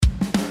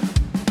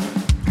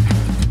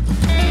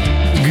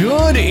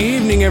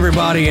evening,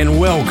 everybody, and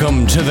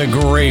welcome to the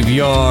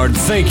Graveyard.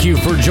 Thank you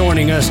for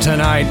joining us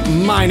tonight.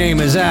 My name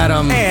is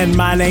Adam. And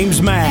my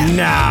name's Matt.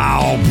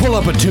 Now, pull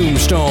up a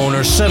tombstone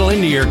or settle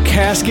into your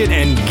casket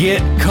and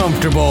get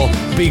comfortable,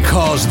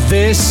 because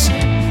this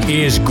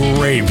is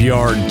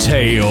Graveyard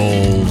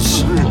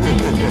Tales.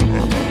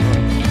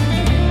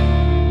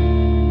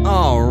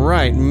 All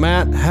right,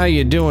 Matt, how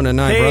you doing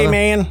tonight, brother? Hey,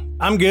 man.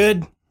 I'm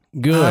good.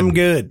 Good. I'm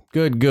good.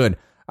 Good.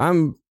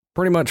 I'm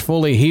pretty much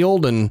fully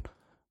healed and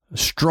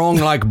strong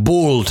like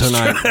bull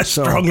tonight.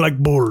 Strong like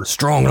bull.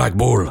 Strong like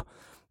bull.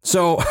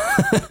 So,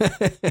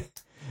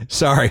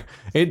 sorry.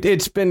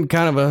 It's been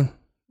kind of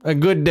a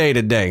good day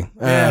today.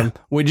 Yeah.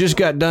 We just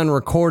got done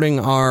recording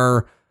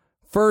our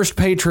first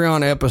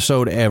Patreon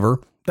episode ever.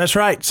 That's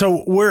right.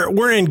 So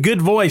we're in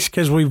good voice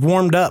because we've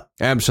warmed up.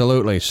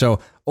 Absolutely. So,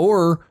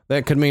 or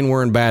that could mean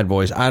we're in bad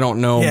voice. I don't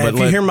know. Yeah, but if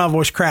you hear my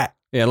voice crack.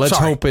 Yeah, let's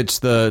Sorry. hope it's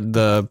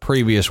the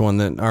previous one,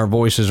 that our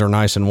voices are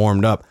nice and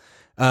warmed up.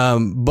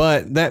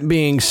 But that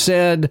being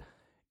said,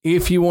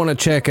 if you want to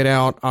check it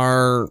out,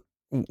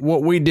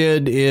 what we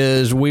did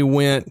is we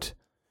went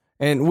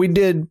and we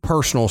did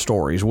personal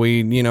stories.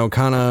 We,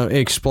 kind of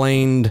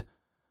explained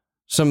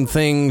some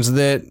things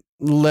that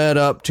led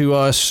up to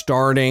us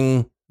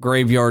starting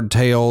Graveyard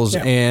Tales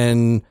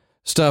and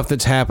stuff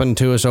that's happened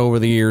to us over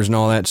the years and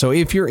all that. So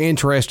if you're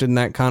interested in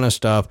that kind of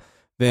stuff,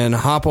 then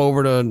hop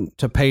over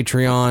to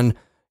Patreon,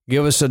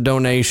 give us a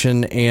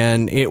donation,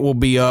 and it will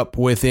be up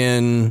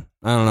within,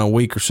 I don't know, a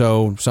week or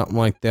so, something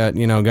like that.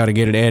 Got to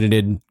get it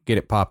edited, get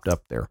it popped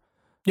up there.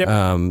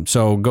 Yep.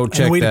 So go check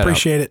that out. We'd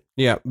appreciate it.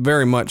 Yeah,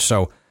 very much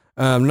so.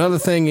 Another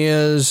thing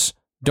is,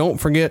 don't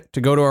forget to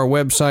go to our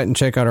website and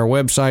check out our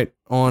website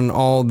on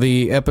all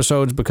the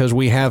episodes, because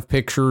we have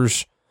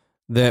pictures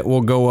that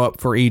will go up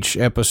for each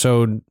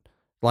episode,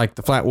 like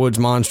the Flatwoods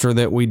monster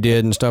that we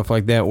did and stuff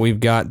like that.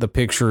 We've got the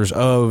pictures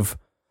of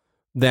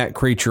that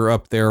creature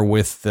up there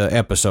with the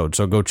episode.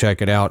 So go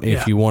check it out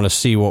if you want to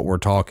see what we're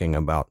talking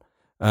about.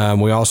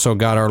 We also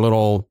got our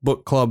little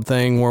book club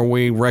thing where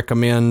we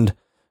recommend,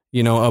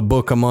 a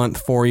book a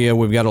month for you.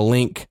 We've got a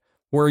link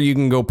where you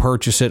can go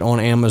purchase it on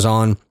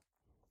Amazon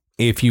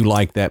if you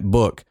like that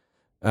book.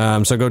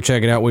 So go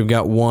check it out. We've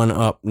got one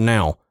up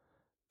now.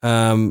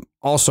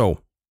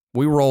 Also,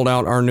 we rolled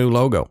out our new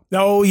logo.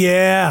 Oh,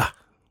 yeah.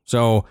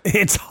 So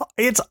it's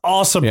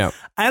awesome. Yeah.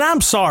 And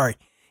I'm sorry.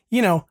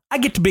 I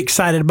get to be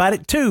excited about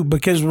it too,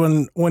 because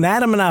when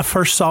Adam and I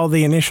first saw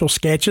the initial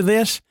sketch of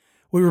this,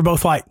 we were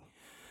both like,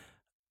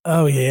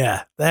 oh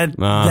yeah,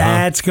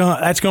 that's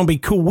going to be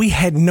cool. We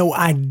had no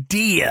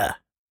idea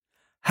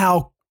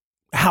how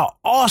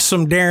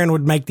awesome Darren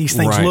would make these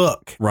things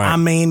look. Right. I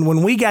mean,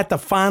 when we got the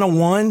final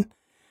one,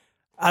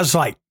 I was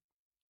like,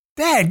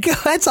 Dad,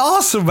 that's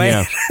awesome,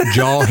 man. Yeah.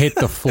 Jaw hit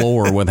the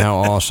floor with how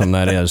awesome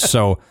that is.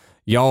 So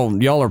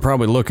y'all are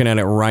probably looking at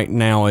it right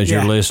now as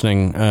you're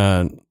listening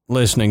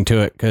to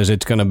it, because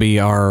it's going to be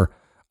our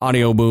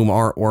Audio Boom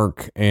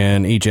artwork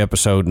and each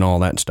episode and all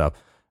that stuff.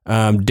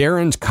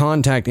 Darren's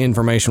contact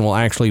information will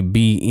actually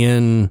be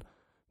in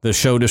the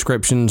show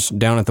descriptions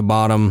down at the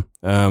bottom,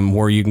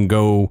 where you can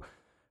go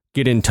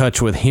get in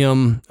touch with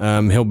him.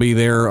 He'll be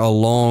there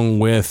along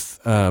with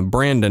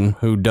Brandon,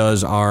 who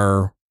does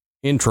our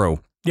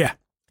intro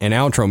and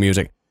outro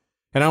music.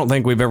 And I don't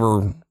think we've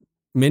ever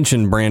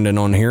mentioned Brandon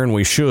on here, and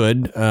we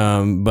should,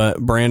 but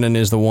Brandon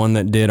is the one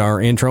that did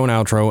our intro and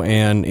outro.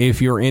 And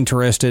if you're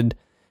interested,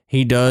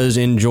 he does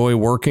enjoy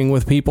working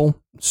with people,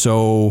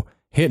 so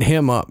hit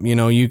him up.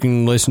 You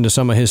can listen to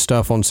some of his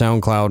stuff on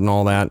SoundCloud and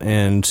all that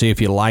and see if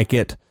you like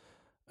it.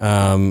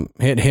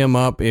 Hit him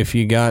up if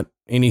you got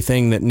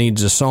anything that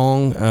needs a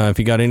song. If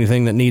you got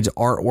anything that needs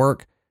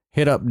artwork,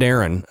 hit up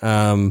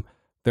Darren.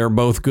 They're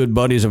both good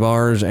buddies of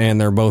ours, and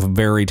they're both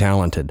very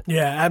talented.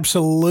 Yeah,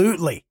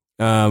 absolutely.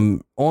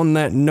 On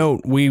that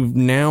note, we've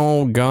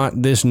now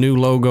got this new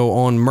logo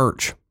on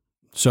merch.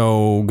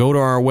 So go to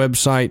our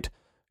website,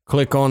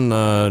 click on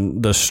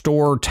the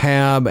store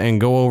tab,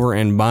 and go over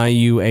and buy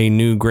you a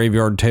new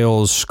Graveyard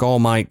Tales Skull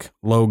Mike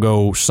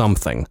logo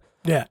something.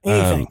 Yeah,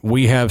 anything.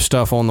 We have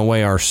stuff on the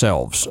way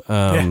ourselves.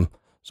 So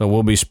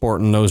we'll be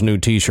sporting those new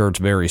t-shirts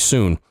very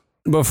soon.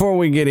 Before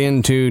we get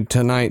into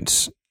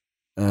tonight's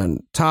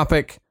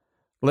topic,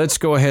 let's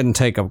go ahead and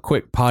take a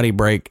quick potty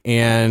break.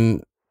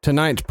 And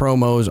tonight's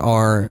promos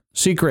are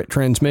Secret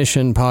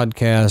Transmission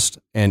Podcast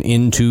and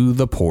Into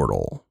the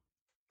Portal.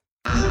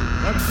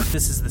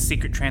 This is the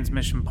Secret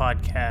Transmission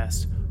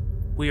Podcast.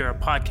 We are a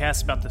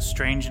podcast about the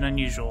strange and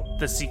unusual,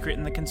 the secret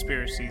and the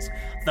conspiracies,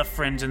 the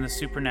fringe and the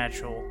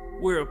supernatural.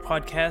 We're a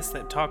podcast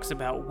that talks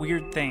about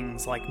weird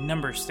things like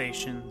number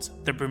stations,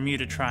 the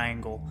Bermuda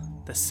Triangle,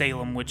 the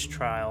Salem witch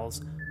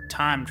trials,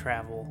 time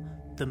travel,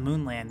 the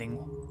moon landing,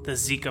 the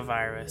Zika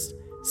virus,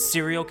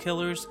 serial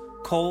killers,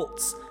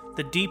 cults,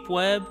 the deep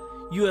web,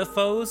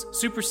 UFOs,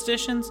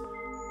 superstitions.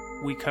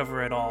 We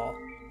cover it all.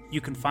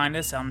 You can find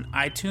us on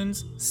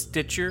iTunes,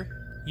 Stitcher,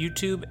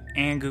 YouTube,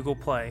 and Google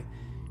Play.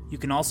 You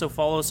can also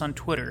follow us on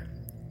Twitter,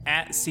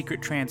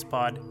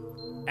 @SecretTranspod,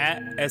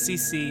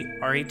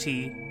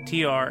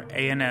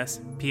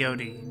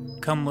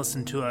 @SecretTranspod. Come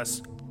listen to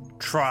us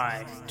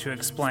try to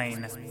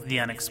explain the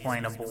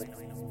unexplainable.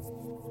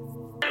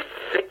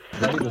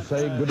 Ready to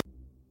say good.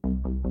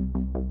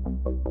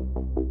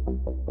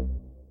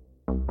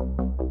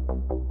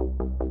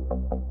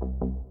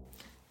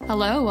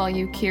 Hello, all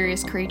you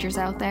curious creatures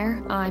out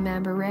there. I'm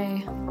Amber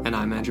Ray. And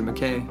I'm Andrew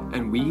McKay,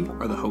 and we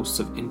are the hosts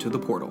of Into the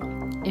Portal.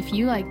 If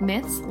you like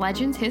myths,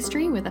 legends,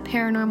 history with a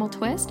paranormal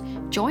twist,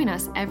 join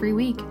us every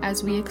week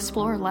as we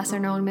explore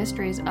lesser-known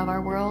mysteries of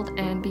our world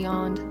and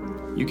beyond.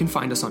 You can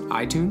find us on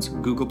iTunes,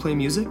 Google Play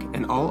Music,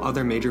 and all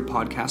other major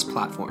podcast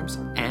platforms,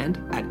 and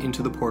at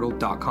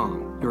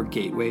intotheportal.com, your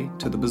gateway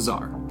to the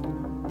bizarre.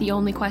 The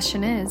only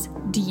question is,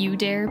 do you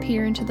dare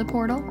peer into the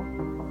portal?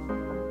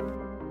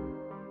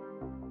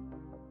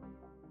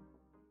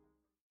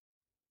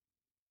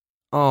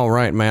 All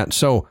right, Matt.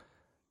 So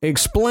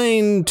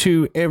explain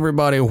to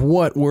everybody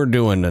what we're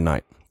doing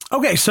tonight.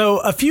 Okay, so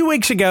a few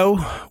weeks ago,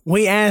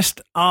 we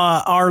asked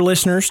our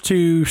listeners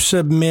to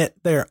submit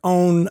their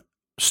own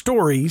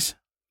stories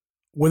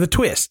with a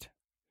twist.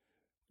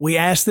 We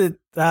asked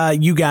that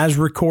you guys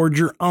record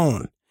your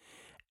own.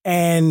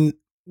 And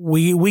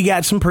we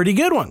got some pretty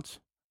good ones.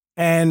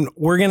 And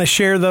we're going to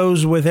share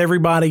those with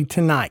everybody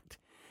tonight.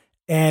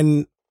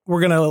 And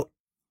we're going to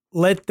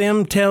let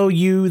them tell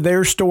you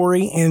their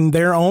story in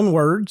their own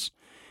words.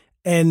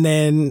 And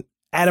then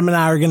Adam and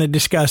I are going to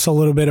discuss a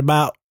little bit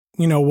about,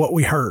 what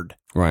we heard.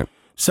 Right.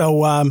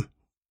 So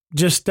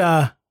just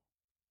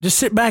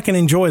sit back and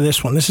enjoy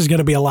this one. This is going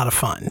to be a lot of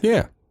fun.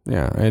 Yeah.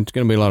 Yeah. It's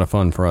going to be a lot of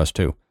fun for us,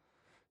 too.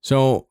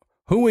 So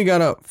who we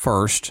got up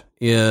first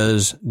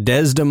is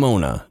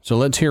Desdemona. So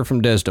let's hear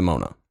from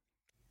Desdemona.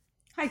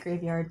 Hi,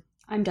 Graveyard.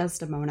 I'm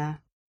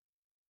Desdemona.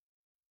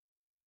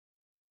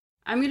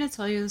 I'm going to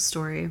tell you the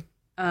story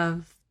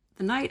of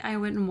the night I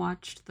went and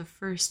watched the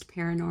first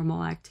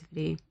Paranormal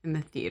Activity in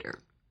the theater.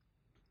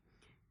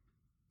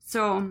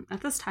 So,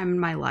 at this time in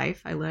my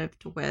life, I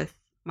lived with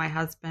my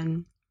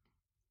husband,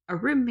 a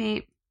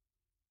roommate,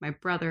 my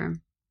brother,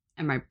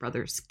 and my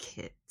brother's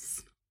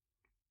kids.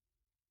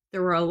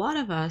 There were a lot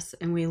of us,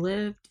 and we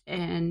lived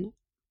in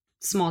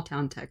small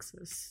town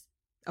Texas,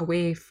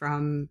 away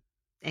from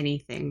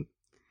anything.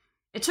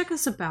 It took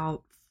us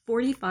about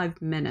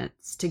 45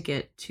 minutes to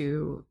get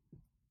to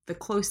the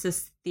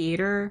closest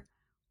theater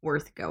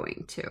worth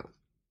going to.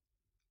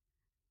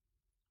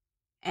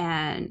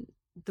 And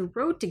the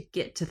road to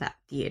get to that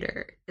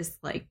theater is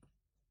like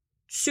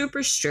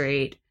super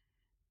straight,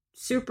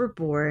 super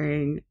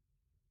boring.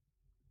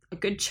 A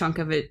good chunk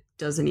of it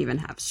doesn't even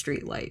have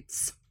street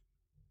lights.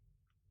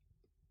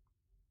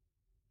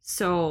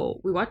 So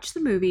we watch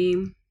the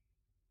movie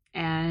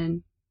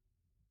and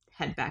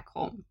head back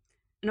home.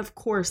 And of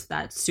course,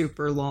 that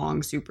super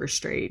long, super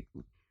straight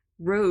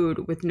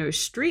road with no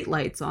street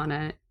lights on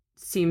it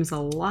seems a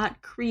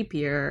lot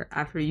creepier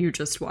after you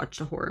just watched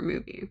a horror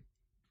movie.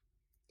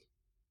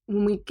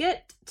 When we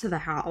get to the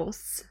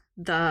house,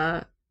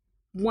 the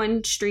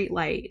one street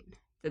light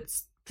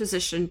that's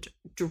positioned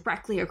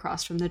directly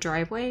across from the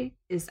driveway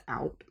is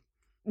out.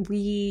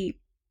 We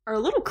are a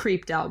little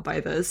creeped out by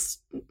this,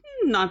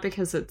 not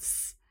because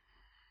it's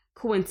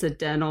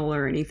coincidental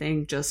or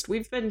anything, just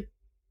we've been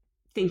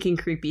thinking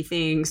creepy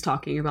things,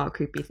 talking about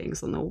creepy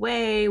things on the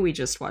way. We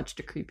just watched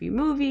a creepy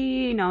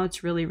movie. Now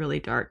it's really, really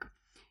dark.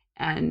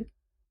 And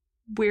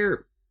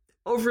we're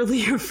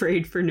overly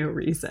afraid for no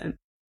reason.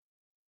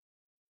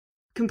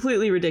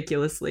 Completely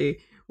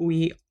ridiculously,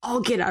 we all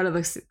get out of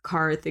the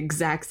car at the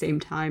exact same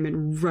time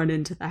and run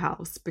into the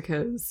house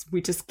because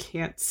we just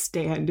can't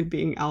stand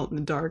being out in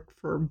the dark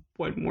for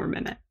one more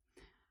minute.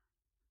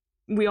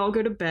 We all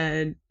go to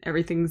bed.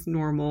 Everything's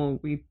normal.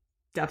 We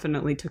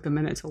definitely took a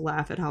minute to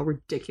laugh at how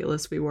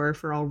ridiculous we were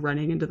for all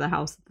running into the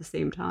house at the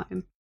same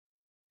time.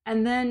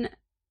 And then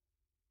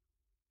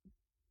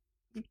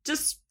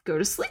just go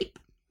to sleep.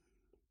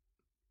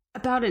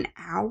 About an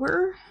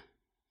hour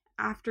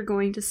after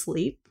going to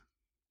sleep,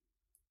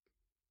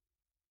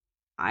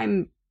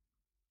 I'm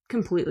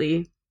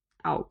completely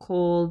out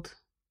cold,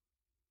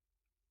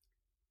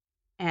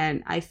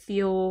 and I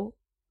feel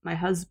my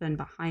husband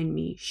behind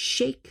me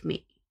shake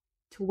me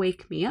to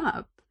wake me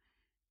up.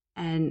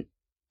 And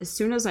as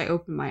soon as I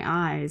open my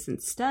eyes,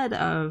 instead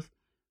of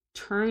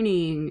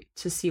turning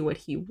to see what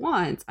he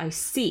wants, I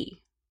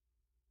see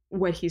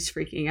what he's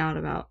freaking out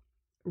about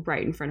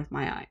right in front of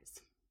my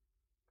eyes.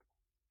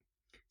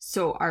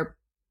 So our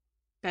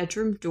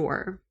bedroom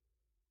door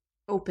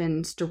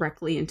opens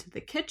directly into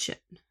the kitchen,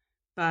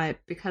 but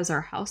because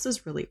our house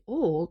is really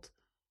old,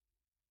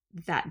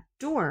 that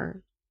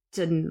door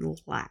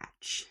didn't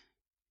latch.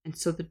 And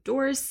so the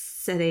door is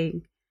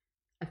sitting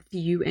a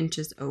few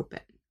inches open,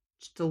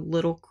 just a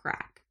little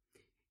crack.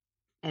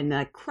 And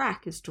that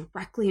crack is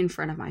directly in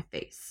front of my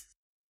face.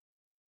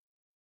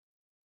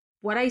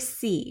 What I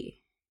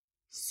see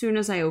as soon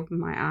as I open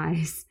my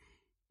eyes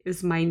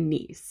is my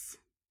niece,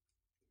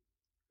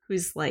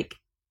 who's like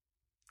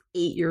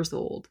 8 years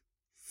old,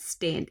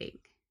 standing,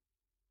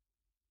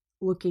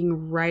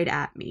 looking right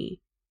at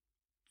me,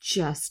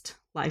 just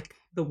like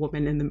the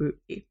woman in the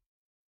movie.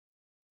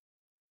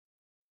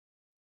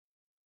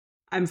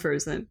 I'm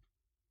frozen.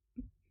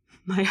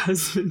 my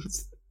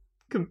husband's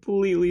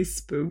completely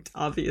spooked.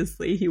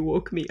 Obviously, he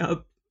woke me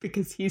up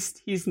because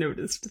he's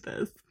noticed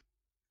this.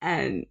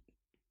 And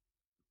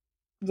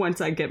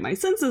once I get my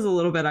senses a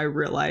little bit, I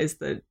realize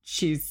that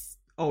she's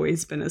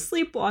always been a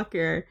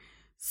sleepwalker.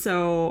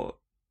 So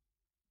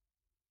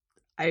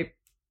I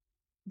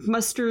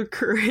muster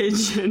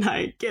courage and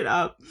I get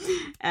up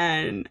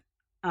and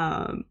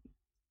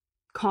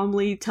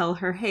calmly tell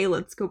her, hey,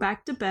 let's go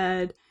back to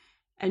bed.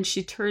 And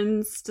she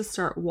turns to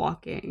start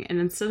walking. And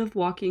instead of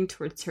walking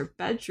towards her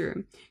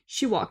bedroom,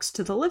 she walks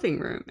to the living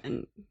room.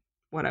 And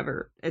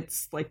whatever,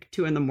 it's like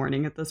 2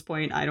 a.m. at this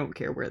point. I don't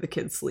care where the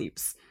kid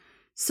sleeps.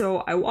 So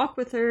I walk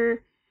with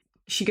her.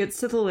 She gets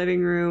to the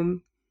living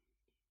room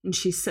and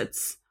she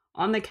sits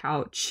on the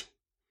couch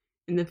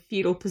in the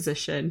fetal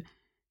position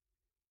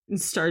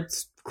and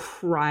starts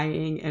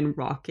crying and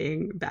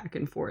rocking back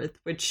and forth,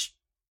 which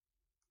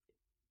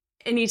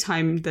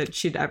anytime that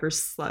she'd ever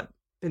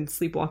been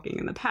sleepwalking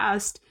in the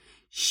past,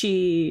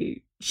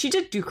 she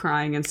did do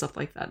crying and stuff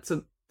like that.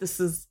 So this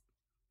is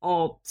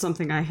all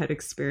something I had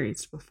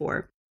experienced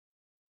before.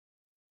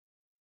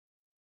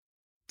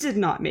 Did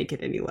not make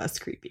it any less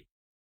creepy.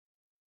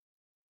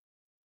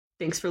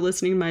 Thanks for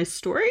listening to my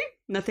story.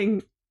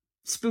 Nothing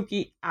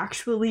spooky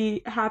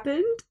actually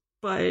happened,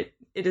 but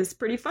it is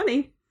pretty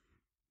funny.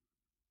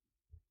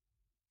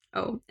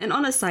 Oh, and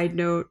on a side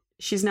note,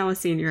 she's now a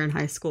senior in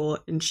high school,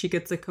 and she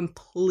gets a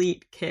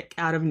complete kick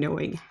out of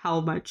knowing how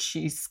much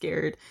she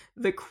scared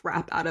the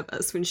crap out of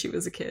us when she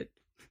was a kid.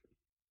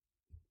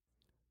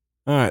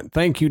 All right.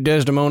 Thank you,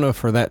 Desdemona,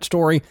 for that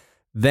story.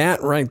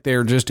 That right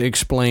there just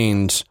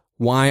explains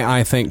why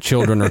I think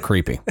children are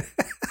creepy.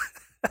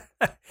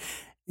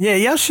 Yeah,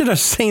 y'all should have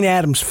seen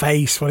Adam's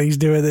face when he's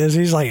doing this.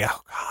 He's like,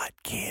 oh, God,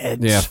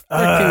 kids. Yeah,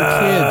 freaking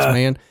kids,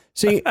 man.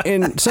 See,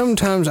 and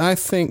sometimes I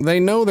think they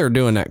know they're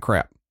doing that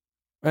crap.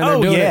 And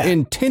they're doing it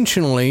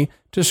intentionally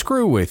to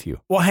screw with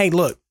you. Well, hey,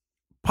 look,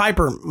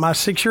 Piper, my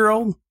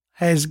 6-year-old,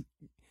 has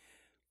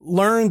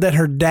learned that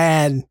her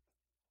dad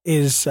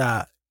is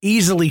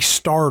easily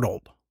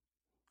startled.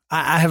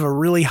 I have a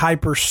really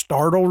hyper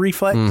startle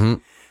reflex.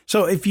 Mm-hmm.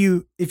 So if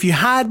you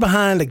hide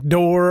behind a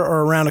door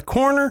or around a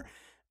corner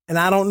and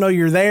I don't know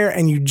you're there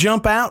and you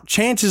jump out,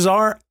 chances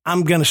are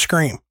I'm going to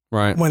scream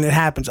when it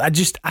happens. I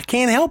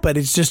can't help it.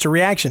 It's just a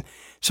reaction.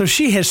 So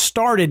she has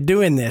started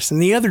doing this.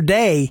 And the other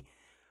day,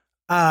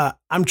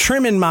 I'm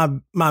trimming my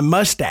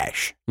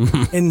mustache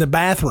in the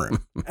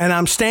bathroom and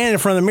I'm standing in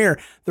front of the mirror.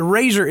 The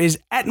razor is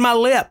at my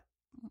lip.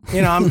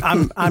 You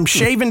know, I'm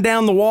shaving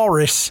down the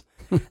walrus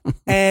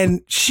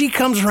and she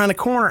comes around the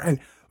corner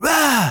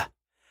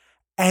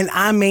and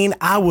I mean,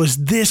 I was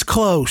this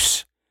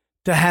close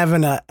to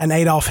having an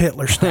Adolf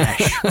Hitler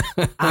stash.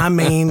 I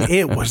mean,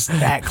 it was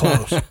that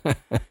close.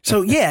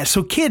 So yeah,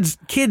 so kids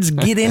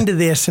get into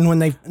this, and when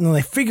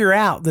they figure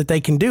out that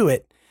they can do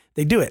it,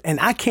 they do it. And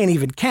I can't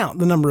even count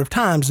the number of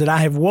times that I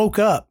have woke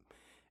up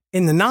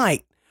in the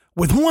night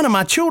with one of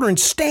my children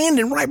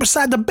standing right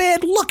beside the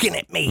bed looking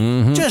at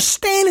me, just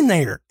standing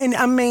there. And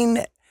I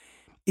mean,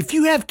 if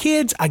you have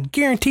kids, I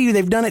guarantee you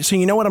they've done it, so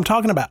you know what I'm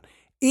talking about.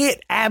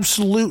 It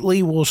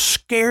absolutely will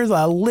scare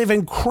the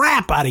living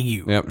crap out of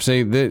you. Yep.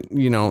 See,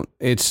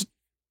 it's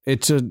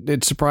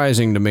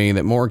surprising to me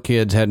that more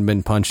kids hadn't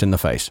been punched in the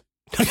face.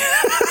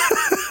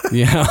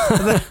 Yeah.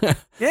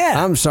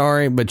 I'm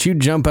sorry, but you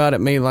jump out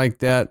at me like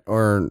that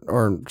or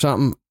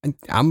something,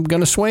 I'm going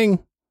to swing.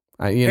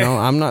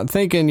 I'm not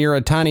thinking you're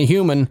a tiny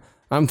human.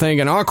 I'm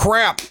thinking, oh,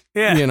 crap.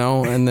 Yeah.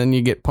 And then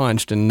you get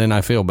punched and then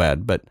I feel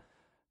bad. But,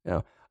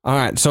 all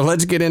right, so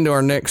let's get into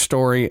our next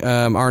story.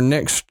 Our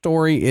next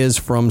story is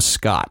from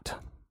Scott.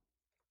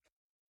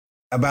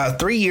 About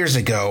 3 years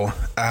ago,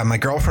 my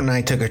girlfriend and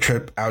I took a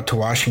trip out to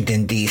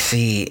Washington,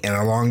 D.C., and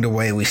along the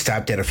way, we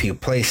stopped at a few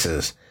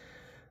places.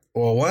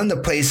 Well, one of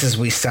the places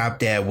we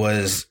stopped at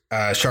was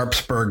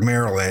Sharpsburg,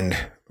 Maryland,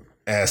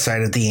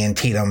 site of the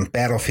Antietam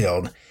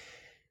battlefield.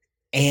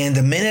 And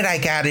the minute I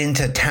got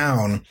into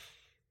town,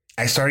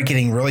 I started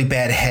getting really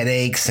bad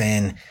headaches,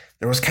 and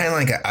there was kind of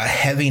like a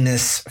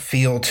heaviness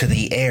feel to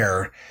the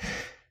air.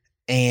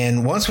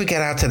 And once we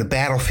got out to the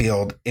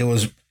battlefield, it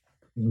was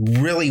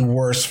really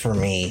worse for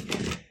me.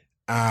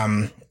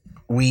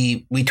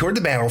 We toured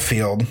the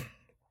battlefield,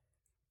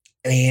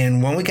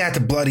 and when we got to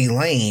Bloody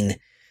Lane,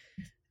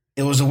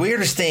 it was the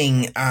weirdest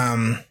thing.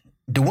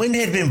 The wind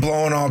had been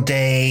blowing all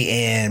day,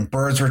 and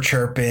birds were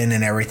chirping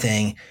and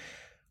everything.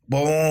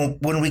 Well,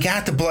 when we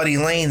got to Bloody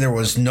Lane, there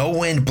was no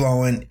wind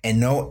blowing, and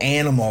no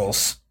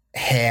animals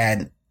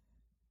had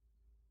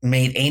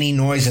made any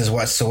noises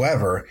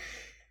whatsoever.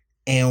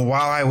 And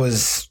while I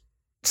was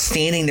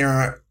standing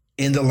there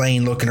in the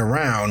lane looking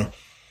around,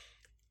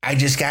 I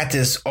just got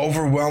this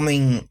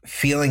overwhelming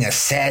feeling of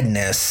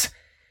sadness.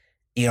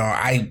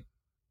 I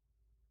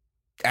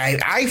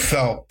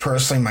felt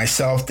personally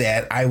myself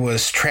that I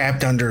was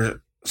trapped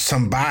under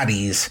some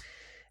bodies,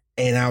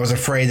 and I was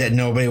afraid that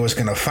nobody was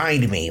going to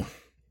find me.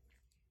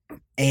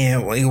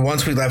 And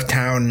once we left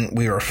town,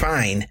 we were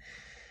fine.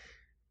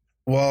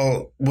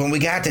 Well, when we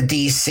got to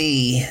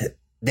D.C.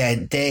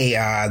 that day,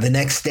 the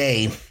next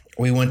day,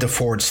 we went to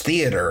Ford's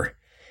Theater.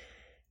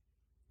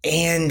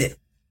 And,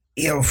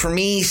 for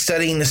me,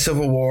 studying the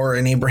Civil War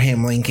and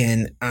Abraham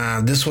Lincoln,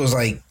 this was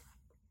like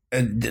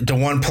the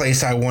one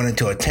place I wanted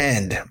to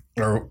attend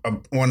or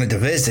wanted to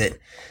visit.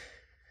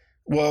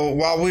 Well,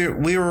 while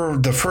we were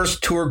the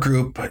first tour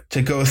group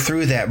to go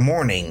through that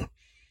morning,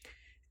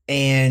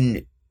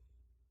 and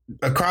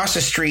across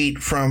the street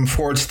from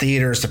Ford's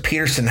Theater is the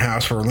Peterson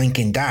House where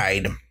Lincoln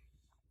died.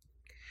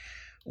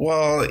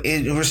 Well,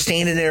 we're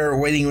standing there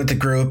waiting with the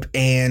group,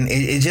 and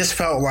it just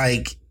felt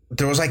like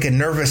there was like a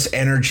nervous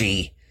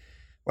energy,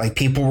 like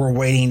people were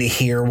waiting to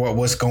hear what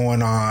was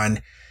going on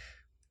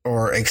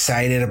or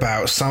excited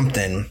about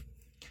something.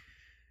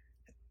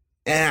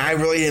 And I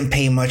really didn't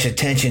pay much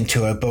attention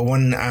to it. But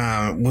when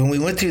we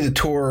went through the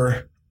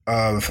tour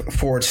of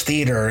Ford's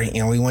Theater,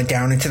 we went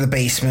down into the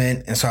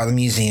basement and saw the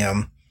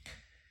museum.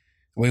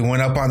 We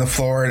went up on the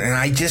floor, and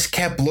I just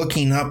kept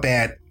looking up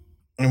and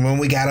when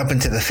we got up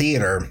into the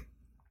theater,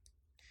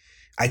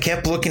 I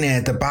kept looking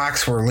at the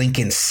box where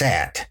Lincoln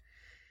sat.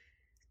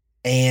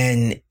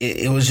 And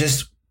it was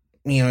just,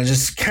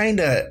 just kind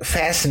of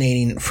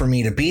fascinating for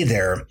me to be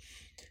there.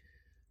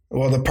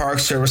 Well, the Park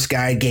Service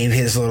guy gave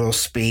his little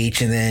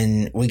speech, and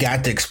then we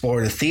got to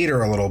explore the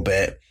theater a little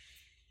bit.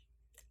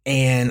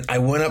 And I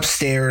went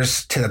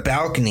upstairs to the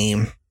balcony.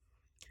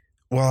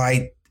 Well,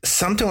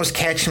 something was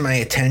catching my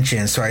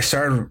attention, so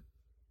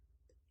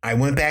I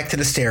went back to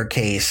the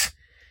staircase.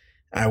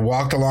 I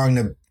walked along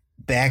the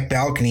back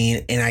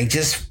balcony, and I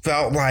just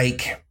felt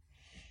like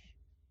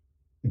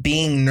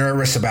being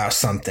nervous about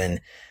something.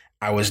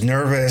 I was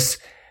nervous.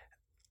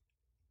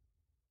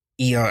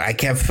 I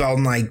kept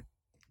feeling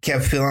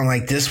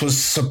like this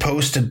was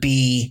supposed to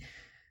be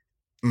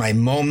my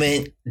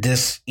moment.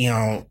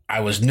 I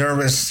was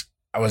nervous.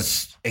 I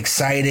was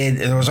excited.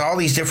 There was all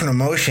these different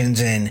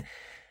emotions, and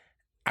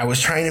I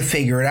was trying to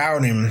figure it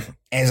out. And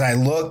as I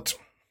looked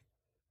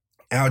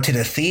out to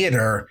the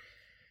theater,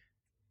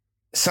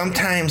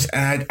 sometimes,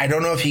 and I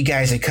don't know if you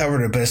guys had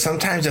covered it, but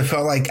sometimes it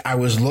felt like I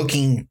was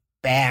looking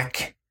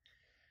back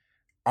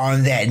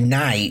on that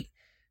night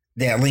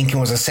that Lincoln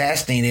was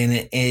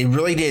assassinated, and it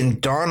really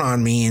didn't dawn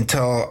on me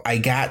until I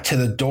got to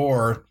the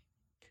door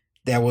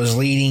that was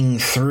leading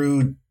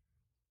through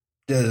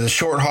the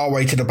short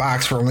hallway to the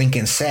box where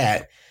Lincoln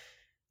sat.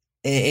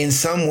 In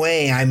some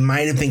way, I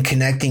might have been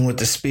connecting with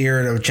the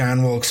spirit of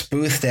John Wilkes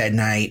Booth that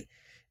night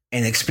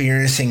and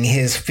experiencing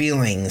his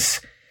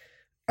feelings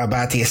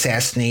about the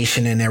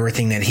assassination and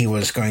everything that he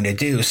was going to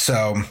do.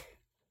 So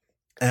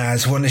I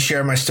just wanted to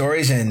share my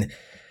stories, and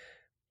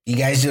you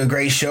guys do a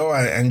great show.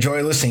 I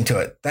enjoy listening to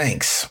it.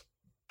 Thanks.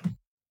 All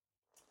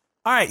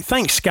right.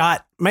 Thanks,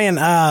 Scott. Man,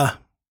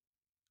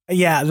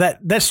 yeah,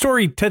 that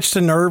story touched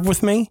a nerve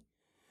with me.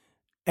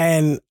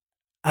 And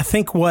I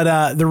think what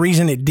the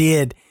reason it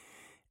did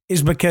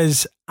is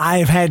because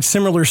I've had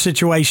similar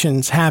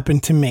situations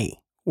happen to me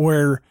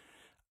where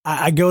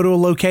I go to a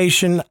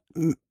location,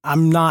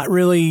 I'm not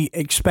really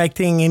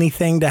expecting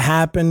anything to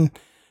happen.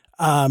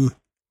 I'm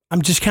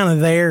just kind of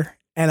there,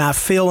 and I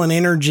feel an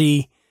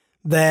energy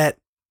that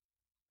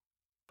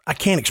I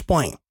can't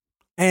explain,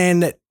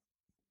 and that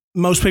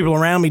most people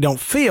around me don't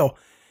feel.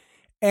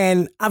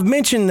 And I've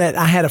mentioned that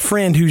I had a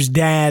friend whose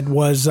dad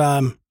was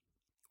a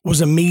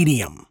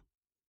medium,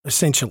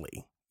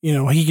 essentially.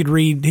 He could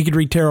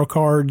read tarot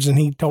cards, and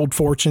he told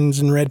fortunes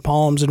and read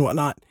palms and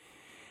whatnot.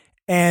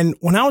 And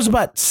when I was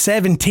about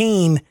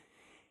 17,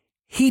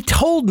 he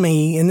told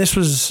me, and this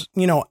was,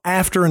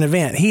 after an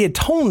event, he had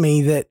told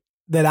me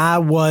that I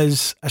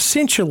was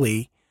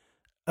essentially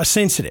a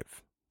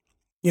sensitive.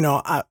 And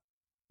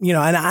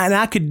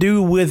I could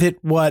do with it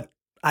what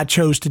I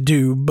chose to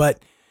do,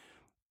 but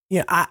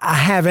I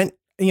haven't.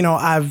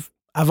 I've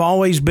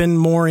always been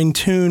more in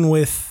tune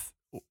with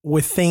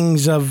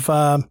things of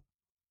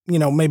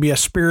maybe a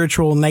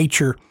spiritual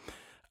nature,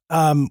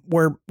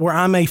 where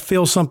I may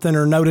feel something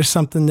or notice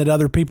something that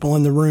other people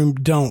in the room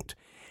don't.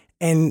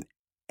 And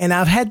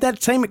I've had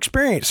that same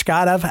experience,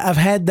 Scott. I've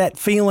had that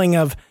feeling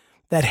of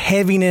that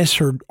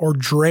heaviness or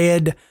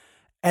dread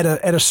at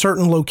a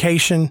certain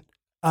location,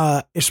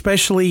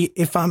 especially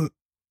if I'm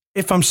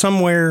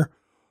somewhere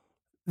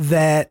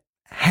that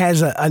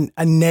has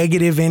a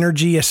negative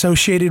energy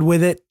associated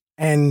with it.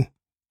 And,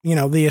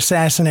 the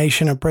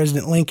assassination of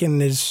President Lincoln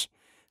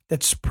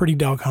that's pretty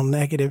doggone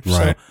negative.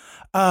 Right.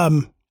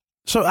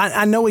 So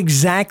I know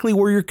exactly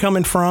where you're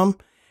coming from,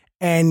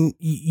 and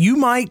you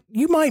might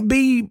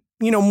be,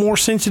 more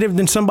sensitive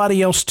than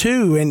somebody else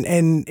too.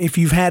 And if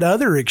you've had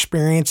other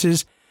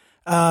experiences,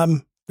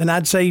 then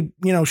I'd say,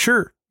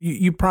 sure,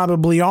 you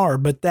probably are.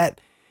 But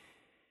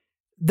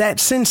that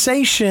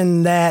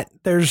sensation that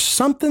there's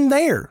something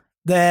there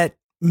that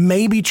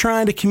may be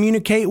trying to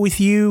communicate with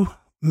you,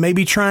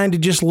 maybe trying to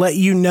just let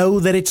you know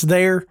that it's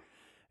there,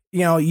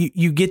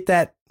 you get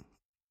that.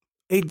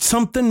 It's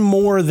something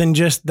more than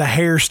just the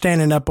hair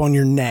standing up on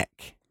your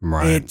neck.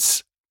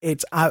 Right.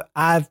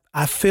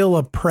 I feel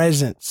a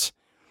presence,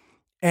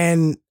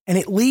 and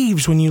it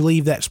leaves when you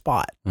leave that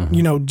spot.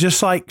 Mm-hmm.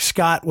 Just like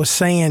Scott was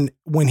saying,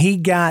 when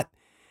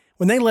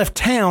they left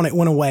town, it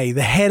went away.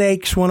 The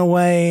headaches went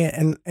away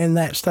and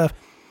that stuff.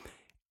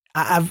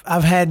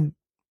 I've had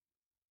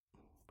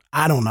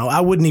I don't know.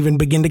 I wouldn't even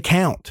begin to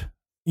count,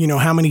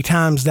 how many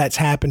times that's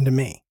happened to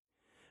me.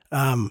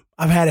 I've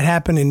had it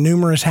happen in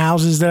numerous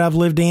houses that I've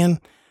lived in,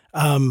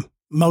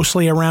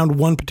 mostly around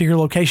one particular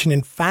location.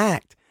 In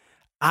fact,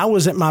 I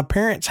was at my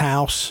parents'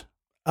 house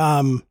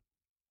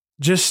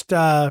just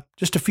a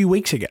few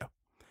weeks ago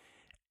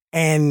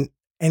and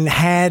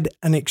had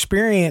an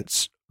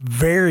experience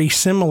very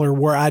similar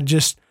where I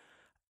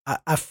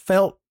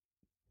felt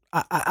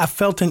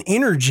an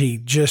energy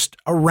just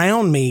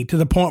around me to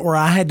the point where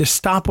I had to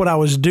stop what I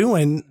was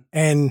doing,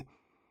 and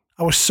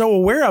I was so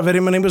aware of it. I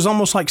mean, it was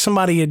almost like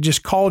somebody had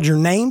just called your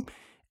name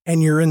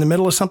and you're in the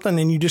middle of something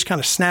and you just kind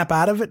of snap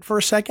out of it for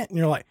a second and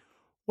you're like,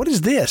 what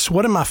is this?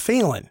 What am I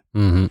feeling?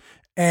 Mm-hmm.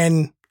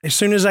 And as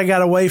soon as I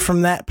got away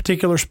from that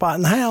particular spot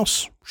in the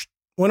house,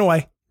 went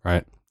away.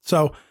 Right.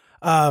 So,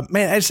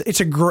 man, it's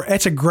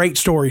a great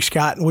story,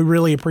 Scott, and we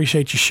really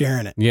appreciate you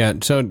sharing it. Yeah.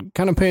 So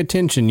kind of pay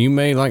attention. You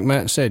may, like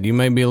Matt said, you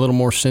may be a little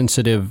more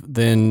sensitive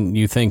than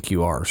you think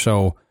you are.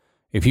 So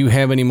if you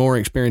have any more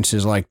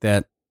experiences like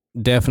that,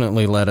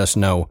 definitely let us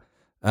know.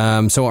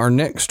 So our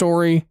next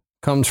story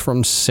comes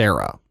from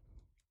Sarah.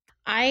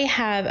 I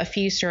have a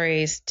few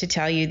stories to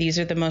tell you. These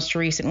are the most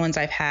recent ones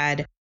I've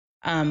had,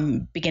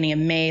 beginning of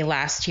May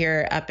last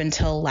year up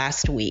until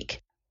last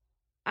week.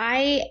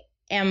 I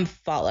am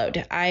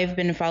followed. I've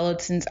been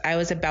followed since I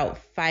was about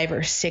 5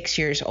 or 6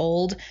 years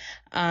old.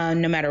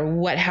 No matter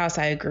what house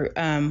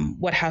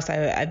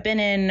I've been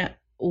in,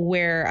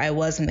 where I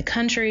was in the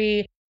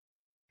country,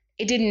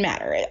 it didn't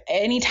matter.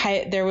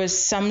 Anytime there was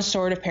some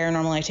sort of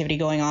paranormal activity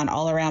going on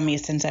all around me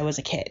since I was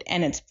a kid,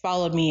 and it's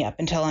followed me up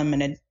until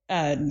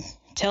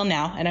till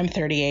now, and I'm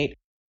 38.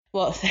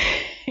 Well,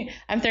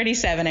 I'm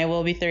 37. I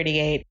will be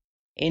 38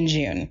 in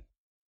June.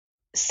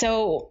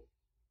 So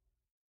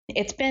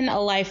it's been a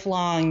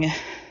lifelong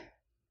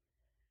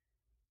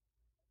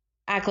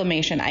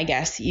acclimation, I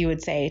guess you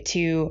would say,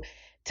 to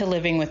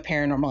living with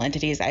paranormal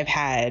entities. I've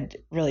had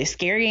really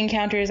scary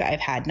encounters. I've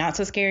had not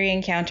so scary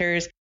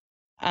encounters.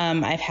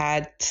 I've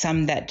had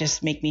some that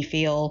just make me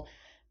feel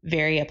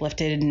very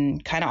uplifted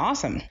and kind of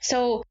awesome.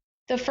 So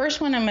the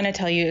first one I'm going to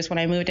tell you is when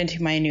I moved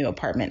into my new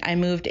apartment. I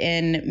moved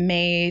in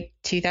May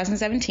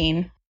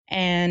 2017,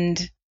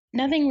 and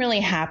nothing really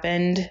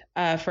happened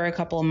for a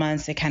couple of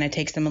months. It kind of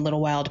takes them a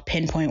little while to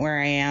pinpoint where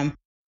I am.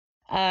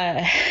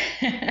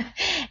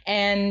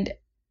 And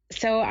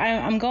so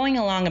I'm going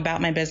along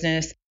about my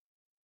business,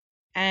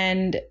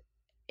 and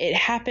it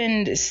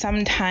happened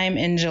sometime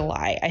in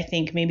July. I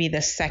think maybe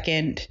the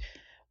second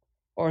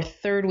or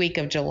third week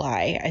of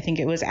July. I think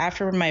it was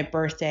after my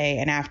birthday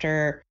and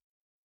after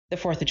the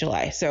 4th of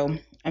July. So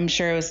I'm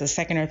sure it was the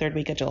second or third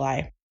week of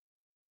July.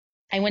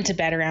 I went to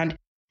bed around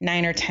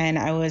 9 or 10.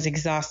 I was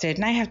exhausted,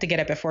 and I have to get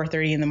up at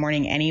 4:30 in the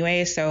morning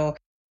anyway. So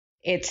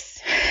it's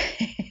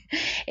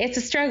a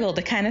struggle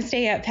to kind of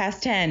stay up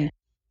past 10.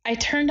 I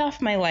turned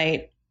off my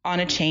light on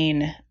a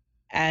chain,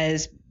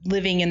 as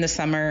living in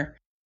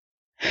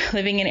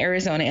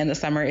Arizona in the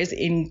summer is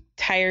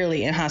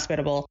entirely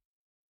inhospitable.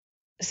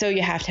 So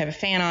you have to have a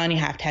fan on, you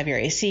have to have your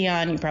AC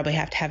on, you probably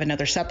have to have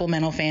another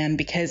supplemental fan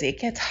because it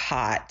gets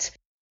hot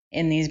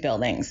in these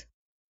buildings.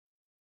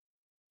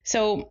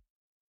 So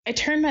I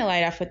turned my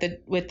light off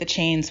with the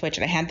chain switch,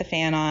 and I had the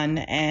fan on,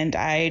 and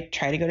I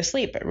try to go to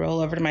sleep. I roll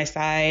over to my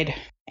side,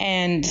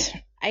 and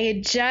I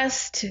had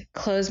just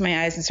closed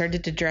my eyes and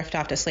started to drift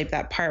off to sleep,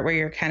 that part where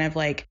you're kind of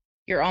like,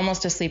 you're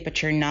almost asleep,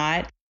 but you're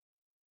not.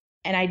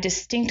 And I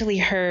distinctly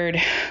heard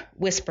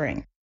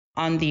whispering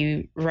on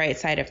the right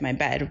side of my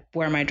bed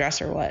where my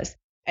dresser was.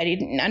 I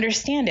didn't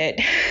understand it.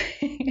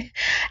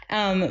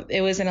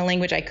 It was in a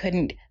language I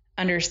couldn't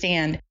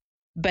understand,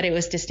 but it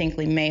was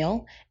distinctly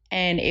male,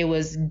 and it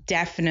was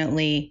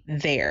definitely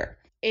there.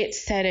 It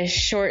said a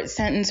short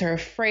sentence or a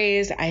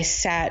phrase. I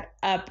sat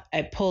up,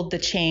 I pulled the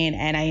chain,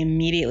 and I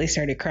immediately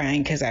started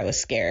crying because I was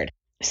scared.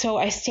 So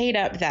I stayed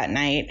up that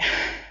night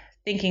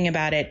thinking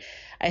about it.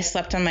 I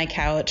slept on my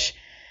couch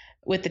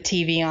with the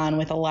TV on,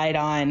 with a light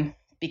on,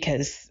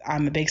 because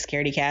I'm a big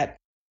scaredy cat.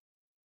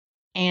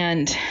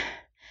 And,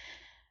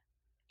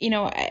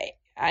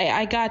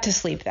 I got to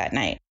sleep that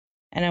night,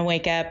 and I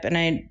wake up and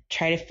I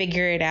try to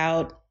figure it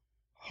out,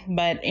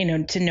 but,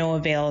 to no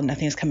avail,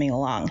 nothing's coming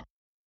along.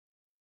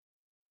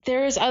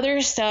 There's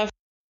other stuff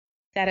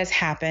that has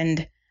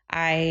happened.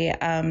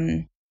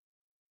 I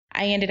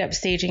ended up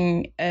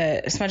smudging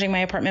my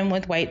apartment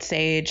with white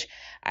sage.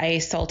 I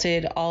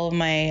salted all of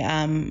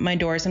my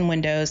doors and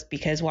windows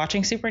because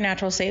watching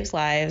Supernatural saves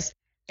lives.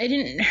 I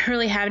didn't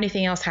really have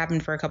anything else happen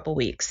for a couple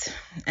weeks.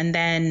 And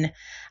then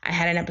I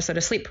had an episode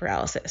of sleep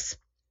paralysis.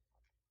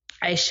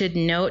 I should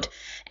note,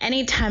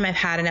 anytime I've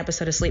had an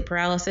episode of sleep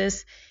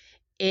paralysis,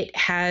 it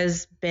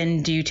has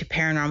been due to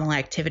paranormal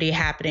activity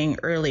happening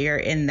earlier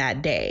in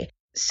that day.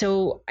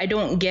 So I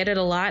don't get it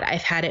a lot.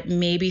 I've had it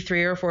maybe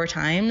 3 or 4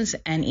 times,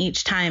 and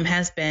each time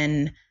has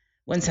been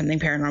when something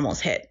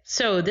paranormal's hit.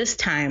 So this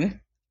time,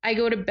 I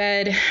go to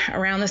bed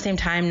around the same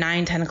time,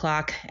 9, 10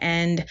 o'clock,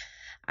 and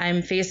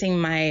I'm facing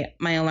my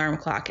alarm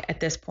clock at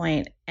this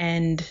point,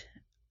 and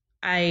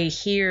I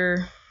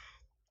hear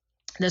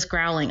this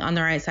growling on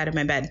the right side of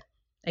my bed.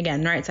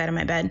 Again, the right side of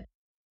my bed.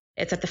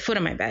 It's at the foot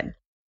of my bed.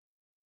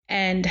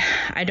 And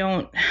I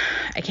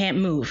can't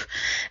move.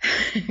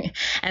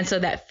 And so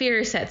that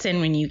fear sets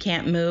in when you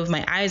can't move.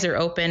 My eyes are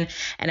open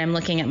and I'm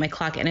looking at my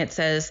clock and it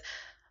says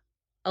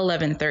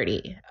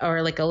 11:30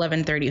 or like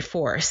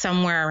 11:34,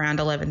 somewhere around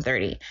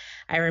 11:30.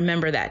 I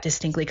remember that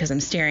distinctly because I'm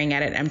staring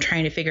at it. I'm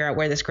trying to figure out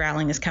where this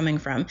growling is coming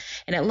from.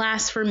 And it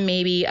lasts for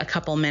maybe a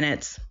couple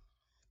minutes.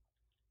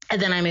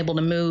 And then I'm able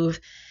to move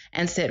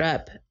and sit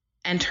up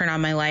and turn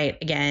on my light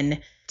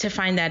again to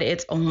find that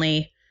it's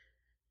only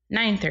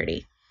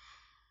 9:30.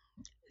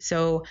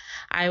 So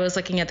I was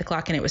looking at the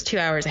clock and it was 2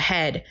 hours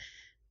ahead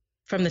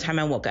from the time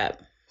I woke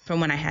up, from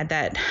when I had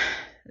that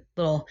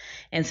little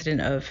incident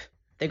of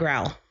the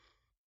growl.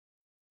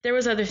 There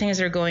was other things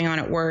that were going on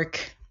at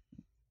work,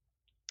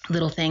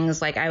 little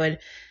things like I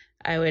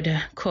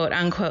would quote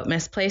unquote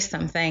misplace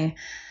something,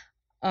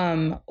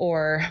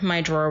 or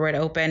my drawer would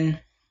open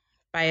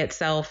by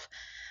itself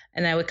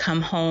and I would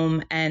come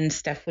home and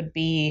stuff would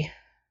be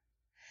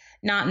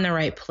not in the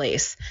right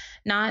place.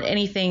 Not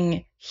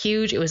anything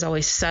huge. It was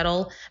always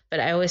subtle, but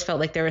I always felt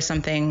like there was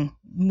something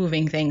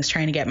moving things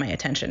trying to get my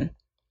attention.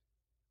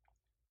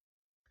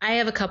 I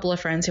have a couple of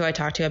friends who I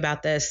talk to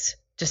about this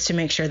just to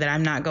make sure that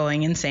I'm not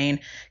going insane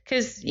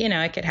because,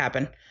 it could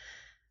happen.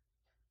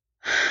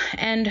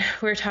 And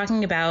we're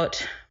talking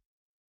about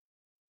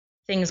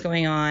things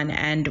going on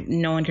and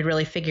no one could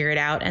really figure it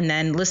out. And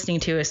then listening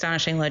to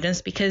Astonishing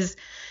Legends because,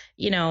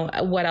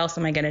 what else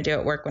am I going to do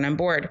at work when I'm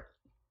bored?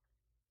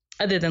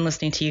 Other than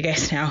listening to you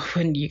guys now,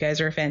 when you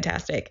guys are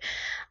fantastic.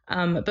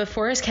 But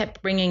Forrest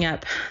kept bringing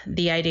up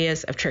the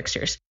ideas of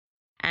tricksters.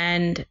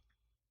 And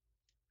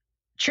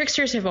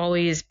tricksters have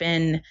always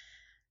been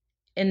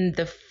in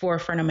the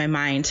forefront of my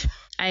mind.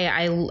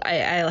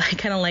 I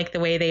kind of like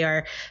the way they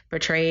are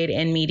portrayed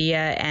in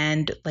media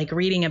and like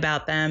reading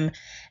about them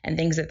and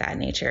things of that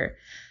nature.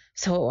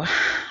 So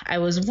I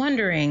was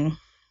wondering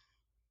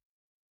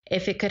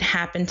if it could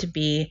happen to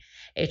be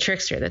a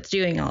trickster that's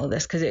doing all of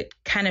this, because it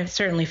kind of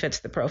certainly fits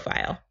the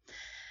profile.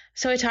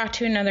 So I talked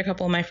to another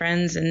couple of my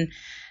friends, and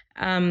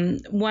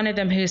one of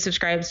them who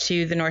subscribes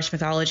to the Norse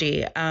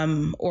mythology,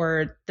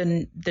 or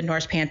the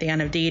Norse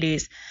pantheon of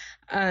deities,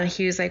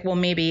 he was like, well,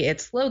 maybe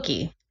it's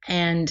Loki.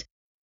 And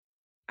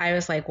I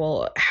was like,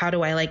 well, how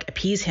do I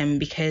appease him?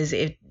 Because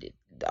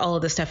all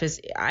of this stuff is,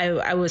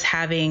 I was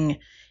having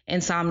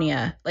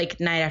insomnia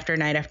night after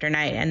night after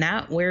night, and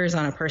that wears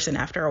on a person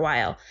after a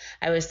while.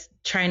 I was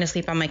trying to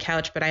sleep on my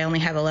couch, but I only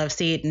have a love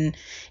seat, and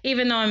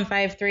even though I'm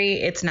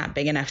 5'3", it's not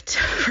big enough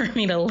for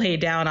me to lay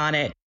down on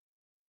it.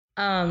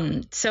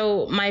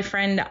 So my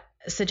friend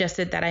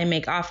suggested that I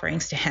make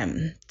offerings to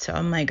him. So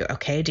I'm like,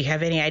 okay, do you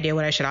have any idea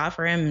what I should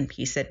offer him?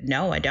 He said,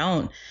 no, I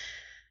don't.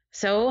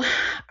 So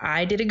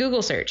I did a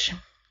Google search,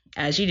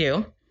 as you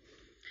do.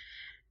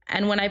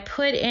 And when I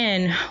put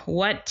in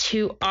what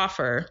to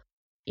offer,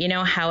 you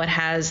know how it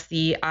has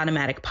the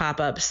automatic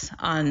pop-ups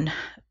on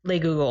Le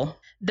Google.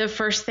 The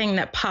first thing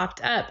that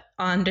popped up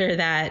under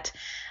that,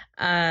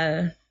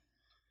 that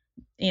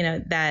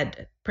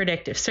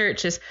predictive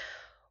search is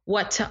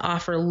what to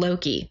offer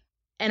Loki.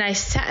 And I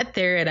sat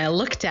there and I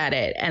looked at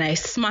it and I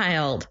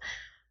smiled,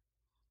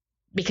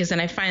 because then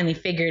I finally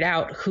figured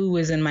out who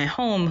was in my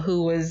home,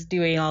 who was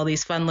doing all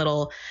these fun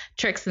little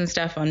tricks and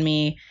stuff on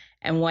me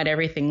and what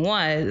everything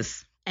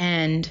was.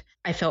 And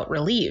I felt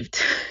relieved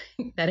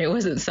that it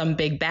wasn't some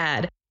big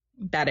bad,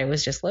 that it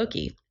was just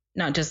Loki.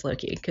 Not just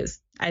Loki, because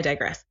I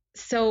digress.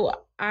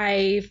 So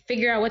I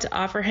figured out what to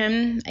offer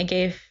him.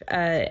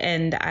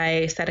 And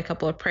I said a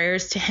couple of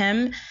prayers to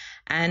him,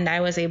 and I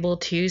was able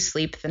to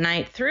sleep the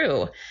night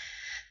through.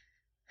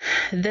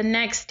 The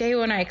next day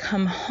when I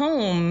come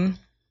home,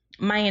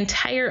 my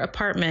entire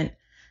apartment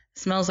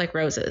smells like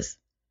roses.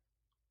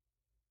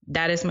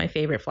 That is my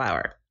favorite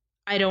flower.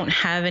 I don't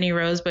have any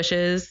rose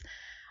bushes.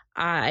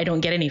 I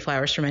don't get any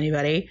flowers from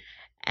anybody,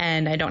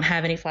 and I don't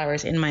have any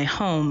flowers in my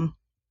home,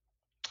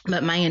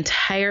 but my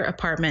entire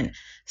apartment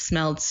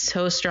smelled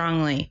so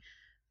strongly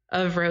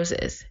of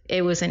roses.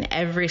 It was in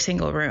every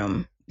single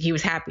room. He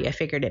was happy I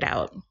figured it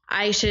out.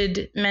 I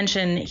should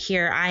mention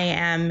here, I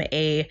am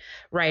a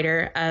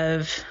writer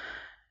of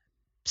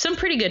some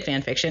pretty good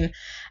fan fiction,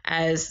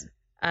 as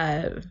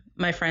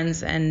my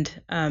friends and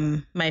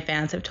my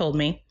fans have told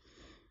me.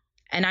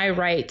 And I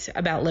write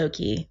about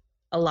Loki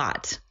a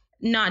lot.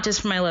 Not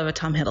just for my love of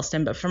Tom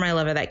Hiddleston, but for my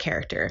love of that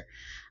character.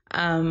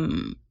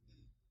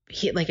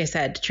 Like I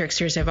said,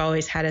 tricksters have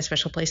always had a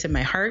special place in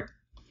my heart.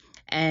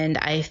 And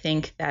I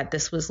think that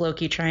this was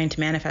Loki trying to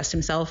manifest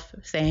himself,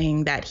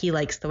 saying that he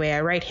likes the way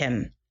I write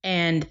him.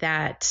 And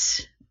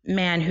that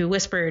man who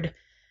whispered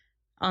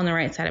on the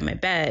right side of my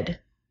bed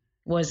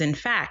was, in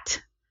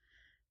fact,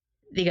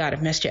 the god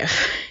of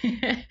mischief.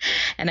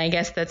 And I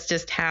guess that's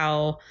just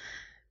how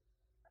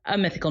a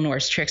mythical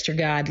Norse trickster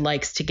god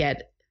likes to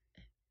get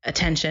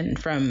attention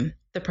from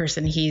the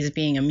person he's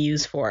being a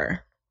muse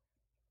for.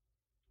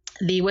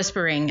 The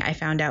whispering, I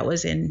found out,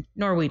 was in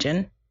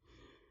Norwegian,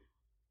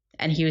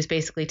 and he was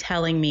basically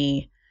telling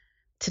me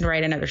to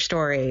write another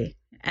story,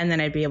 and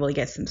then I'd be able to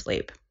get some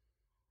sleep.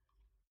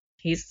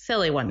 He's a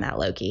silly one, that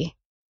Loki.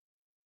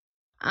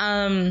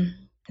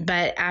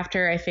 But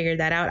after I figured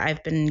that out,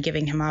 I've been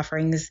giving him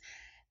offerings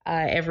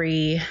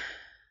every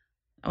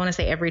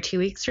 2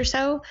 weeks or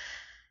so.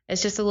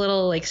 It's just a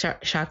little like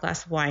shot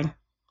glass of wine.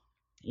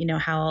 You know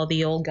how all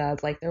the old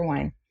gods like their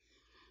wine.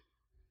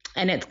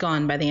 And it's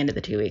gone by the end of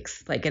the 2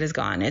 weeks. Like, it is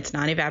gone. It's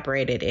not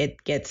evaporated.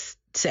 It gets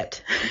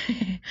sipped.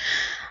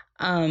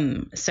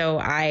 So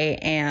I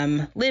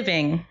am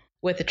living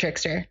with a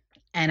trickster,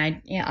 and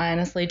I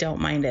honestly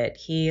don't mind it.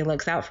 He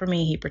looks out for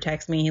me. He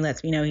protects me. He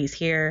lets me know he's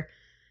here,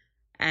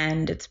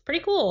 and it's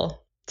pretty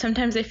cool.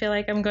 Sometimes I feel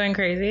like I'm going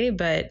crazy,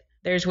 but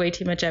there's way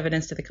too much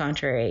evidence to the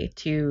contrary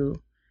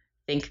to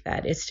think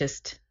that it's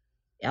just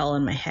all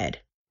in my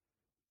head.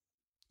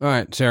 All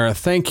right, Sarah,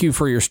 thank you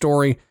for your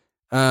story.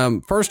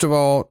 First of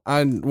all,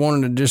 I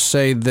wanted to just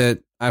say that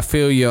I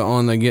feel you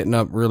on the getting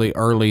up really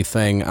early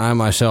thing. I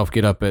myself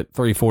get up at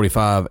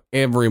 3:45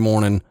 every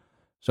morning,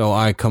 so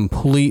I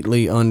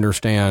completely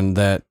understand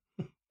that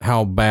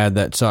how bad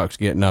that sucks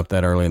getting up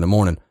that early in the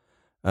morning.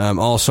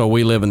 Also,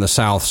 we live in the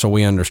South, so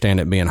we understand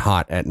it being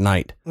hot at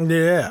night.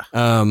 Yeah.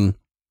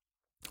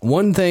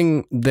 One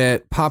thing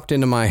that popped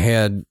into my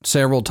head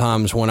several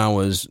times when I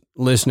was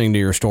listening to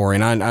your story,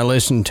 and I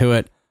listened to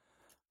it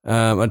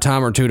a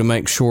time or two to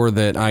make sure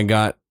that I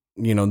got,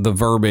 the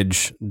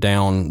verbiage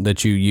down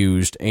that you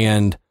used.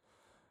 And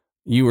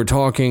you were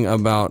talking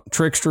about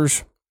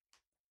tricksters,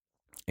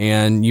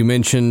 and you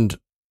mentioned,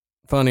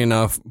 funny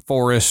enough,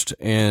 Forrest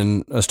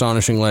and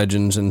Astonishing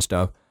Legends and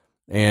stuff.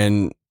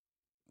 And,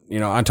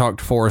 I talked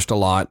to Forrest a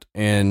lot,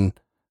 and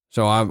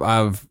so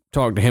I've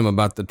talked to him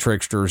about the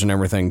tricksters and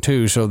everything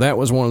too. So that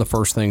was one of the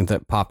first things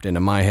that popped into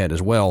my head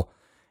as well.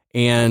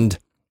 And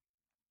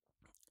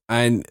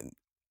I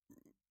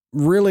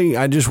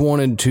just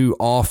wanted to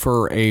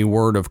offer a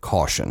word of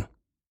caution,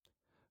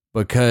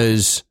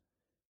 because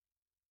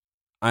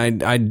I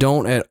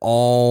don't at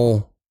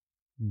all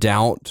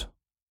doubt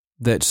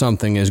that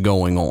something is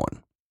going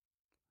on.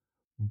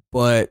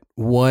 But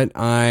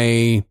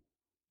my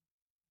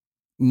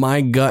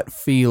gut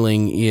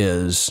feeling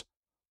is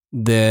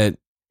that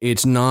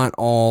it's not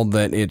all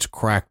that it's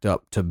cracked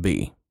up to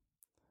be.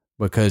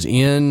 Because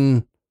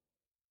the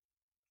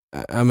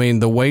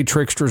way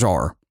tricksters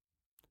are,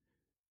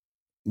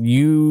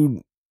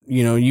 you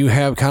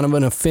have kind of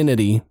an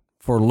affinity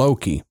for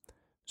Loki.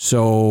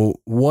 So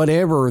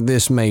whatever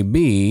this may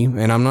be,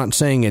 and I'm not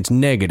saying it's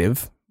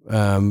negative,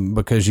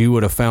 because you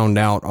would have found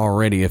out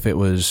already if it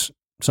was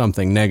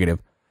something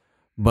negative,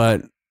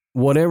 but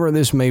whatever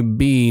this may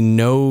be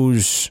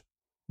knows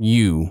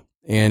you,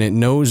 and it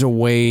knows a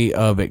way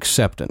of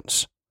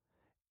acceptance.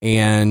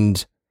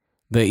 And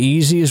the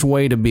easiest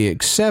way to be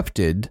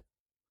accepted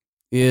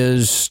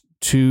is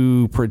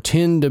to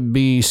pretend to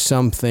be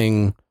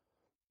something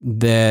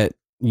that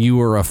you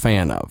are a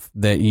fan of,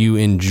 that you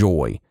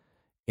enjoy.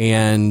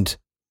 And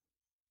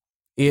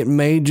it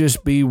may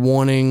just be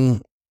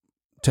wanting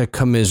to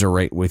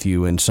commiserate with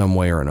you in some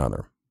way or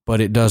another, but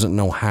it doesn't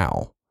know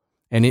how.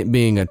 And it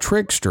being a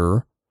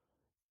trickster,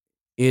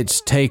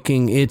 it's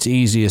taking its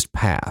easiest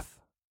path.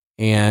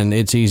 And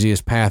its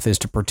easiest path is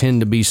to pretend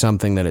to be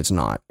something that it's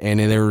not. And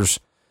there's,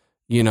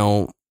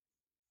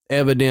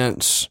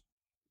 evidence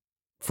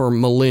for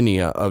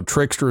millennia of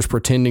tricksters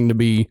pretending to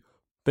be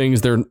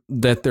things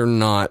that they're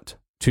not,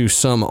 to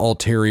some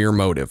ulterior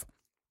motive.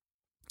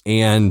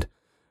 And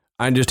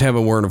I just have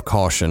a word of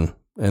caution,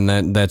 and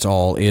that's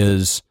all,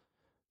 is,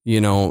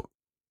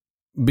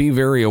 be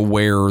very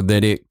aware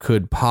that it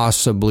could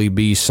possibly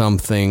be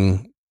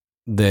something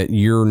that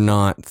you're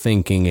not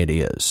thinking it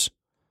is.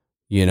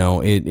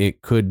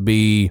 It could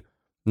be,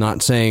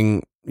 not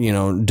saying,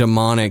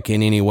 demonic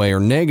in any way or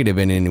negative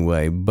in any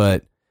way,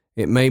 but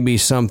it may be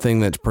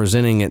something that's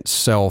presenting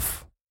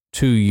itself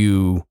to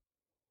you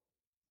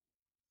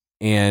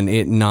and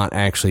it not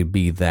actually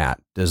be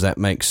that. Does that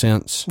make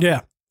sense?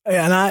 Yeah.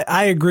 And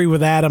I agree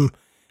with Adam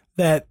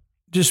that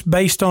just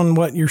based on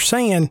what you're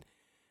saying,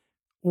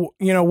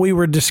 we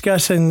were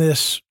discussing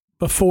this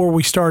before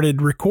we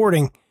started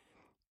recording.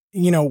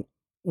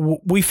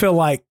 We feel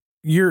like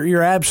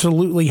you're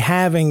absolutely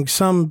having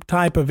some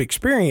type of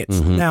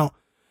experience. Mm-hmm. Now,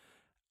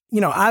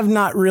 I've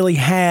not really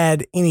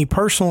had any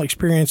personal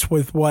experience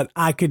with what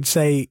I could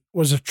say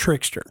was a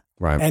trickster.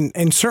 Right.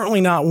 And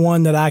certainly not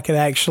one that I could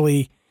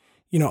actually,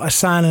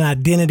 assign an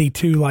identity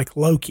to, like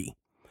Loki.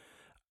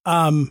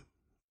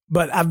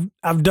 But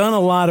I've done a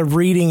lot of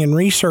reading and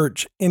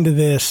research into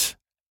this,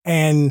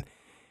 and,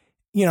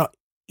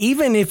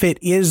 even if it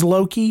is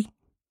Loki,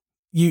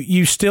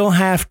 you still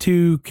have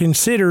to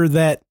consider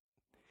that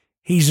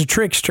he's a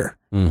trickster.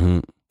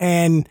 Mm-hmm.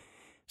 And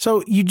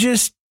so you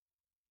just,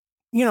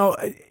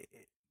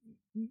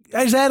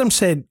 as Adam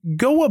said,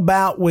 go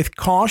about with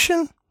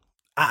caution.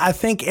 I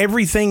think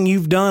everything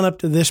you've done up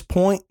to this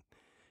point,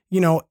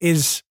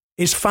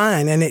 is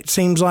fine. And it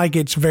seems like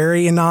it's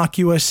very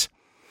innocuous,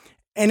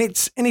 and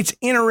it's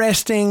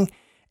interesting,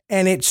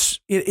 and it's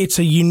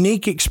a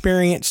unique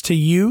experience to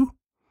you.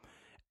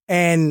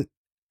 And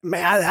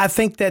I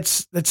think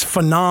that's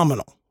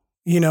phenomenal.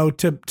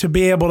 To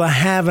be able to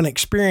have an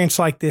experience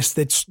like this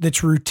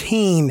that's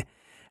routine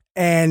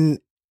and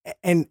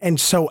and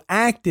so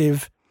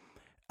active.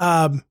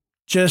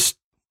 Just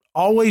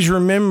always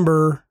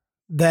remember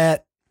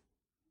that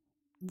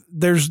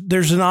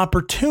there's an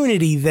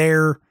opportunity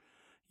there,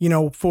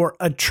 for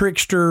a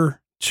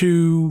trickster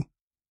to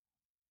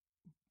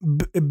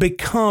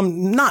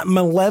become not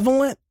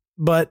malevolent,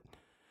 but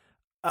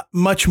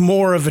much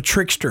more of a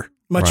trickster,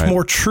 much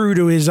more true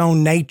to his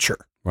own nature.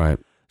 Right.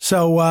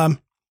 So,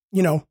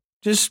 we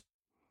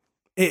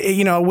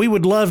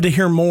would love to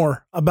hear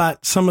more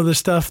about some of the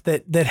stuff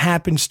that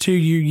happens to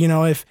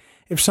you.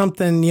 If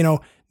something,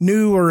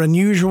 new or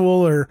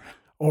unusual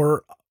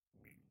or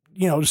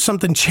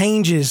something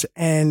changes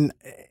and,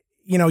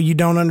 you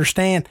don't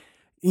understand,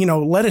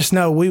 let us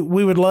know.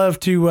 We would love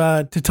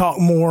to talk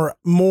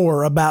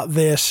more about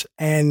this.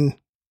 And,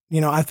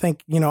 I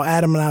think,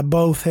 Adam and I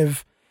both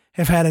have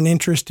had an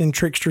interest in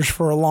tricksters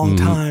for a long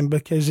time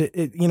because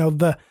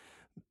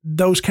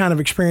those kind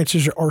of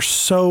experiences are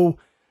so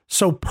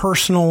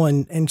personal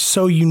and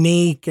so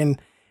unique and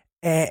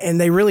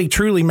they really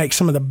truly make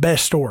some of the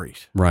best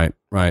stories. Right.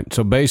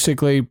 So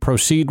basically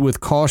proceed with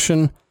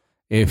caution.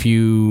 If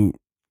you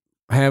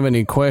have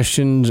any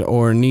questions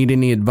or need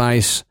any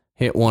advice,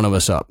 hit one of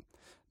us up.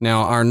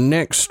 Now, our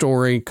next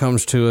story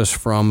comes to us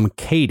from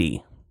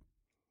Katie.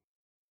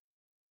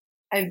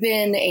 I've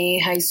been a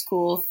high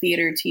school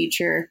theater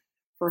teacher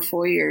for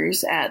 4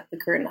 years at the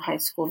current high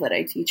school that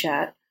I teach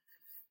at.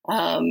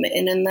 And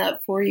in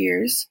that 4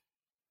 years,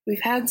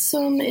 we've had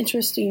some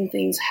interesting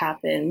things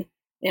happen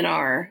in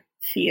our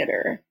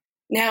theater.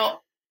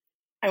 Now,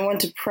 I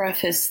want to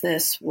preface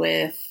this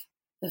with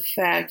the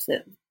fact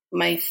that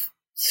my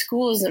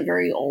school isn't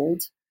very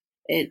old.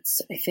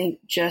 It's, I think,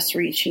 just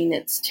reaching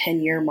its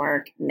 10-year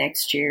mark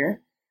next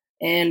year.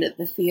 And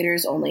the theater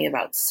is only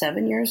about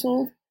 7 years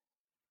old.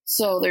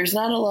 So there's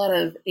not a lot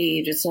of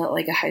age. It's not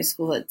like a high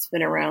school that's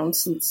been around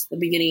since the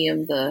beginning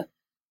of the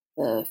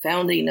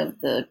founding of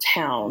the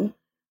town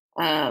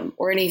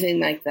or anything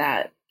like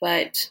that.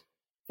 But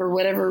for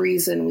whatever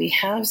reason, we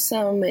have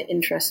some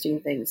interesting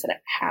things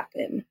that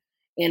happen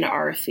in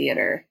our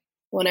theater.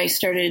 When I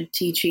started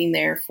teaching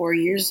there 4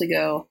 years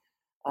ago,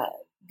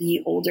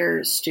 the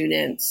older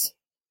students,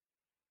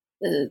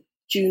 the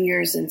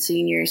juniors and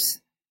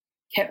seniors,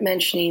 kept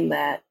mentioning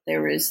that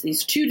there was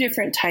these two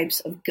different types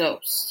of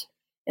ghosts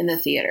in the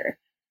theater.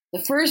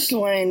 The first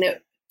one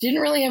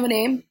didn't really have a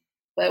name,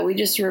 but we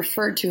just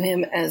referred to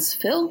him as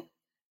Phil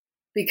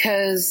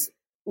because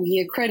we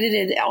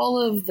accredited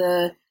all of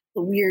the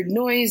weird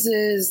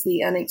noises,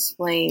 the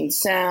unexplained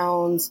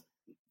sounds,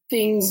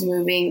 things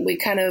moving. We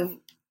kind of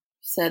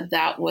said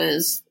that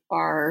was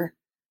our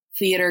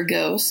theater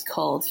ghost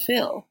called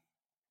Phil.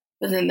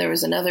 But then there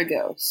was another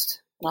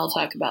ghost, and I'll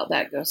talk about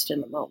that ghost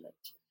in a moment.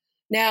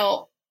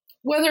 Now,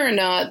 whether or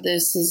not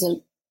this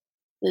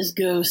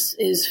ghost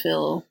is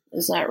Phil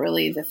is not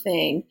really the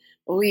thing.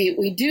 But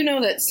we do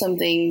know that some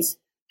things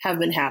have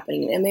been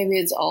happening, and maybe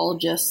it's all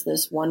just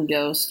this one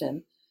ghost,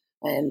 and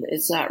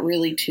it's not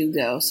really two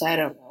ghosts. I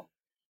don't know.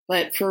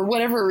 But for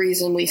whatever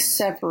reason, we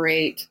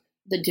separate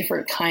the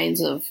different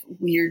kinds of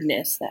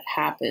weirdness that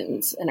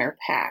happens in our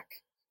PAC,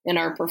 in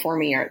our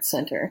Performing Arts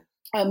Center.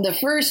 The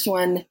first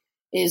one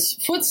is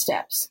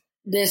footsteps.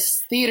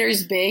 This theater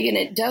is big, and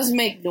it does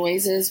make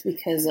noises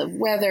because of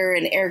weather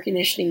and air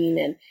conditioning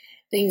and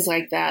things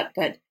like that.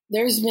 But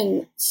there's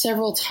been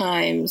several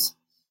times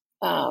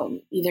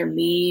either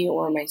me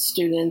or my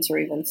students or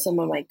even some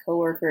of my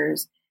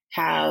coworkers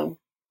have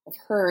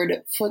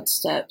heard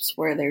footsteps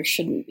where there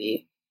shouldn't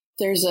be.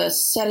 There's a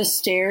set of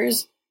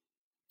stairs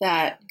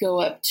that go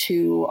up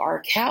to our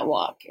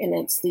catwalk, and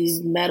it's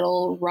these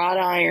metal wrought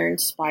iron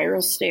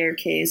spiral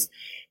staircase,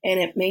 and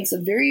it makes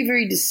a very,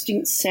 very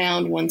distinct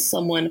sound when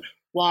someone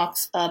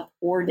walks up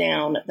or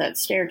down that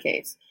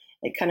staircase.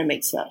 It kind of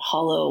makes that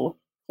hollow,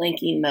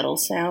 clanking metal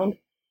sound.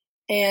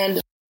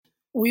 And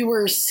we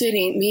were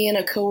sitting, me and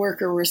a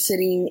coworker were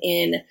sitting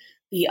in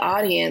the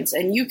audience,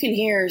 and you can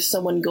hear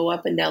someone go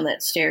up and down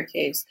that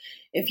staircase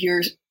if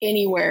you're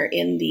anywhere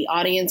in the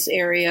audience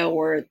area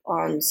or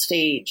on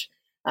stage,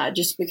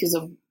 just because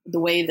of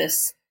the way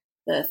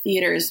the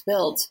theater is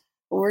built.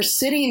 We're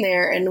sitting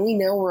there, and we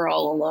know we're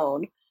all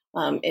alone.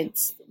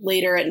 It's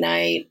later at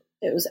night.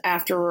 It was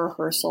after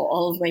rehearsal.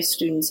 All of my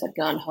students had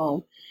gone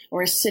home.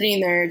 We're sitting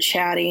there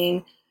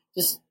chatting,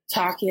 just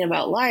talking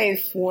about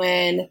life,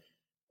 when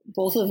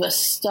both of us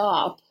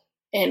stop,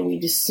 and we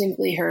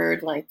distinctly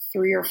heard like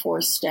 3 or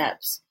 4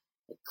 steps,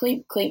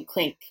 clink, clink,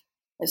 clink,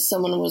 as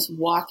someone was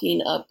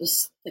walking up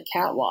the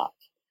catwalk.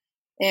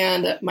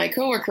 And my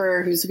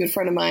coworker, who's a good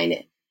friend of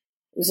mine,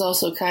 was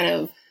also kind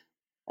of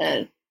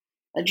a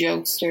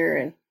jokester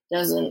and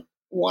doesn't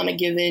want to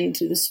give in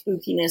to the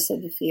spookiness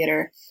of the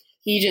theater.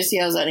 He just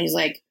yells out, and he's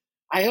like,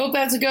 "I hope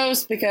that's a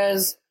ghost,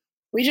 because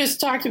we just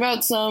talked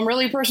about some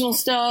really personal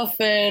stuff,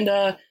 and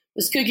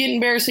this could get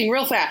embarrassing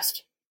real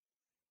fast."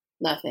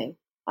 Nothing.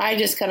 I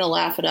just kind of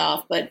laugh it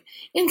off. But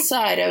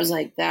inside, I was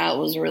like, that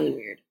was really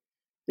weird.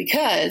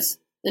 Because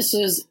this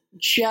was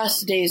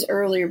just days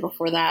earlier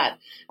before that.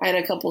 I had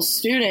a couple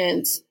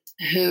students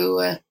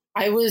who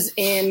I was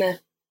in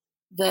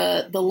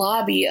the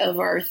lobby of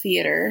our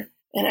theater,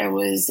 and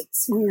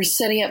we were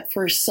setting up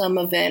for some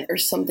event or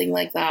something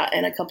like that.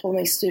 And a couple of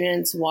my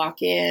students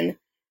walk in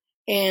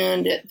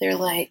and they're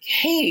like,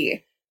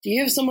 "Hey, do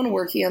you have someone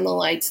working on the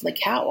lights in the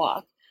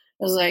catwalk?"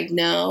 I was like,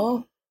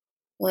 "No."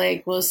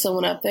 Like, was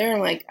someone up there? I'm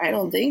like, "I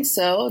don't think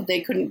so.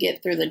 They couldn't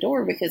get through the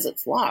door because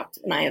it's locked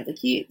and I have the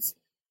keys."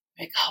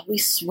 Like, "Oh, we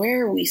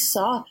swear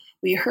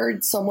we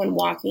heard someone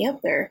walking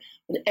up there,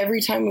 but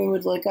every time we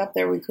would look up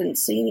there, we couldn't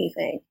see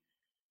anything."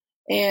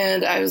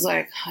 And I was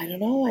like, I don't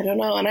know.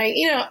 And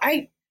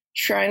I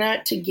try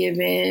not to give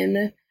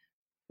in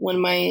when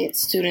my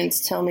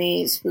students tell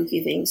me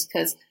spooky things,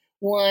 because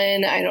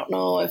one, I don't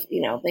know if,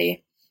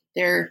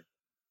 they're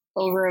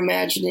over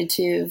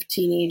imaginative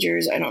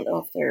teenagers. I don't know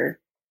if they're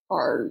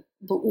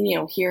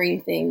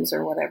hearing things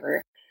or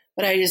whatever,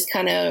 but I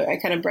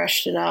kind of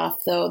brushed it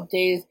off. Though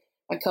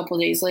a couple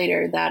days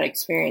later, that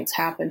experience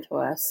happened to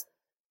us.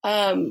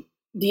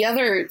 We have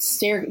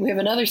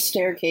another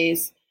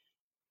staircase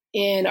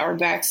in our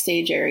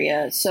backstage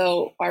area.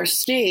 So our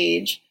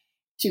stage,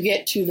 to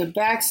get to the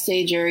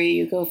backstage area,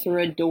 you go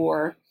through a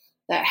door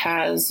that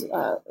has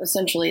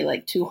essentially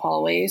like two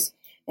hallways,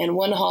 and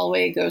one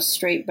hallway goes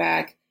straight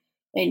back,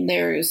 and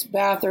there's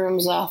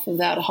bathrooms off of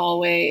that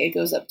hallway. It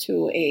goes up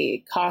to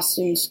a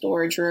costume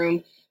storage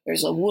room.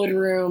 There's a wood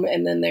room,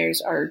 and then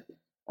there's our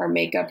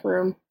makeup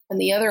room. And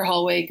the other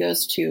hallway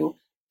goes to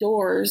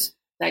doors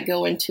that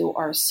go into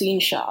our scene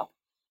shop.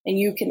 And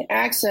you can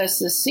access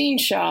the scene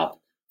shop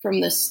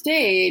from the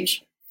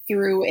stage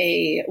through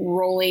a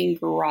rolling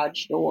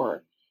garage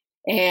door.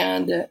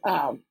 And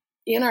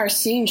in our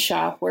scene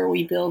shop, where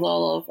we build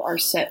all of our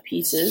set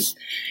pieces,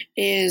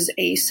 is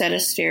a set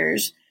of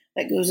stairs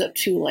that goes up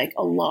to like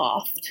a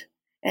loft.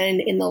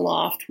 And in the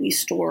loft, we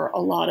store a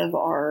lot of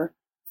our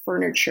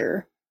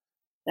furniture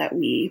that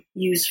we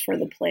use for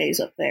the plays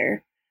up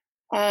there.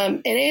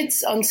 And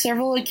it's on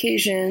several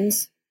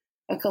occasions,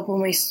 a couple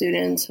of my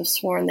students have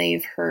sworn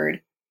they've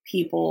heard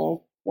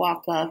people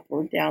walk up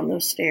or down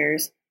those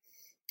stairs.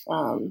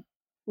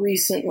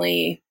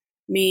 Recently,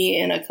 me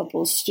and a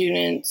couple of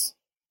students,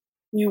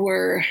 it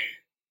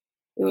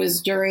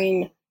was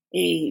during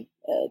a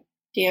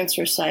dance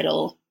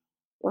recital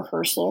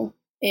rehearsal,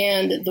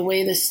 and the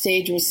way the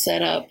stage was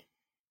set up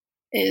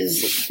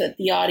is that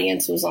the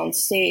audience was on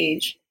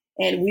stage,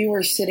 and we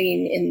were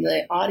sitting in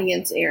the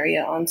audience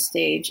area on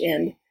stage,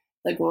 and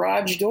the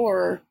garage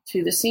door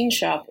to the scene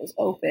shop was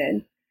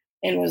open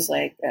and was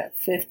like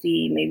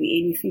 50,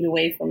 maybe 80 feet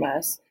away from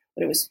us,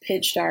 but it was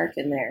pitch dark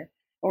in there.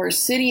 And we're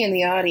sitting in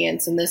the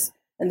audience, and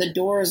the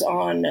door is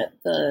on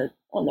the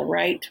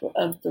right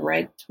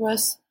to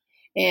us,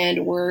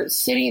 and we're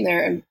sitting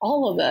there, and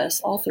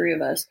all three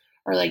of us,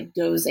 are like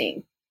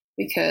dozing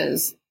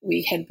because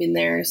we had been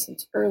there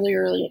since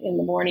early in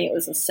the morning. It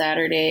was a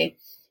Saturday,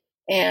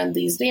 and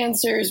these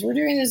dancers were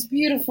doing this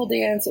beautiful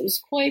dance. It was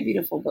quite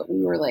beautiful, but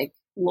we were like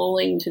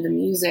lulling to the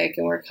music,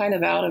 and we're kind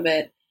of out of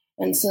it.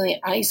 And suddenly,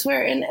 I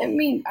swear, and I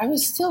mean, I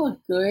was still a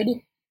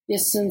good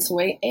distance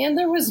away, and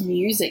there was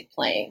music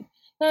playing.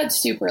 Not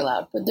super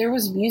loud, but there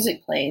was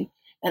music playing.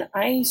 And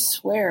I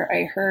swear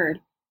I heard,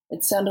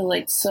 it sounded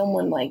like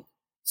someone like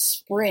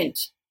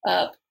sprint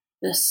up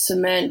the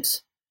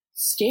cement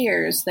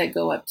stairs that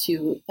go up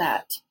to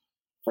that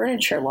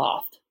furniture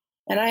loft.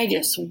 And I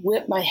just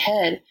whipped my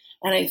head,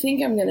 and I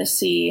think I'm going to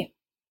see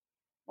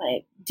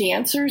like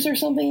dancers or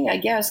something, I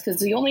guess, because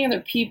the only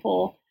other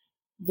people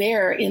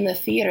there in the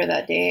theater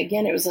that day,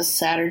 again, it was a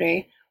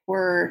Saturday,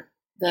 were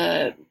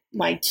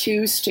my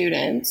two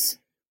students,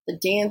 the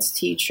dance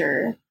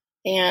teacher,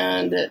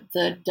 and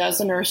the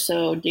dozen or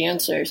so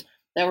dancers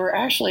that were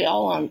actually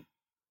all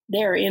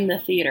there in the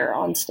theater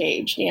on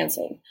stage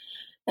dancing.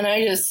 And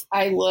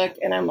I look,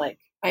 and I'm like,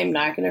 I'm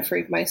not going to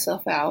freak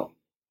myself out.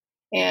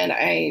 And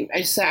I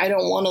said, I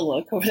don't want to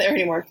look over there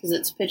anymore because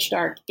it's pitch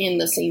dark in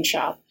the scene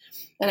shop.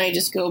 And I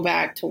just go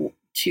back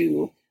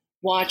to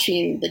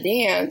watching the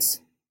dance.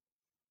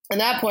 At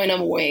that point,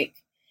 I'm awake.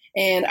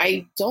 And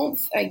I'm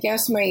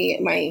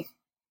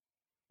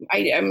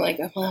like,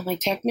 well, my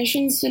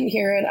technicians didn't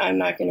hear it. I'm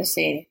not going to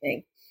say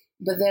anything.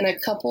 But then a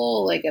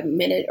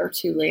minute or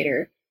two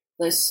later,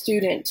 the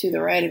student to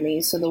the right of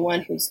me, so the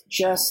one who's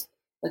just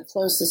the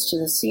closest to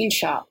the scene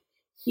shop,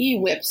 he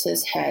whips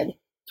his head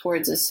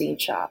towards the scene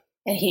shop,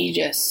 and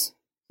he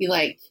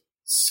like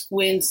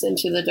squints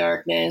into the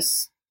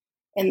darkness,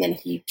 and then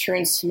he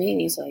turns to me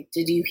and he's like,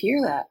 "Did you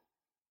hear that?"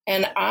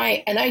 And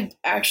I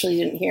actually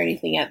didn't hear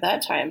anything at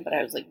that time, but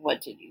I was like,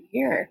 "What did you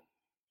hear?"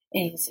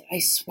 And he's like, "I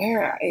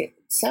swear, it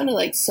sounded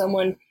like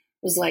someone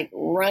was like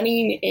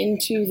running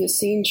into the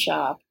scene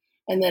shop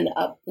and then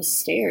up the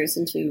stairs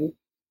into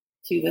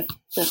the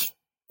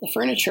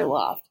furniture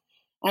loft."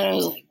 And I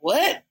was like,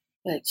 "What?"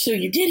 Like, "So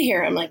you did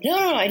hear it?" I'm like,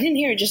 no, I didn't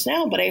hear it just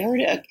now, but I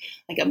heard it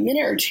like a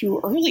minute or two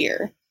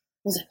earlier. I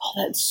was like, "Oh,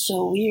 that's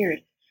so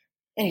weird."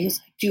 And he's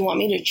like, "Do you want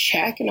me to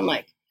check?" And I'm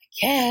like, "I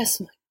guess."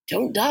 I'm like,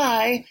 "Don't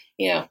die."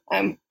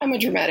 I'm a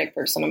dramatic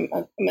person.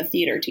 I'm a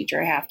theater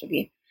teacher. I have to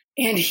be.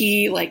 And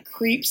he like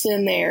creeps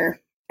in there,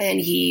 and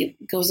he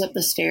goes up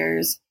the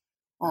stairs,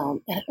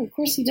 And of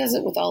course, he does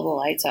it with all the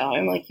lights out.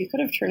 I'm like, you could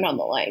have turned on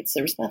the lights.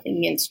 There was nothing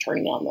against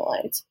turning on the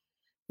lights.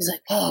 He's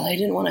like, oh, I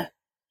didn't want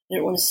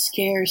to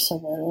scare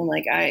someone. I'm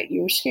like,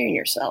 you were scaring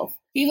yourself.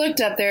 He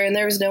looked up there, and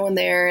there was no one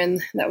there,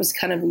 and that was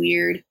kind of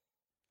weird.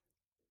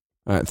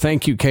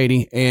 Thank you,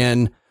 Katie.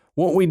 And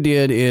what we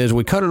did is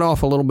we cut it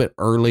off a little bit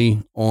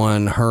early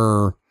on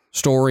her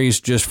stories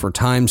just for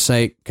time's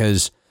sake,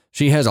 because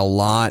she has a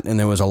lot, and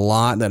there was a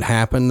lot that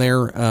happened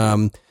there.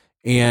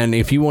 And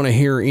if you want to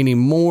hear any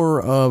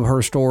more of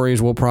her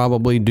stories, we'll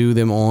probably do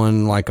them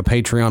on like a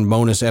Patreon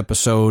bonus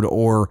episode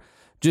or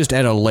just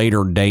at a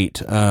later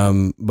date.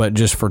 But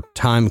just for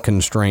time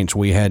constraints,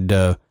 we had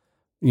to,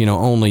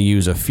 only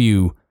use a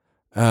few.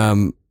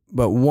 But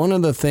one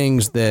of the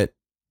things that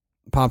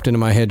popped into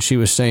my head, she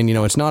was saying,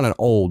 it's not an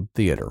old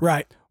theater.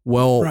 Right.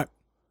 Well, right.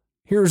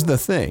 Here's the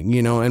thing,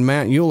 and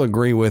Matt, you'll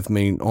agree with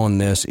me on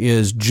this,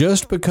 is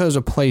just because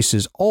a place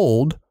is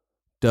old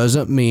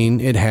doesn't mean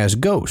it has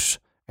ghosts.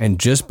 And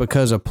just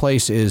because a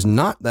place is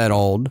not that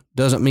old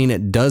doesn't mean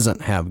it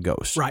doesn't have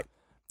ghosts. Right.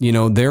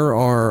 There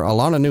are a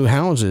lot of new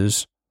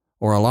houses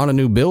or a lot of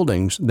new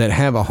buildings that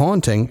have a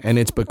haunting, and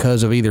it's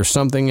because of either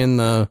something in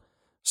the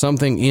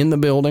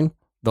building,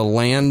 the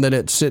land that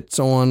it sits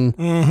on,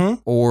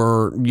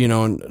 or,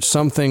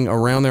 something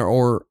around there,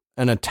 or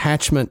an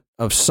attachment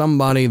of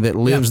somebody that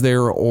lives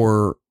there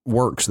or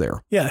works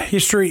there. Yeah.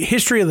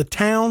 History of the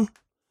town.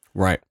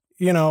 Right.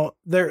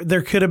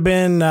 There could have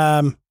been,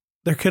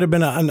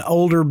 an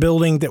older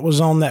building that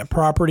was on that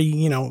property,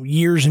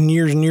 years and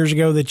years and years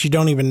ago that you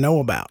don't even know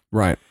about.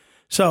 Right.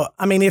 So,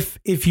 I mean,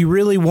 if you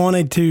really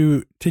wanted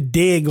to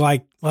dig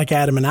like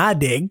Adam and I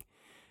dig,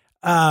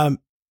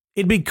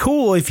 it'd be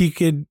cool if you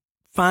could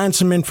find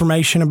some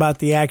information about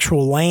the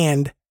actual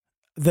land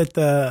that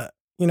the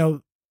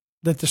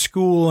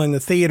school and the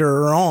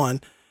theater are on,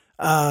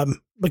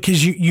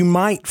 because you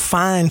might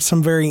find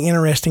some very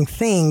interesting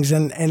things,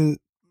 and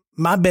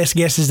my best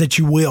guess is that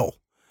you will.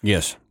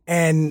 Yes.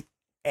 And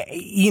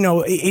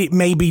it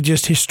may be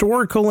just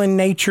historical in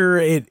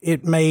nature.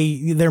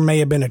 There may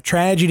have been a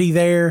tragedy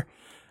there.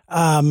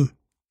 There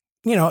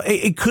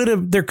could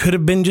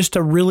have been just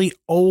a really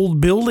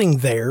old building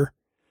there,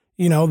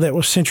 that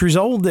was centuries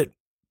old that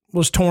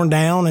was torn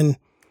down, and,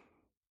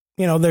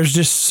 there's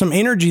just some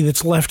energy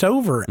that's left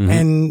over.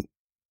 And,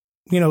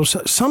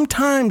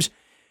 sometimes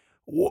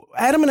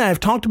Adam and I have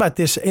talked about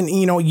this, and,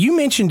 you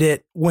mentioned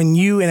it when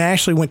you and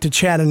Ashley went to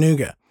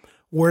Chattanooga,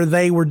 where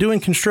they were doing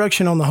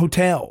construction on the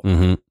hotel.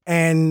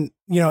 And,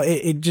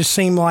 it just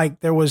seemed like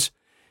there was,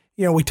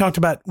 we talked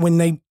about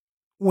when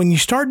you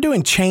start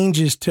doing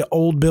changes to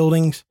old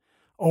buildings,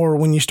 or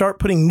when you start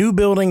putting new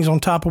buildings on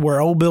top of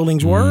where old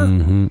buildings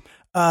were,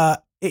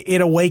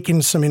 it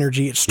awakens some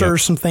energy. It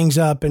stirs some things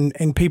up,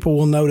 and people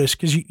will notice,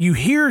 because you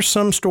hear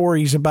some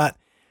stories about,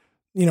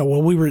 they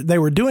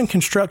were doing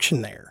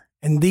construction there,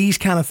 and these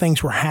kind of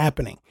things were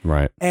happening.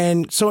 Right.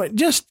 And so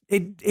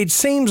it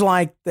seems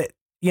like that,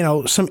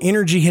 some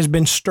energy has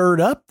been stirred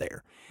up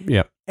there.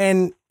 Yeah.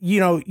 And,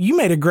 you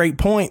made a great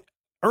point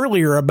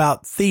earlier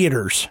about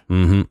theaters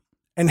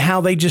and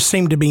how they just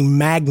seem to be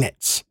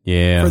magnets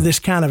for this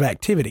kind of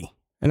activity.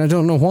 And I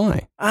don't know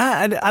why.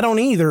 I don't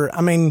either.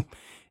 I mean,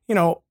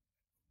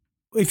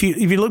 if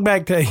you look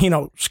back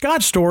to,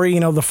 Scott's story,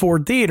 the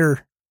Ford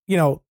Theater,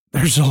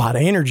 there's a lot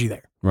of energy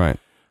there. Right.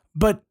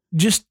 But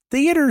just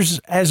theaters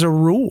as a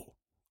rule.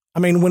 I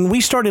mean, when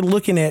we started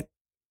looking at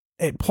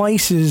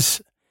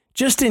places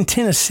just in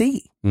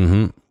Tennessee,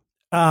 the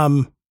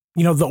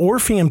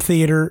Orpheum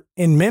Theater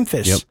in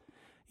Memphis,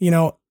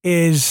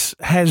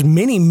 has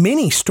many,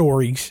 many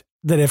stories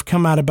that have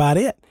come out about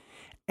it.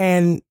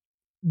 And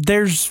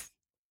there's,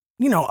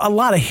 a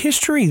lot of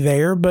history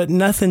there, but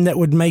nothing that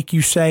would make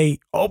you say,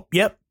 oh,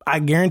 yep, I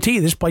guarantee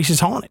you this place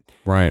is haunted.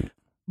 Right.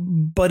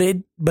 But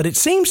it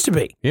seems to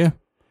be. Yeah.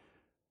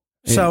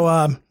 So,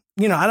 I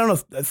don't know.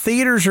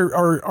 Theaters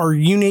are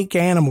unique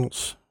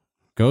animals.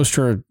 Ghosts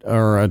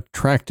are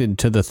attracted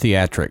to the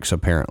theatrics,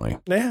 apparently.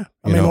 Yeah.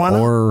 I mean, why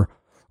not?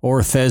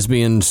 Or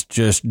thespians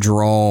just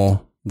draw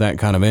that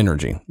kind of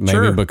energy.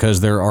 Maybe because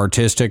they're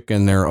artistic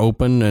and they're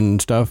open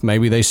and stuff.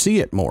 Maybe they see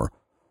it more.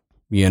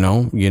 I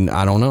don't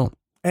know.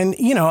 And,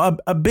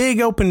 a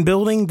big open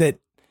building that,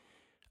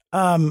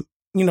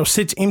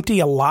 sits empty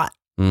a lot.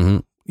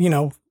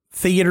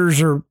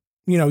 Theaters are,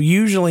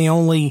 usually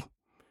only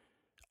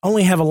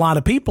have a lot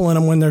of people in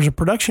them when there's a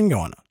production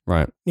going on.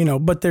 Right.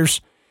 But there's,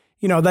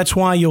 that's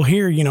why you'll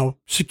hear,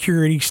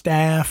 security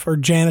staff or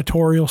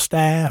janitorial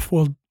staff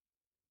will,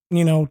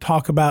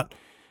 talk about,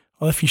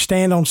 well, if you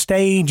stand on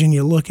stage and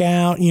you look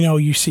out,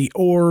 you see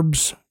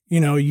orbs,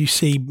 you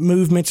see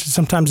movements, and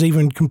sometimes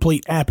even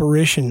complete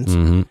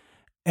apparitions.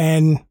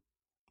 And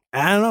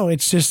I don't know,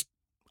 it's just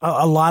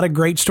a lot of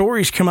great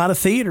stories come out of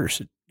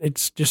theaters.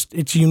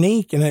 It's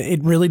unique, and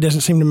it really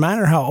doesn't seem to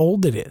matter how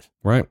old it is.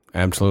 Right.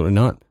 Absolutely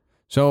not.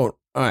 So,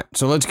 all right.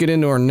 So let's get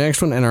into our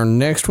next one. And our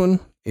next one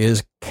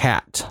is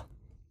Cat.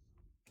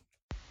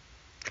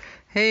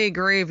 Hey,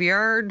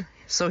 Graveyard.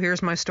 So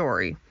here's my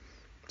story.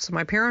 So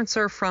my parents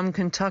are from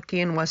Kentucky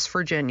and West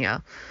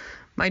Virginia.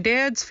 My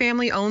dad's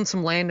family owned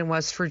some land in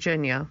West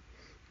Virginia.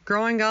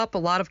 Growing up, a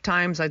lot of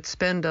times I'd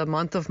spend a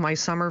month of my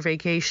summer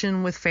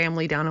vacation with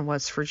family down in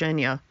West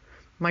Virginia.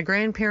 My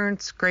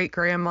grandparents,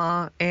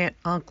 great-grandma, aunt,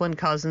 uncle, and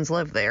cousins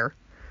lived there.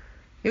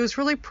 It was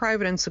really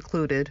private and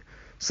secluded,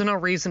 so no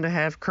reason to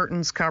have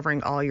curtains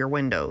covering all your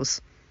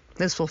windows.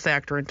 This will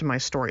factor into my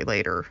story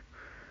later.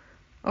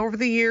 Over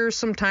the years,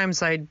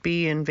 sometimes I'd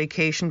be in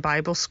vacation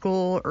Bible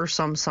school or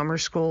some summer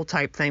school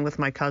type thing with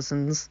my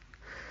cousins.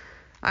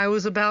 I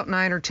was about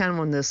 9 or 10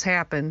 when this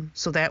happened,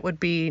 so that would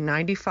be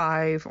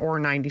 95 or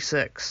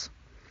 96.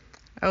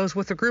 I was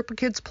with a group of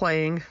kids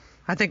playing.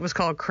 I think it was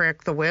called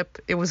Crack the Whip.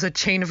 It was a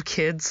chain of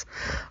kids,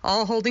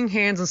 all holding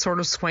hands and sort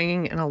of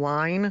swinging in a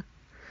line.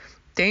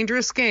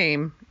 Dangerous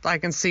game. I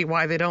can see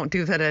why they don't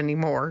do that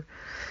anymore.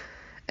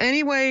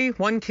 Anyway,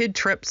 one kid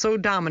tripped, so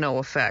domino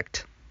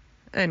effect.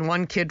 And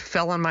one kid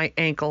fell on my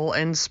ankle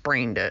and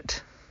sprained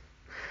it.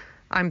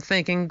 I'm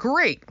thinking,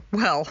 great,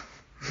 well,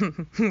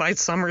 my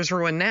summer's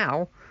ruined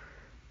now.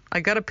 I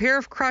got a pair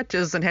of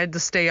crutches and had to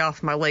stay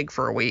off my leg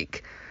for a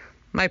week.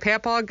 My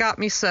papa got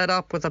me set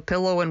up with a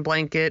pillow and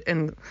blanket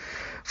and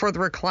for the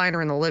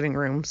recliner in the living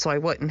room so I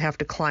wouldn't have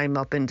to climb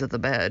up into the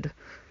bed.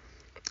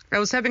 I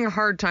was having a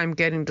hard time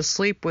getting to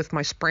sleep with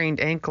my sprained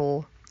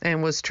ankle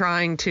and was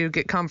trying to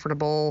get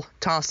comfortable,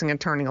 tossing and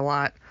turning a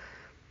lot.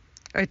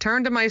 I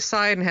turned to my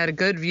side and had a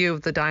good view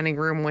of the dining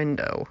room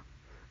window.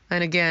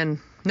 And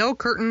again, no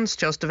curtains,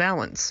 just a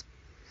valance.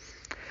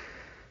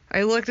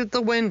 I looked at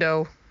the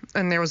window,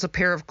 and there was a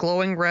pair of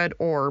glowing red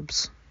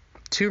orbs,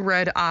 2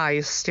 red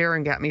eyes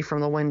staring at me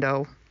from the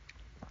window,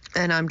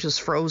 and I'm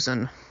just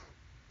frozen.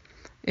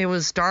 It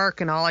was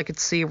dark, and all I could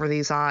see were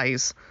these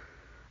eyes.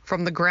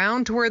 From the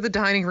ground to where the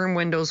dining room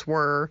windows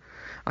were,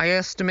 I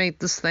estimate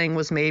this thing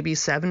was maybe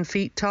 7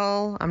 feet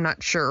tall. I'm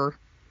not sure.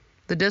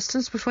 The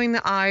distance between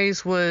the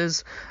eyes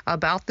was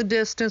about the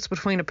distance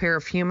between a pair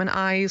of human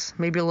eyes,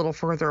 maybe a little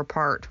further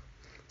apart.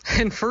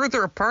 And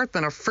further apart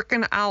than a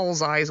frickin'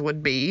 owl's eyes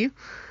would be.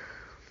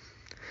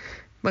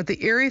 But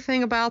the eerie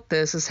thing about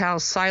this is how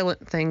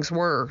silent things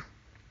were.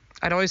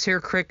 I'd always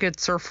hear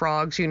crickets or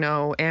frogs,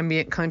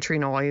 ambient country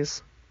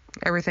noise.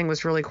 Everything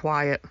was really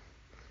quiet.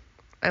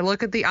 I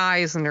look at the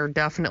eyes and they're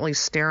definitely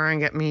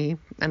staring at me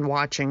and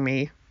watching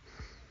me.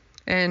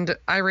 And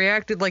I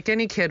reacted like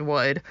any kid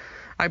would.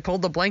 I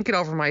pulled the blanket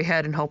over my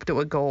head and hoped it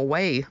would go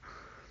away.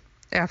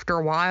 After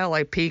a while,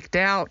 I peeked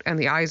out and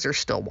the eyes are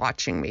still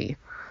watching me.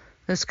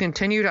 This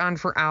continued on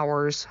for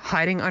hours,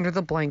 hiding under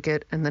the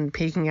blanket and then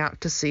peeking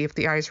out to see if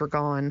the eyes were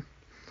gone.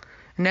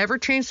 It never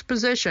changed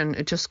position,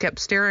 it just kept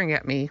staring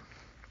at me.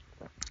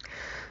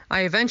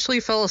 I eventually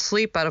fell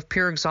asleep out of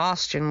pure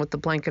exhaustion with the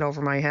blanket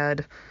over my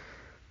head.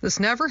 This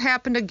never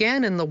happened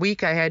again in the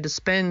week I had to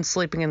spend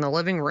sleeping in the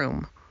living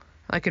room.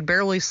 I could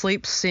barely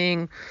sleep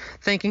thinking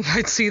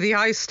I'd see the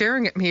eyes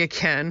staring at me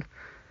again,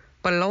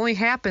 but it only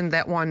happened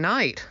that one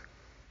night.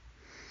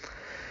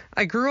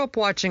 I grew up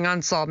watching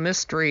Unsolved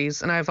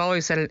Mysteries, and I've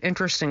always had an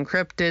interest in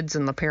cryptids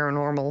and the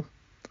paranormal.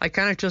 I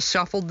kind of just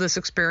shuffled this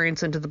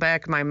experience into the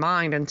back of my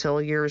mind until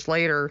years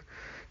later,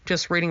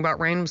 just reading about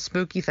random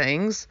spooky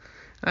things,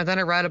 and then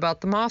I read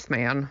about the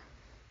Mothman.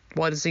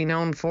 What is he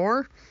known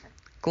for?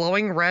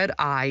 Glowing red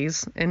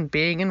eyes and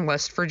being in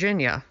West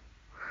Virginia.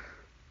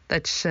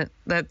 That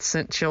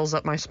sent chills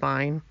up my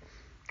spine.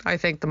 I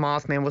think the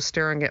Mothman was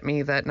staring at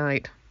me that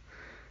night.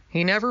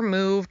 He never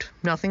moved,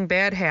 nothing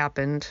bad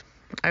happened.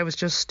 I was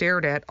just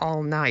stared at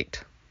all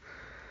night.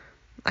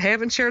 I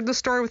haven't shared the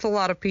story with a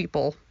lot of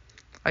people.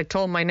 I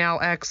told my now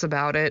ex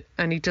about it,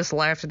 and he just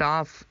laughed it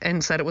off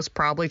and said it was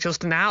probably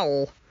just an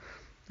owl.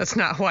 That's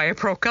not why I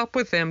broke up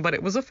with him, but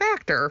it was a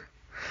factor.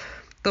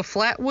 The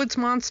Flatwoods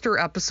Monster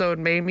episode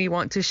made me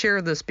want to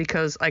share this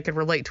because I could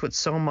relate to it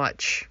so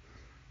much.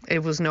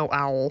 It was no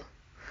owl.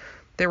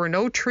 There were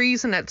no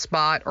trees in that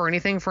spot or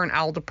anything for an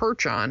owl to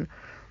perch on.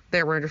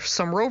 There were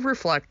some road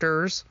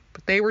reflectors,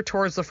 but they were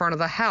towards the front of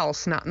the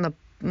house, not in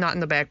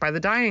the back by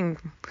the dining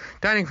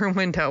room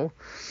window.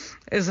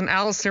 Is an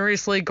owl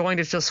seriously going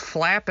to just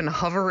flap and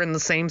hover in the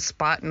same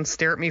spot and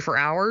stare at me for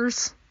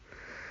hours?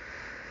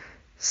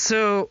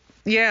 So,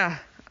 yeah,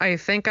 I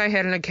think I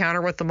had an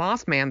encounter with the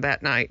Mothman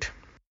that night.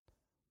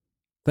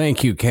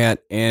 Thank you,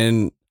 Kat,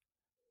 and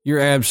you're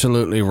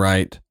absolutely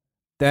right.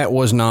 That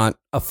was not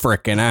a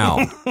frickin'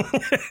 owl.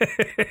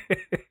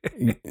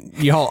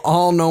 Y'all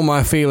all know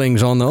my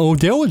feelings on that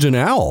was an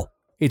owl.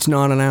 It's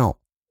not an owl.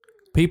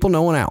 People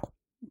know an owl.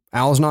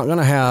 Owl's not going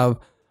to have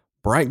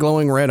bright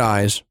glowing red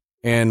eyes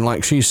and,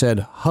 like she said,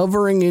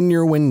 hovering in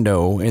your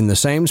window in the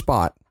same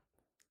spot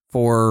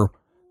for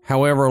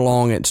however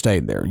long it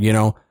stayed there.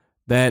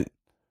 I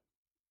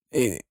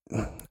don't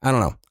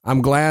know.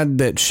 I'm glad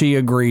that she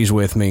agrees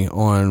with me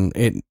on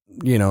it.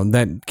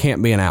 That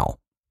can't be an owl.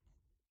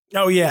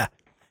 Oh, yeah.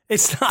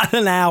 It's not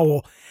an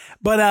owl.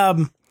 But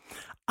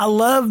I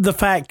love the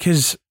fact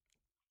because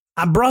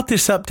I brought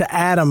this up to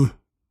Adam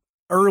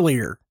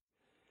earlier,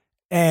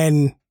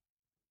 and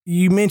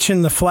you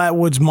mentioned the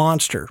Flatwoods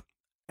Monster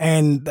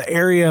and the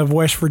area of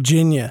West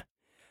Virginia.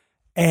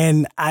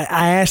 And I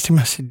asked him,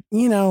 I said,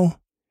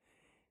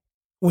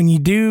 when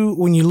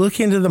you look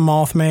into the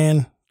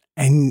Mothman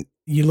and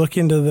you look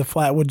into the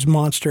Flatwoods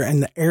Monster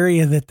and the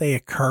area that they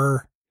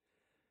occur,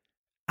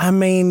 I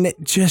mean,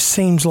 it just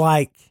seems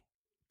like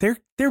there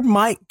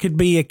could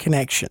be a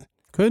connection.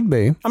 Could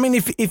be. I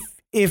mean,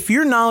 if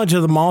your knowledge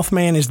of the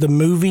Mothman is the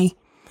movie,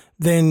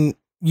 then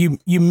you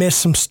miss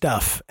some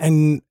stuff.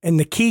 And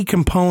the key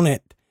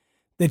component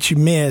that you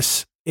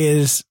miss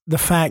is the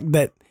fact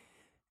that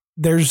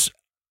there's,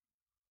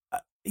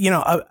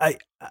 a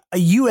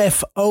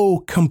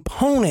UFO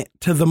component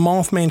to the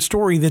Mothman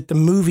story that the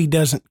movie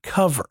doesn't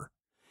cover.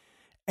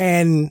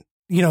 And,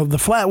 the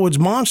Flatwoods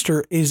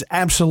Monster is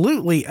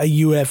absolutely a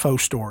UFO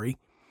story,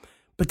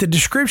 but the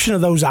description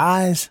of those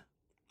eyes,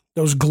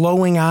 those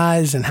glowing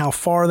eyes and how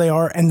far they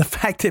are, and the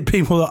fact that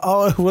people,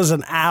 it was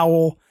an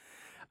owl.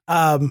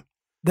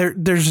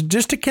 There's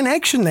just a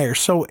connection there.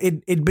 So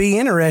it'd be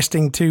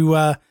interesting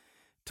to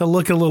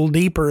look a little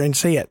deeper and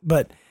see it.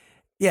 But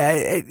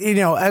yeah,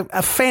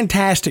 a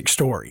fantastic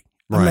story.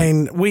 Right. I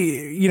mean,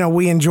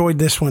 we enjoyed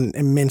this one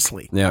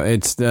immensely. Yeah.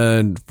 It's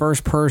the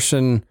first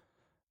person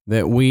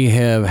that we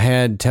have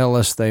had tell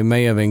us they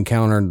may have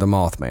encountered the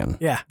Mothman.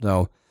 Yeah.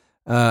 So,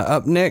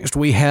 up next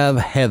we have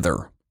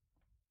Heather.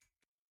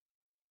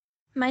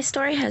 My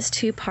story has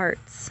 2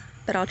 parts,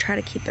 but I'll try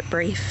to keep it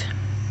brief.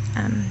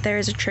 There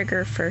is a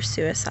trigger for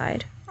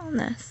suicide on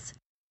this.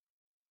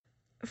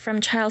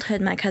 From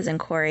childhood, my cousin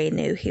Corey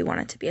knew he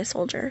wanted to be a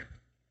soldier.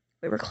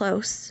 We were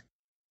close,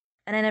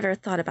 and I never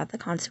thought about the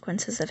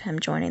consequences of him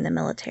joining the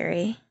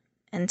military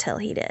until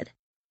he did.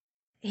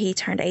 He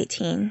turned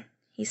 18,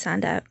 he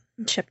signed up,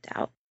 and shipped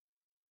out.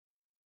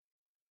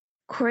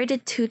 Corey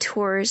did 2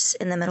 tours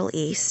in the Middle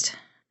East,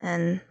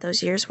 and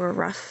those years were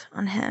rough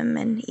on him,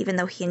 and even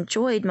though he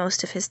enjoyed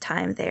most of his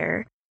time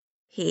there,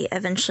 he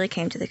eventually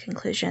came to the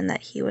conclusion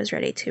that he was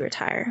ready to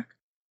retire.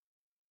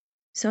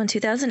 So in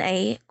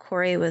 2008,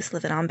 Corey was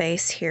living on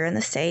base here in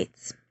the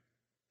States.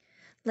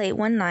 Late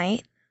one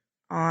night,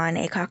 on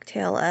a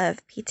cocktail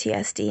of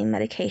PTSD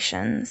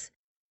medications,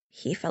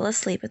 he fell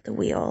asleep at the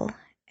wheel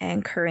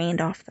and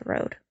careened off the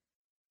road.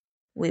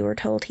 We were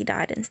told he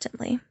died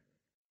instantly.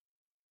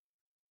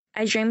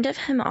 I dreamed of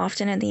him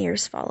often in the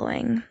years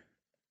following.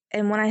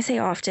 And when I say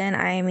often,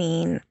 I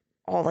mean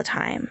all the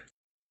time.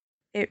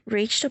 It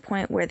reached a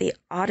point where the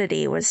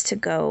oddity was to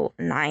go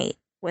night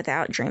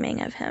without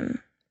dreaming of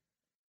him.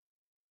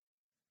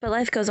 But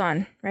life goes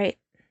on, right?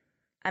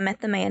 I met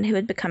the man who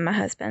would become my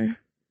husband.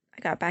 I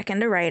got back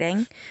into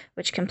writing,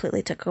 which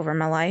completely took over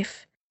my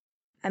life.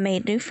 I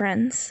made new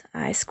friends.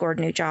 I scored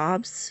new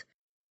jobs.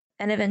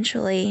 And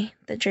eventually,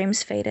 the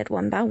dreams faded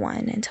one by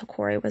one until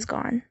Corey was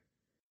gone.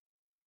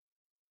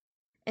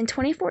 In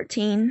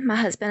 2014, my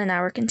husband and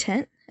I were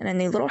content in a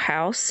new little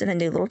house in a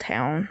new little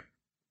town.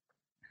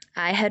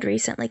 I had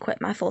recently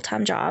quit my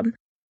full-time job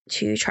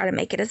to try to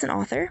make it as an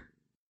author.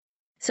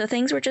 So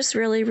things were just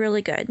really,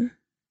 really good.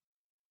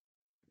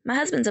 My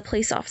husband's a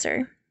police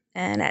officer,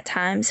 and at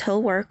times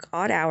he'll work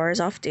odd hours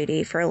off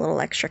duty for a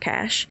little extra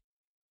cash.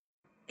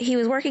 He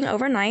was working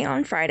overnight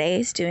on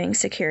Fridays doing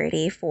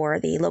security for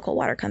the local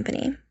water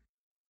company.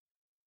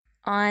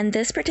 On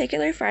this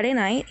particular Friday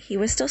night, he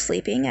was still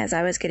sleeping as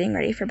I was getting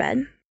ready for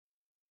bed.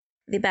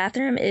 The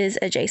bathroom is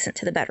adjacent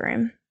to the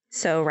bedroom,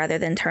 so rather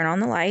than turn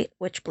on the light,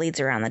 which bleeds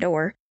around the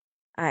door,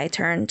 I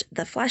turned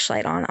the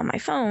flashlight on my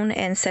phone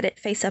and set it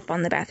face up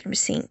on the bathroom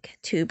sink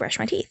to brush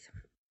my teeth.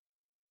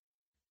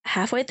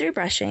 Halfway through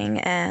brushing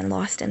and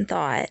lost in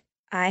thought,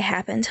 I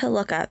happened to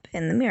look up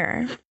in the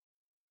mirror.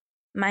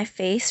 My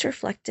face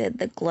reflected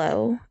the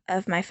glow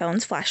of my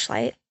phone's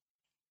flashlight,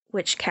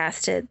 which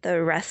casted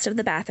the rest of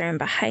the bathroom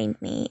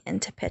behind me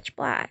into pitch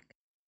black.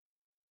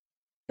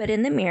 But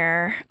in the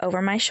mirror,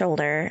 over my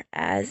shoulder,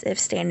 as if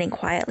standing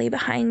quietly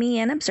behind me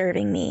and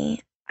observing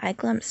me, I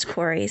glimpsed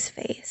Corey's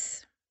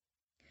face.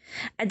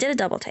 I did a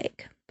double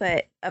take,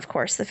 but of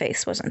course the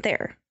face wasn't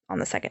there on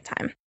the second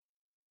time.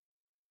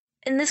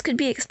 And this could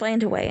be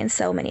explained away in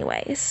so many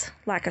ways.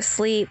 Lack of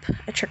sleep,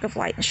 a trick of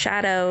light and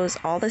shadows,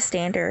 all the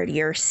standard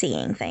 "you're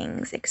seeing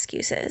things"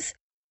 excuses.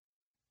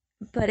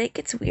 But it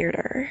gets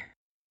weirder.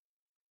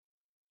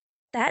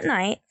 That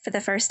night, for the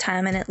first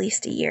time in at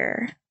least a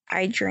year,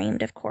 I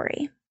dreamed of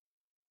Corey.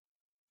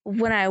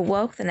 When I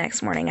woke the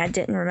next morning, I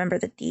didn't remember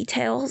the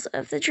details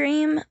of the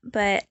dream,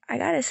 but I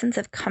got a sense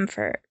of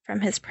comfort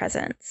from his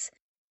presence,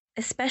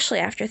 especially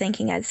after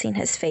thinking I'd seen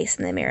his face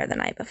in the mirror the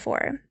night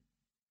before.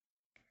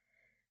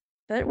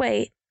 But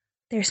wait,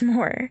 there's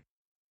more.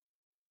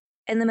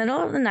 In the middle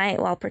of the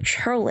night while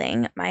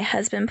patrolling, my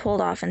husband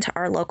pulled off into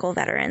our local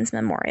Veterans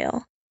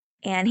Memorial,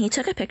 and he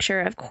took a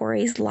picture of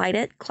Corey's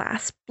lighted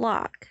glass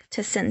block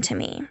to send to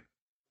me.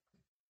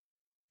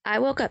 I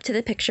woke up to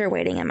the picture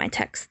waiting in my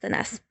text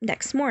the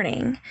next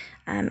morning.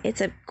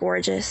 It's a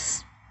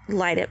gorgeous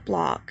lighted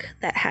block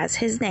that has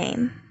his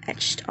name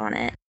etched on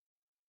it.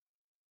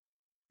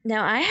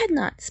 Now, I had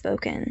not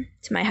spoken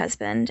to my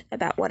husband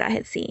about what I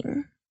had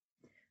seen.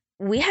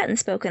 We hadn't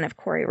spoken of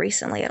Corey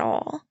recently at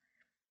all,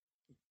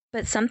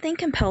 but something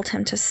compelled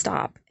him to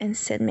stop and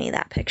send me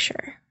that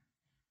picture.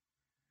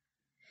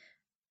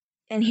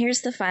 And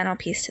here's the final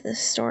piece to this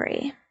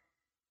story.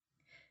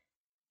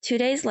 2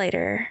 days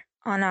later,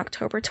 on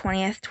October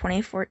 20th,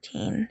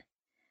 2014,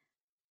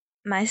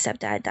 my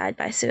stepdad died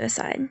by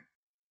suicide.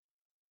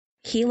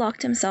 He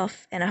locked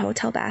himself in a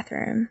hotel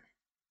bathroom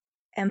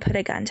and put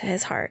a gun to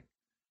his heart.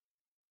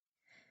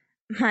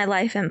 My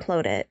life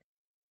imploded.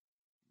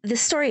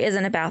 This story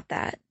isn't about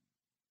that,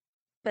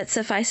 but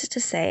suffice it to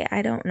say,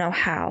 I don't know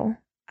how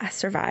I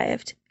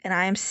survived, and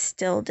I am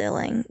still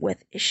dealing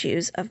with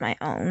issues of my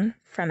own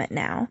from it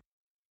now.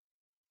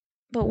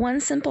 But one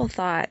simple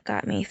thought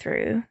got me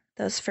through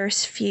those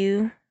first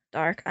few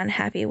dark,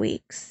 unhappy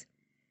weeks.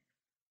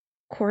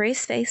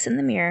 Corey's face in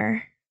the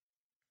mirror,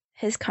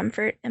 his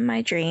comfort in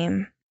my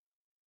dream,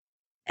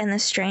 and the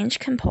strange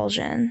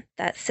compulsion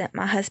that sent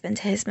my husband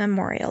to his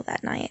memorial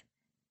that night.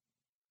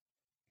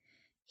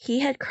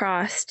 He had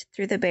crossed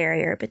through the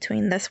barrier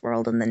between this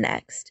world and the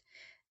next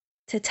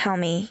to tell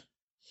me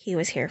he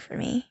was here for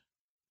me.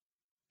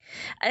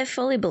 I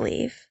fully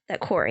believe that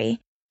Corey,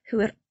 who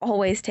had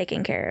always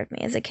taken care of me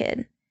as a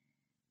kid,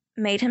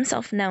 made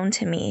himself known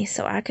to me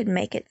so I could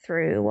make it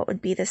through what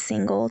would be the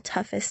single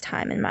toughest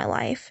time in my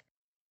life.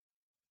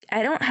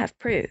 I don't have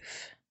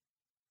proof,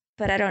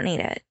 but I don't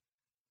need it.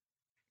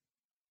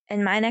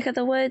 In my neck of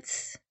the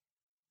woods,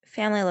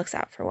 family looks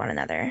out for one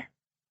another,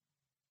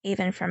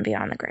 even from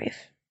beyond the grave.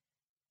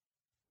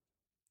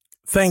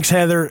 Thanks,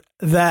 Heather.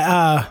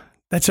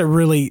 That's a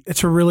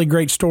really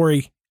great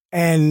story.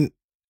 And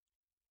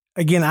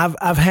again,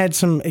 I've had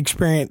some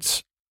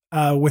experience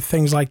with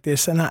things like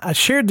this, and I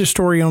shared this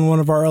story on one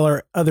of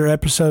our other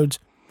episodes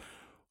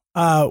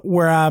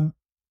where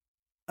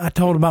I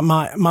told about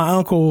my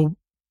uncle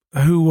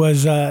who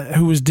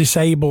was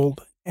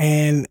disabled,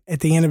 and at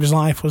the end of his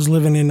life was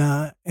living in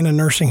a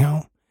nursing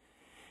home.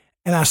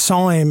 And I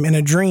saw him in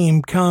a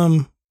dream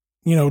come,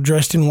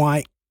 dressed in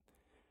white,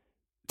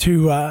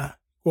 to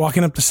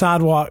walking up the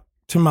sidewalk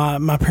to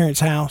my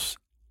parents' house.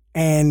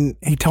 And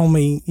he told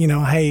me,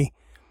 hey,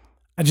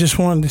 I just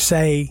wanted to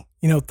say,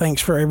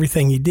 thanks for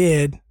everything you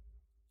did,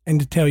 and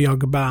to tell y'all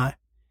goodbye.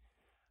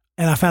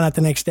 And I found out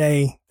the next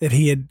day that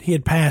he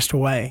had passed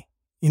away,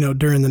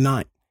 during the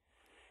night.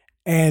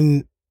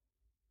 And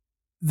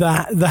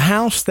the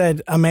house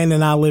that Amanda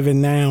and I live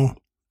in now,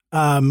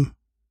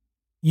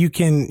 you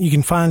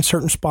can find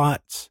certain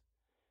spots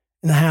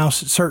in the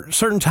house at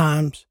certain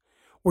times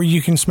where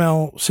you can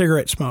smell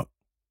cigarette smoke.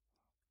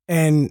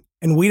 And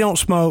we don't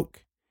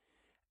smoke,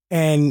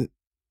 and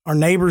our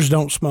neighbors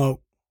don't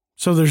smoke.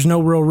 So there's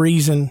no real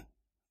reason,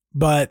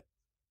 but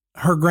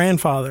her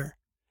grandfather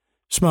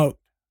smoked,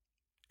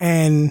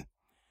 and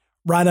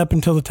right up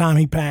until the time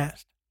he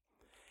passed.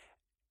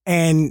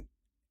 And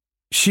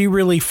she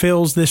really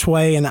feels this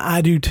way, and I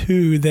do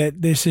too,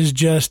 that this is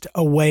just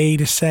a way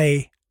to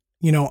say,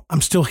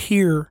 I'm still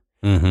here,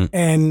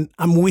 and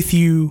I'm with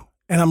you,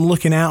 and I'm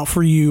looking out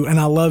for you, and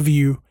I love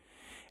you.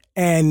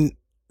 And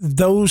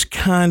those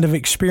kind of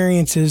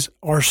experiences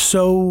are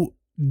so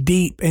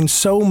deep and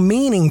so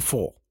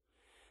meaningful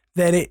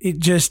that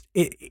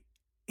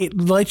it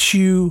lets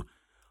you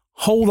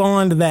hold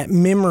on to that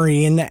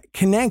memory and that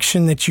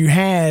connection that you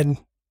had,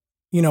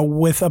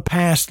 with a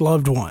past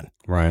loved one.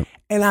 Right.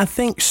 And I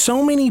think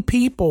so many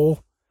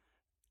people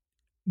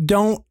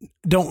don't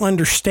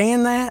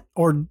understand that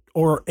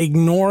or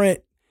ignore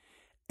it.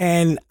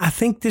 And I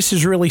think this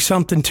is really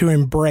something to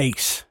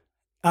embrace.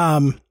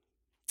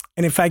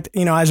 And in fact,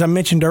 as I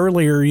mentioned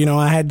earlier,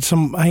 I had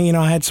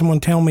someone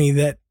tell me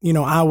that,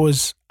 I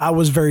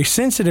was very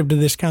sensitive to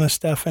this kind of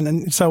stuff.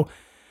 And so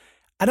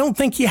I don't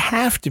think you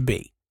have to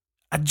be.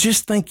 I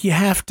just think you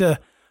have to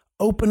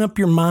open up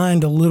your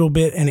mind a little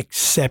bit and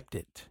accept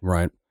it.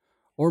 Right.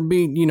 Or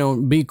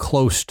be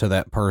close to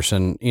that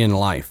person in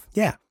life.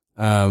 Yeah.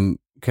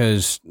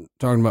 Because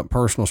talking about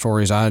personal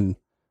stories, I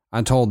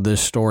told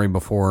this story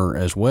before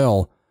as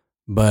well,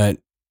 but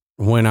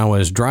when I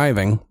was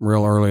driving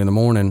real early in the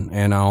morning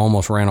and I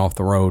almost ran off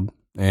the road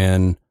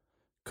and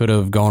could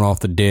have gone off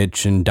the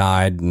ditch and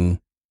died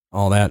and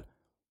all that,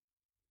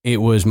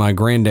 it was my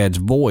granddad's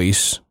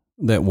voice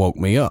that woke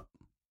me up.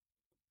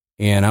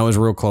 And I was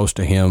real close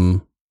to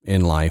him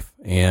in life.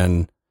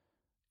 And,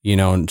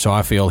 and so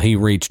I feel he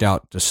reached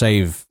out to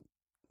save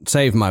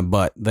my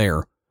butt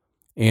there.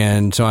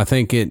 And so I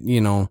think it,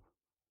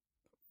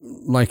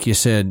 like you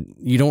said,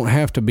 you don't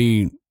have to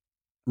be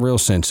real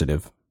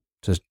sensitive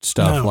to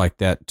stuff like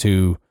that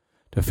to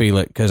feel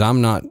it. Cause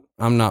I'm not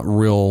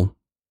real.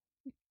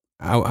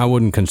 I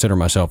wouldn't consider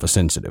myself a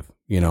sensitive,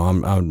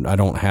 I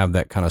don't have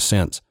that kind of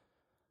sense,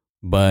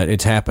 but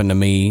it's happened to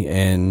me.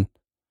 And,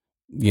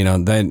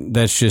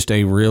 that's just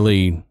a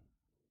really,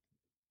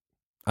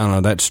 I don't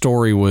know, that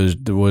story was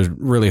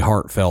really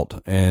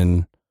heartfelt,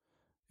 and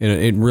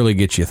it really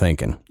gets you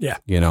thinking. Yeah.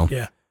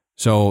 Yeah.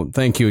 So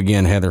thank you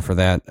again, Heather, for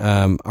that.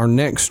 Our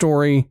next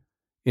story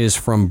is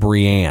from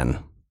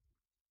Brianne.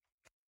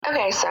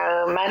 Okay,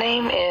 so my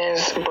name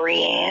is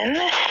Brianne,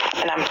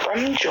 and I'm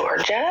from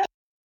Georgia.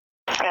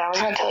 And I was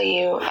going to tell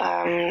you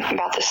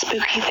about the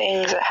spooky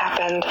things that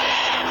happened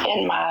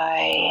in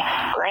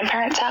my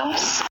grandparents'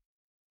 house.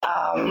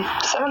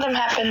 Some of them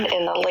happened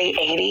in the late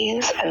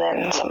 80s, and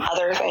then some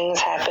other things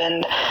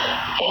happened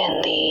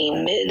in the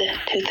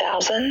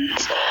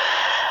mid-2000s.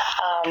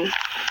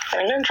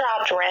 I'm going to try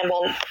not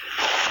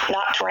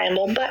to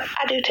ramble, but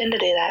I do tend to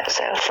do that,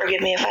 so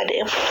forgive me if I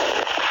do.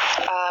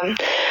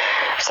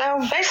 So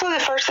basically the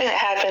first thing that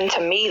happened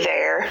to me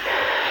there,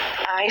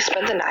 I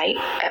spent the night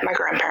at my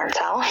grandparents'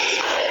 house,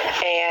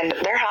 and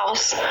their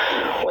house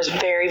was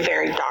very,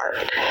 very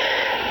dark.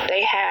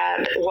 They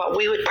had what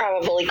we would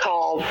probably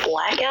call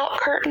blackout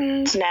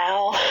curtains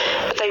now,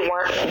 but they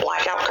weren't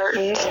blackout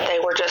curtains. They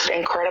were just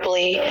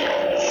incredibly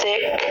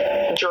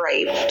thick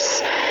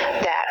drapes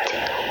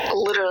that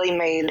literally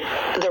made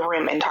the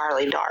room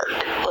entirely dark.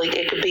 Like,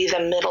 it could be the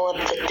middle of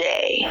the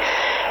day,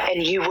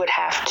 and you would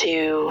have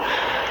to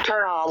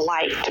turn on a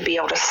light to be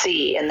able to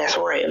see in this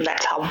room.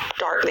 That's how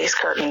dark these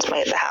curtains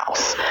made the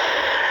house.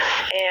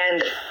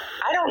 And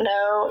I don't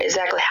know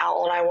exactly how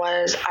old I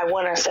was. I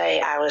want to say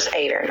I was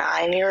 8 or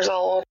 9 years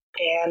old,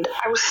 and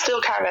I was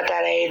still kind of at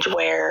that age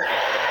where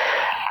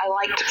I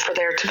liked for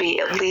there to be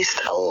at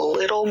least a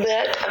little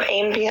bit of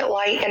ambient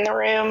light in the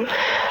room,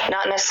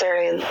 not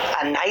necessarily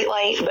a night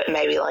light, but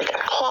maybe like a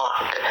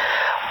clock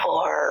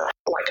or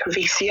like a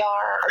VCR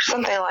or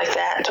something like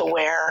that, to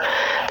where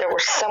there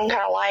was some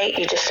kind of light.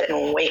 You just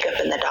didn't wake up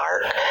in the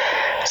dark.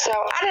 So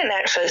I didn't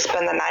actually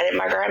spend the night at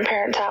my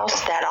grandparents'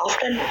 house that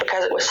often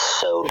because it was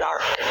so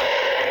dark.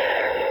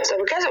 So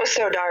because it was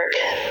so dark,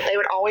 they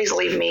would always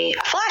leave me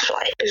a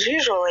flashlight, because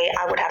usually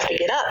I would have to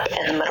get up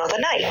in the middle of the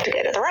night to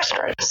go to the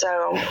restroom.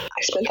 So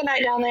I spent the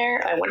night down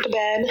there. I went to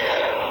bed.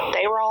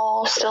 They were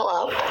all still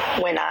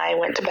up when I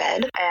went to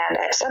bed. And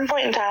at some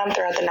point in time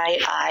throughout the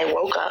night, I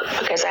woke up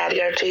because I had to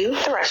go to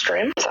the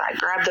restroom. So I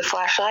grabbed the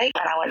flashlight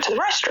and I went to the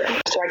restroom.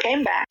 So I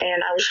came back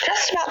and I was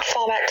just about to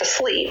fall back to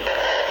sleep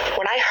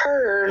when I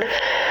heard,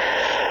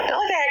 the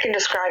only thing I can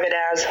describe it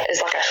as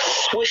is like a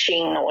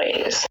swishing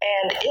noise.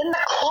 And in the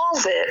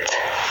closet,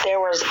 there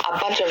was a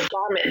bunch of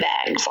garment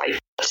bags, like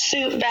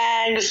suit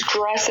bags,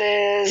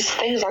 dresses,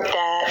 things like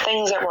that,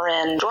 things that were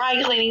in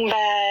dry cleaning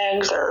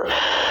bags or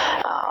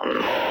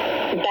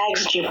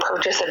bags that you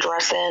purchase a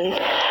dress in.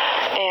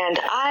 And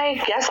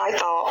I guess I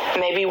thought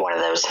maybe one of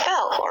those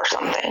fell or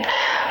something.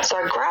 So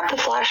I grabbed the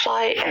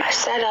flashlight and I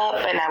sat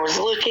up and I was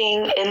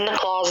looking in the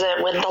closet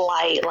with the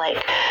light,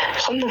 like,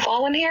 something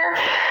fallen here?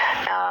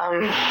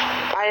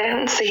 I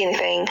didn't see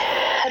anything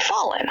had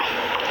fallen.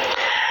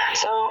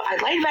 So I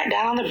laid back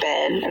down on the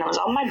bed and I was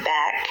on my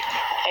back,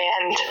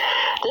 and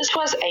this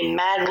was a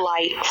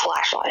Maglite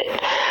flashlight.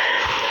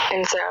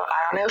 And so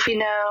I don't know if you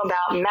know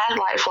about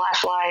Maglite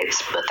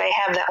flashlights, but they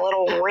have that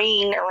little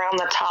ring around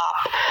the top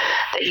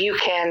that you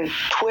can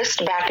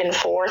twist back and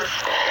forth,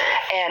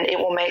 and it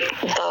will make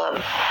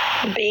the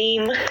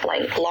beam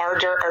like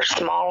larger or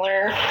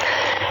smaller.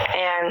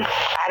 And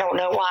I don't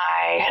know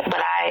why,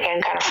 but I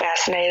am kind of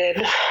fascinated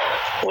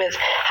with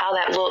how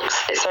that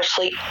looks,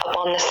 especially up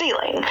on the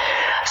ceiling.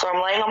 So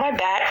I'm laying on my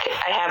back.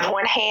 I have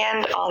one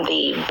hand on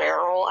the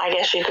barrel, I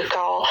guess you could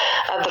call,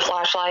 of the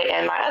flashlight,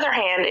 and my other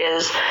hand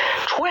is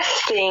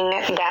twisting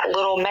that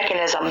little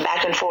mechanism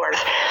back and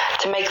forth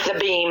to make the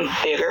beam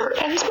bigger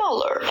and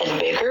smaller and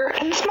bigger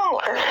and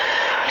smaller.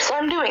 So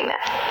I'm doing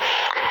that.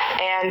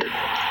 And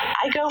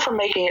I go from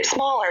making it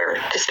smaller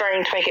to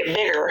starting to make it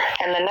bigger,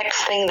 and the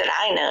next thing that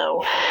I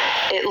know,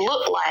 it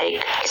looked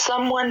like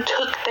someone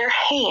took their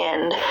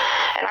hand,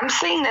 and I'm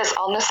seeing this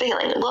on the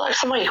ceiling, it looked like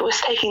somebody was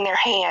taking their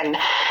hand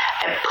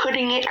and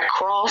putting it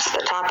across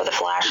the top of the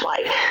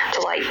flashlight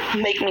to like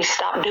make me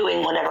stop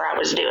doing whatever I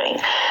was doing.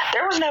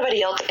 There was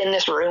nobody else in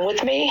this room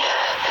with me,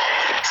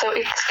 so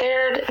it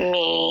scared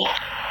me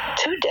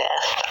to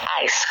death.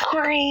 I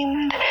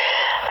screamed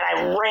and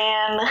I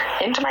ran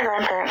into my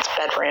grandparents'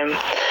 bedroom,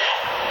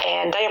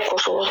 and they of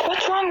course were like,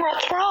 what's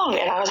wrong?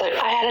 And I was like,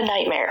 I had a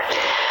nightmare,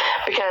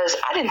 because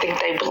I didn't think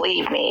they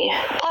believed me.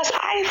 Plus,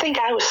 I think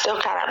I was still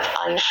kind of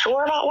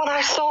unsure about what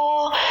I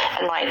saw,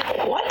 and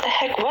like, what the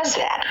heck was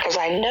that? Because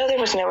I know there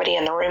was nobody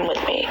in the room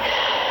with me.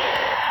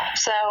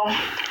 So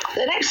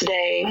the next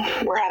day,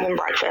 we're having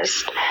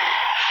breakfast,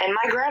 and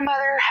my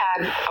grandmother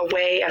had a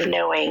way of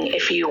knowing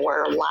if you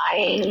were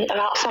lying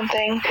about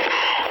something,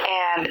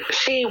 and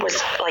she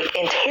was like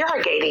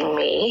interrogating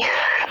me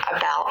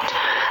about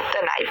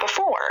the night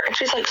before. And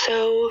she's like,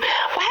 so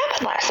what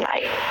happened last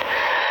night?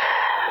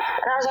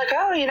 And I was like,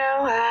 oh,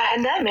 I had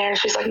a nightmare. And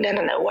she's like, no,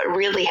 what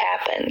really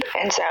happened?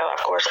 And so,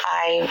 of course,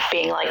 I,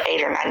 being like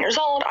 8 or 9 years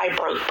old, I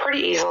broke pretty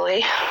easily,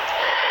 and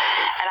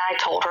I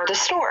told her the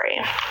story.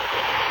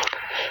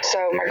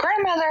 So my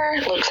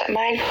grandmother looks at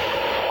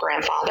my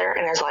grandfather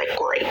and is like,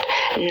 great,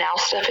 now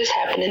stuff is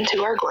happening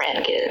to our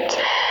grandkids.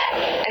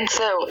 And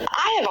so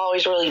I have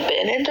always really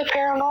been into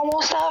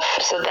paranormal stuff,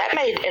 so that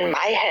made in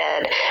my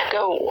head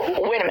go,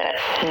 wait a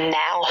minute,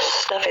 now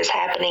stuff is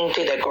happening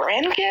to the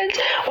grandkids?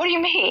 What do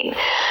you mean?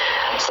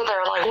 So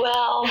they're like,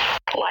 well,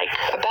 like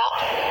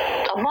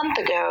about a month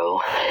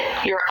ago,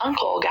 your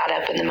uncle got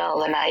up in the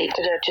middle of the night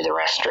to go to the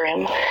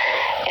restroom,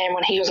 and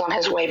when he was on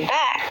his way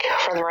back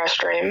from the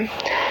restroom,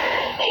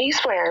 he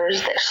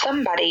swears that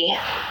somebody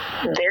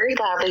very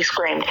loudly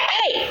screamed,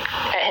 "Hey!"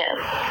 at him.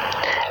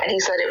 And he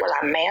said it was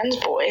a man's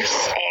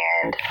voice,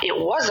 and it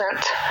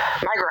wasn't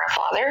my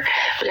grandfather,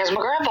 because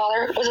my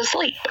grandfather was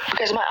asleep,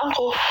 because my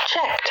uncle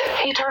checked.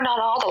 He turned on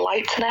all the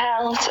lights in the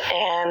house,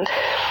 and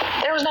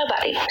there was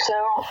nobody.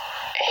 So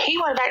he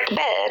went back to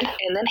bed,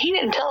 and then he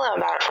didn't tell them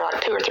about it for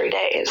like 2 or 3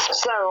 days.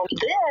 So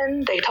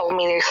then they told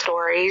me these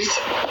stories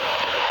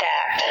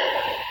that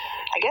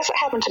I guess it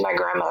happened to my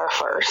grandmother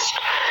first.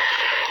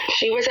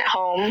 She was at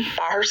home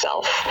by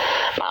herself.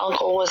 My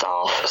uncle was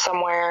off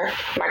somewhere.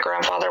 My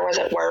grandfather was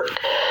at work.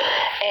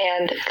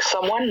 And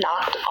someone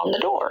knocked on the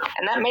door.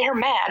 And that made her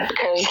mad,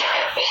 because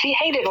she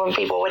hated when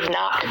people would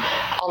knock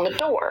on the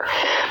door,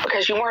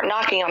 because you weren't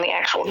knocking on the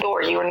actual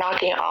door. You were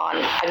knocking on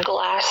a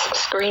glass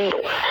screen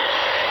door.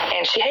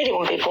 And she hated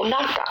when people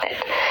knocked on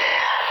it.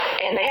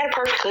 And they had a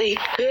perfectly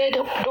good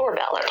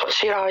doorbell. That's what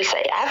she would always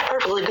say. "I have a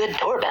perfectly good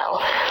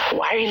doorbell.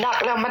 Why are you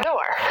knocking on my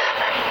door?"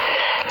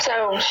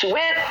 So she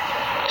went,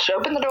 she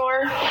opened the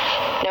door,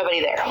 nobody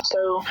there.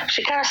 So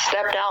she kind of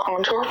stepped out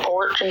onto her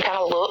porch and kind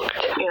of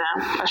looked,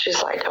 and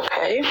she's like,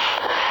 okay.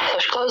 So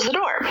she closed the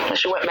door, and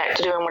she went back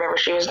to doing whatever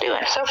she was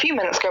doing. So a few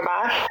minutes go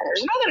by, and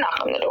there's another knock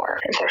on the door.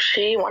 And so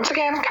she, once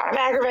again, kind of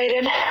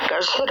aggravated,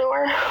 goes to the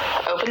door,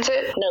 opens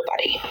it,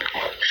 nobody.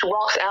 She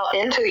walks out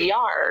into the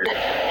yard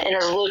and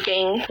is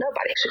looking,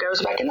 nobody. She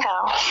goes back in the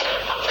house.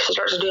 She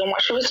starts doing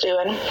what she was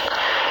doing.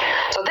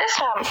 So this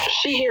time,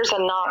 she hears a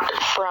knock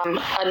from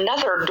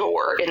another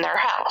door in their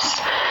house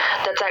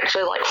that's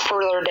actually like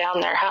further down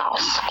their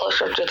house,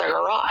 closer to the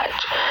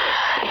garage.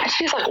 And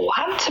she's like,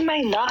 why would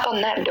somebody knock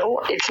on that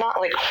door? It's not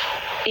like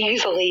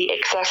easily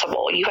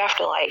accessible. You have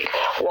to like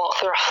walk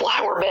through a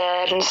flower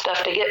bed and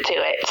stuff to get to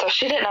it. So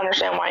she didn't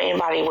understand why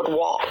anybody would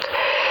walk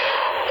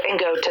and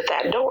go to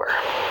that door,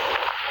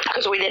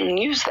 because we didn't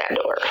use that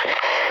door.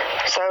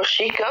 So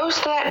she goes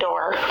to that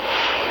door,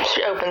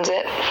 she opens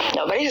it,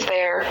 nobody's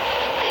there.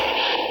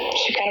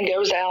 She kind of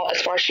goes out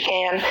as far as she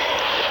can.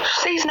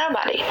 She sees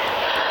nobody.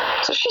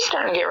 So she's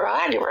starting to get real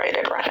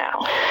aggravated right now.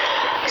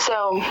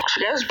 So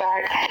she goes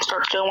back,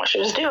 starts doing what she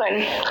was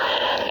doing,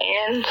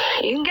 and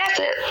you can guess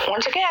it.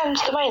 Once again,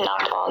 somebody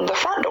knocked on the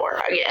front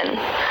door again.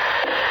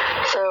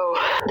 So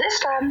this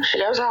time she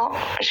goes out,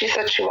 and she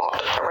said she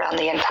walked around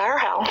the entire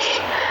house.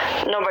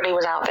 Nobody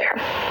was out there.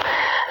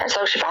 And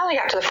so she finally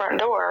got to the front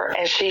door,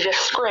 and she just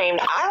screamed,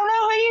 "I don't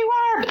know who you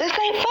are, but this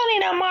ain't funny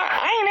no more.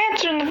 I ain't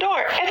answering the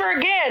door ever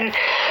again."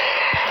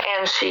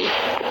 And she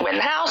went in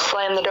the house,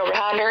 slammed the door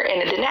behind her,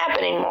 and it didn't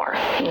happen anymore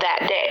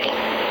that day.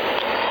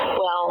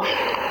 Well,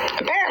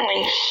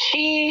 apparently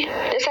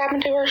this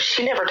happened to her.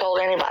 She never told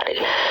anybody.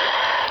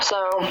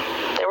 So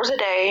there was a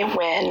day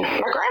when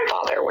my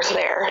grandfather was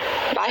there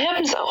by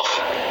himself.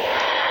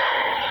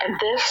 And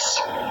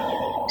this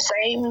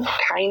same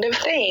kind of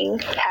thing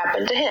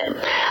happened to him.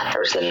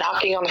 There was the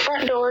knocking on the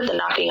front door, the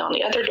knocking on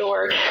the other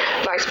door,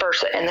 vice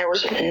versa, and there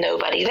was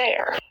nobody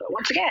there. But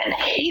once again,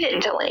 he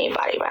didn't tell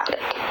anybody about it.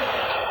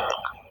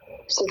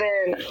 So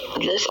then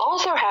this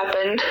also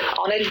happened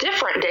on a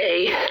different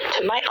day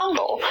to my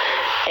uncle,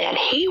 and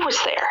he was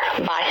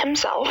there by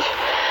himself,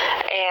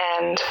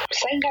 and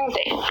same kind of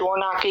thing, door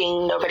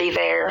knocking, nobody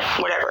there,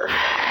 whatever.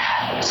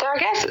 So I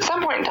guess at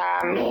some point in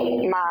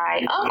time,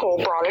 my uncle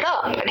brought it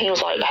up, and he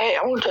was like, "Hey,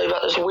 I want to tell you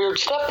about this weird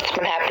stuff that's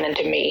been happening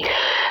to me."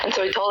 And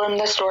so he told him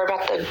the story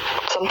about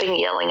something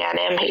yelling at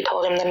him. He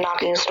told him the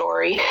knocking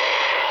story.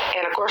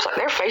 And of course, like,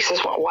 their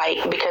faces went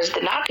white because the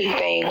knocking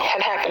thing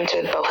had happened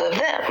to both of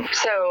them.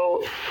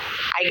 So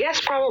I guess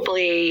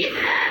probably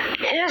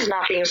his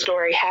knocking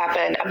story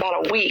happened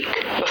about a week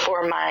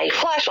before my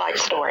flashlight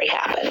story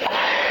happened.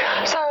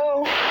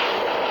 So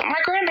my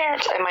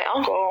grandparents and my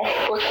uncle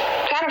were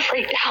kind of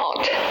freaked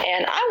out,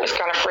 and I was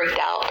kind of freaked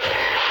out.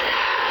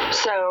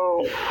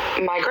 So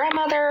my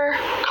grandmother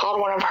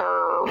called one of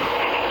her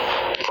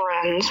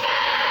friends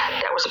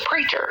that was a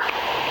preacher,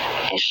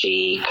 and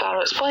she kind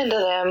of explained to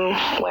them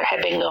what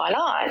had been going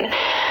on.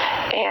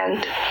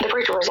 And the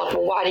preacher was like,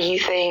 "Well, why do you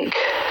think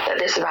that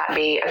this might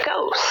be a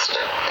ghost?"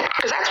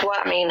 Because that's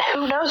what,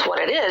 who knows what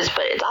it is,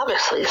 but it's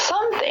obviously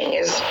something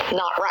is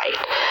not right.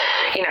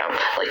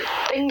 Like,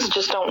 things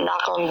just don't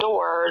knock on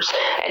doors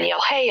and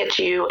yell "hey" at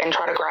you and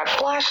try to grab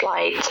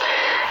flashlights.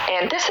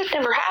 And this had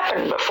never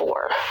happened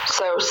before.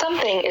 So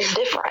something is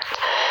different.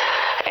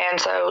 And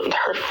so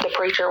the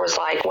preacher was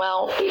like,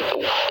 "Well,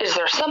 is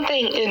there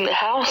something in the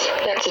house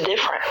that's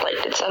different?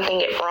 Like, did something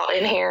get brought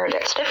in here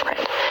that's different?"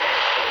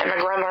 And my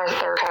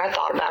grandmother kind of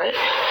thought about it.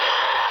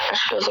 And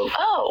she goes,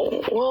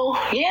 "Oh, well,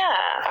 yeah.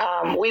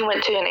 We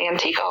went to an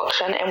antique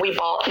auction and we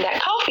bought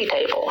that coffee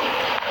table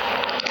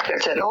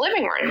that's in the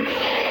living room.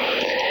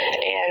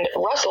 And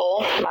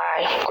Russell,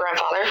 my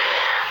grandfather,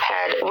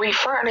 had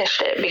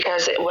refurnished it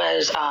because it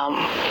was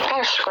kind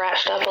of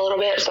scratched up a little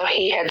bit. So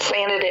he had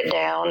sanded it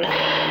down,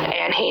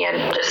 and he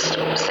had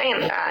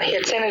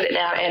sanded it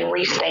down and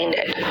restained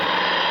it.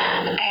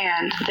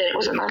 And then it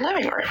was in our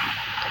living room.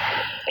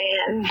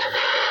 And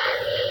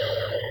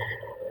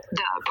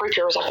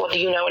preacher was like, well, do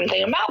you know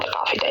anything about the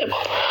coffee table?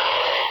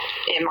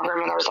 And my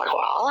grandmother was like,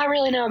 well, all I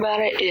really know about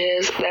it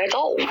is that it's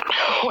old.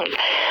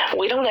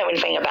 We don't know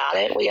anything about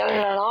it. We got it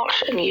at an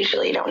auction.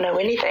 Usually you don't know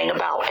anything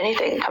about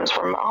anything that comes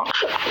from an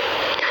auction.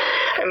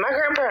 And my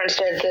grandparents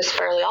did this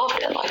fairly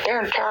often. Like, their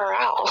entire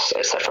house,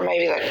 except for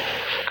maybe the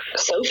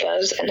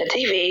sofas and the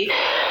TV,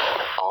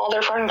 all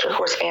their furniture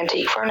was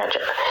antique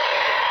furniture.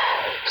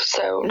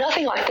 So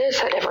nothing like this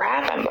had ever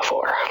happened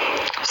before.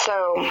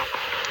 So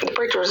the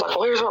preacher was like,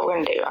 well, here's what we're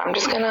going to do. I'm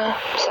just going to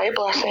say a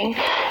blessing.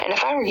 And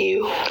if I were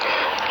you,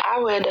 I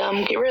would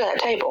get rid of that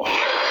table.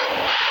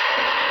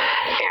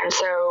 And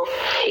so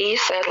he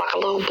said like a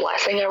little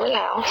blessing over the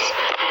house.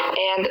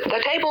 And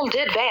the table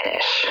did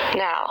vanish.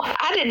 Now,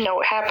 I didn't know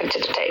what happened to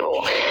the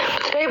table,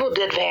 but the table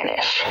did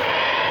vanish.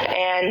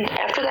 And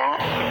after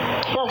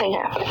that, nothing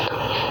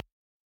happened.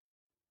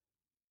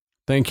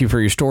 Thank you for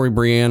your story,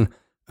 Brianne.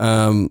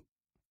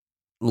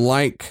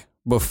 Like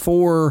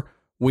before,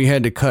 we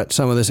had to cut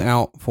some of this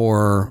out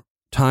for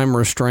time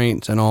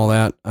restraints and all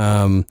that.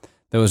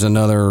 There was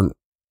another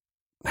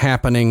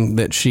happening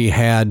that she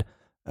had,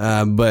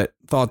 but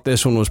thought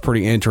this one was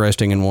pretty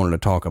interesting and wanted to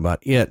talk about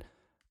it.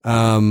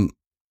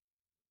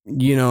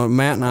 You know,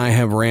 Matt and I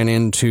have ran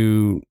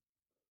into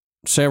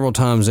several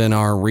times in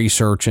our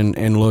research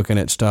and looking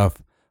at stuff,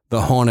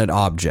 the haunted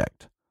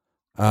object.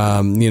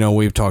 You know,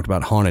 we've talked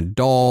about haunted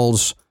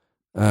dolls.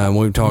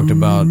 We've talked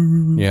about,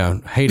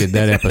 hated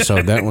that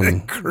episode. That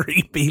one.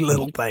 Creepy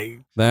little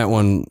thing. That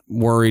one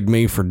worried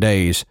me for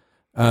days.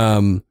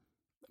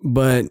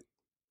 But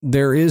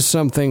there is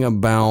something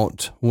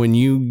about when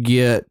you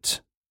get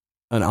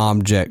an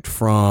object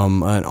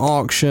from an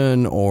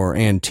auction or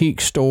antique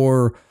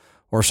store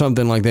or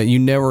something like that, you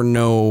never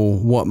know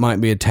what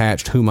might be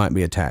attached, who might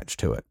be attached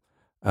to it.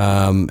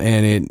 And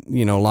it,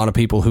 you know, a lot of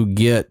people who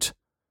get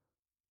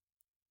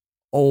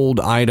old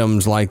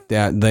items like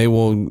that, they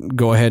will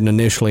go ahead and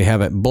initially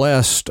have it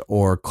blessed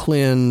or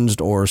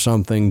cleansed or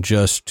something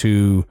just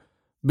to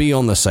be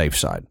on the safe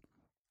side.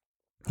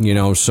 You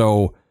know,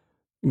 so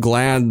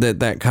glad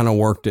that that kind of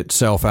worked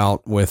itself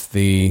out with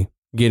the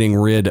getting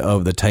rid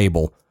of the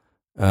table.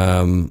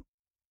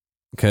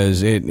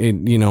 Because it,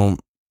 you know,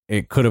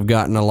 it could have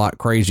gotten a lot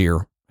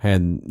crazier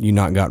had you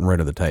not gotten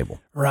rid of the table.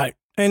 Right.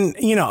 And,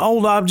 you know,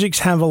 old objects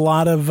have a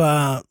lot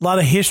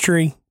of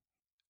history.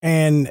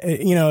 And,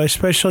 you know,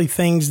 especially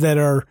things that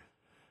are,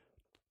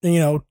 you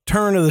know,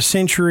 turn of the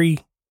century,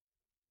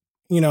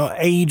 you know,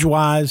 age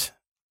wise.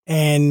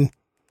 And,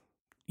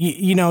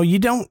 you know, you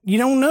don't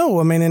know.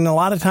 I mean, and a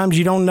lot of times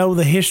you don't know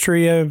the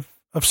history of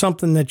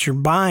something that you're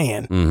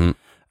buying. Mm-hmm.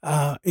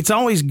 It's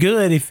always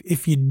good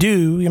if you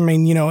do. I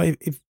mean, you know,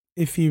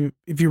 if you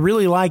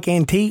really like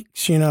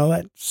antiques, you know,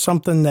 that's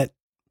something that,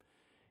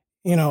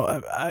 you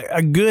know,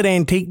 a good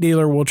antique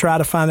dealer will try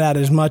to find out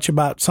as much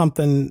about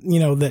something,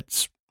 you know,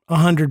 that's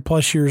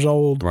 100+ years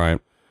old. Right.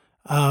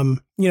 You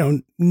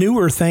know,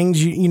 newer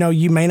things, you know,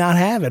 you may not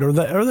have it, or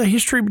the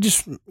history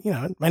just, you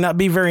know, it may not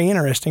be very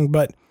interesting,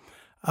 but,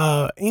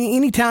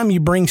 anytime you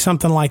bring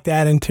something like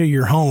that into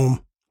your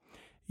home,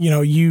 you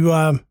know,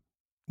 you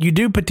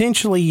do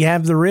potentially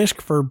have the risk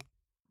for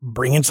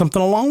bringing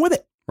something along with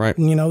it. Right.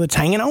 You know, that's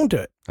hanging on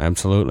to it.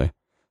 Absolutely.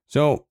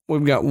 So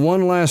we've got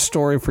one last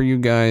story for you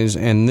guys,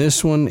 and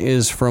this one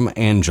is from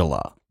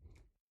Angela.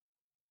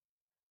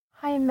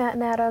 Hi, Matt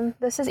and Adam.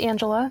 This is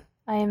Angela.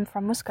 I am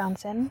from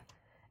Wisconsin,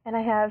 and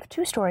I have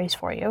 2 stories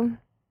for you.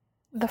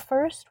 The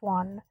first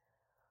one,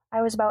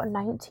 I was about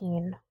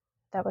 19.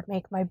 That would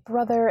make my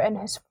brother and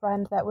his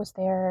friend that was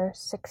there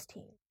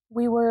 16.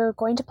 We were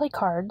going to play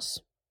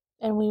cards,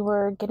 and we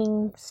were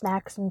getting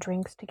snacks and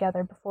drinks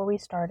together before we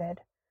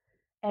started.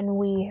 And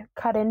we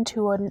cut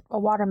into a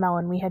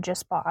watermelon we had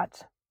just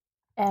bought.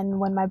 And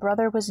when my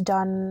brother was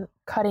done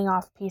cutting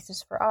off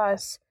pieces for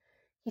us,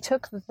 he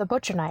took the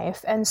butcher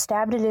knife and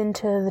stabbed it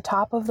into the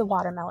top of the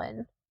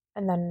watermelon.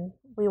 And then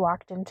we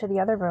walked into the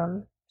other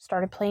room,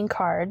 started playing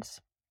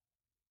cards.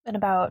 And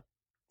about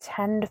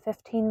 10 to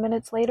 15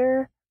 minutes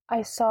later,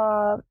 I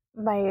saw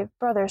my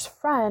brother's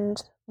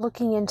friend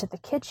looking into the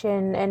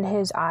kitchen, and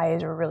his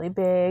eyes were really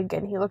big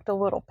and he looked a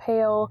little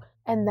pale.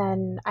 And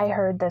then I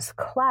heard this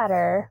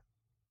clatter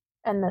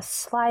and the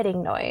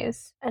sliding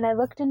noise. And I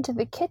looked into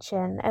the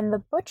kitchen, and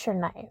the butcher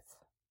knife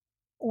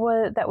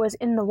that was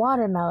in the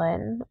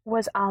watermelon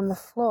was on the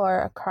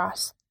floor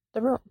across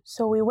the room.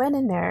 So we went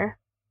in there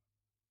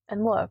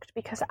and looked,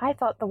 because I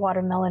thought the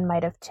watermelon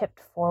might have tipped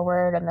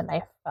forward and the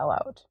knife fell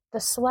out. The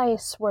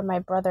slice where my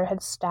brother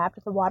had stabbed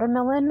the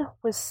watermelon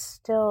was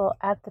still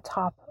at the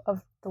top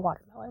of the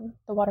watermelon.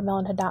 The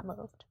watermelon had not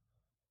moved.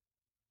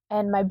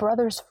 And my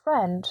brother's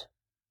friend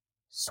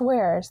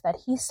swears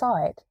that he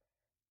saw it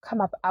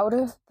come up out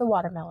of the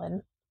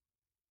watermelon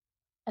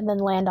and then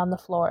land on the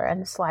floor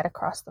and slide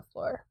across the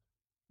floor.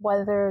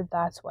 Whether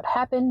that's what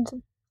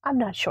happened, I'm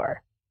not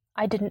sure.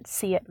 I didn't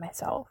see it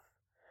myself.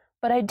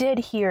 But I did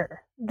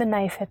hear the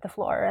knife hit the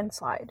floor and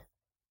slide.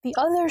 The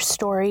other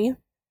story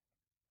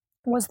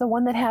was the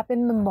one that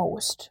happened the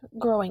most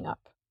growing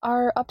up.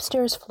 Our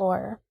upstairs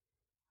floor,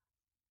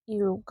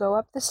 you go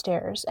up the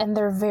stairs, and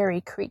they're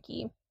very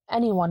creaky.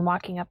 anyone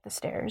walking up the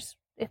stairs,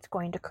 it's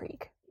going to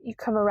creak. You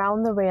come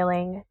around the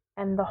railing,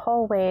 and the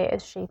hallway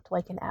is shaped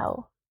like an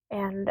L.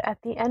 And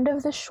at the end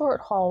of the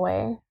short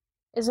hallway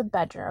is a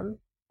bedroom,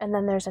 and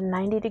then there's a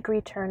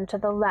 90-degree turn to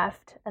the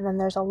left, and then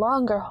there's a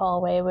longer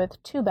hallway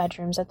with 2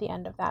 bedrooms at the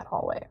end of that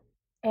hallway.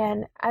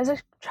 And as a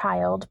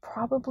child,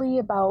 probably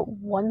about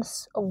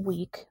once a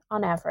week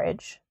on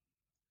average,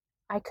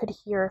 I could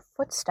hear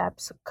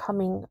footsteps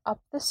coming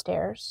up the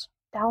stairs,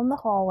 down the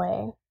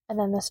hallway, and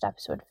then the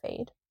steps would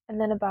fade.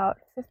 And then about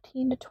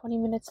 15 to 20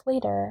 minutes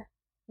later,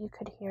 you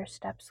could hear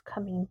steps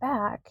coming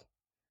back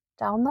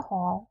down the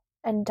hall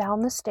and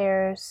down the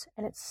stairs,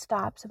 and it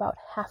stops about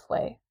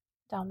halfway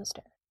down the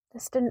stairs.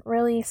 This didn't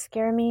really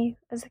scare me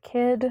as a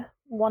kid.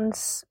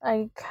 Once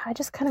I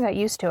just kind of got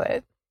used to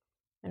it,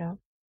 you know.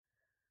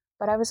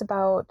 But I was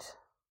about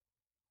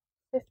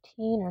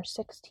 15 or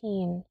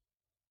 16,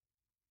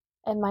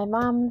 and my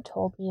mom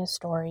told me a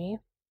story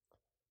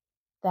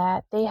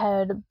that they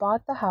had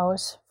bought the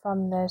house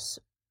from this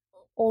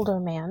older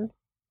man.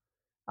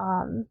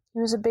 He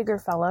was a bigger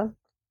fella,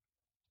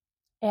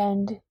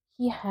 and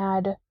he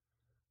had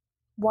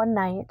one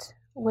night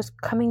was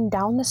coming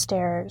down the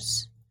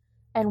stairs,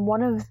 and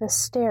one of the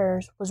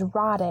stairs was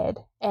rotted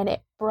and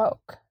it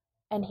broke,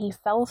 and he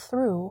fell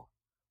through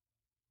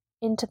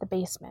into the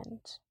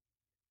basement,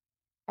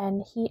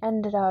 and he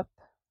ended up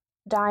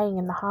dying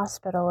in the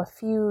hospital a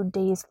few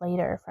days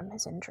later from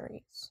his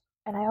injuries.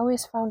 And I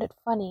always found it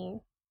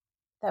funny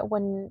that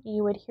when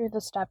you would hear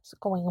the steps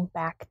going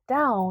back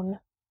down,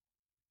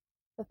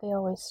 that they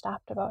always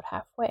stopped about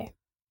halfway.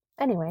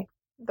 Anyway,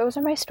 those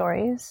are my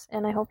stories,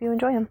 and I hope you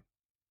enjoy them.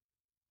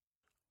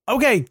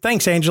 Okay,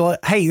 thanks, Angela.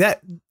 Hey,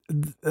 that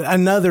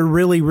another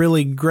really,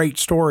 really great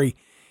story.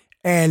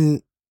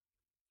 And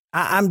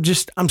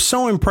I'm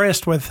so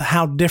impressed with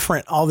how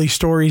different all these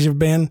stories have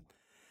been.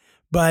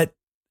 But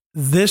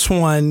this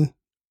one,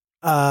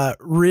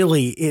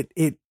 really,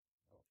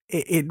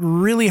 it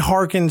really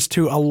harkens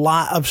to a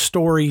lot of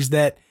stories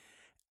that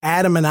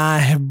Adam and I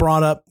have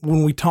brought up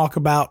when we talk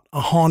about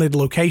a haunted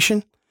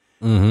location,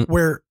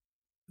 where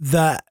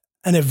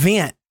an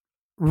event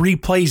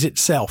replays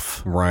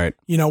itself. Right.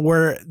 You know,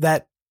 where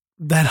that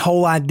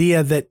whole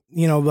idea that,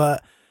 you know,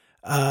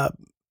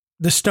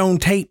 the stone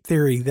tape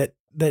theory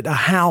that a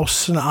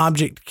house, an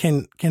object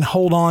can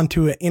hold on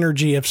to an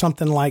energy of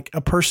something like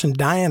a person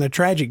dying a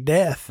tragic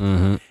death.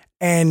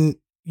 And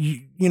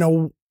you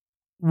know,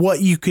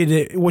 what you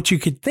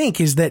could think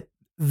is that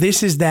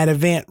this is that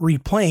event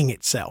replaying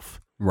itself.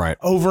 Right.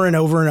 Over and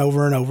over and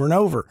over and over and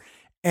over.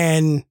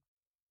 And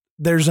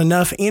there's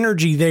enough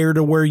energy there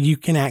to where you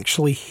can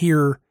actually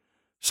hear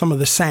some of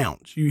the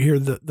sounds. You hear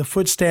the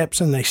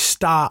footsteps, and they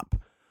stop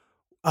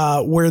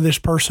where this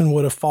person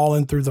would have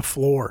fallen through the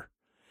floor.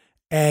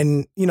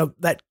 And, you know,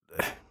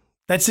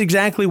 that's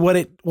exactly what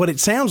it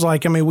sounds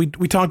like. I mean,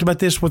 we talked about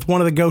this with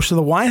one of the ghosts of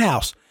the White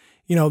House.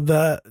 You know,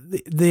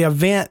 the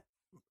event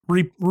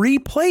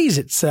replays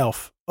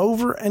itself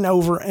over and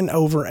over and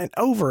over and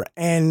over.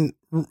 And,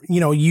 you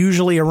know,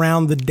 usually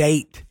around the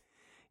date,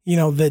 you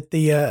know, that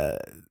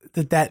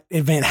that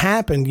event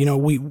happened, you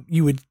know,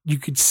 you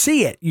could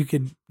see it, you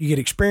could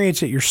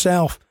experience it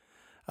yourself.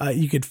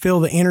 You could feel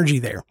the energy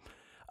there.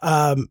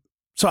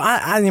 So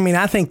I mean,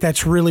 I think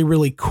that's really,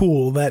 really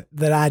cool, that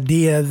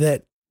idea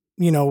that,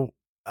 you know,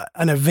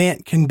 an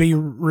event can be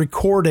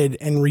recorded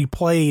and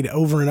replayed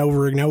over and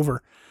over and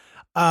over.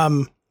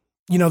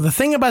 You know, the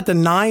thing about the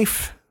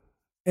knife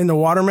in the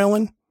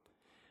watermelon,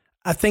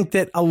 I think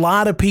that a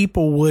lot of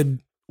people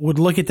would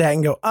look at that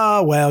and go,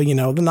 oh, well, you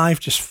know, the knife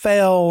just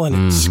fell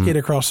and it skid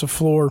across the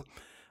floor.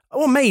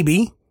 Well,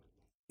 maybe,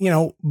 you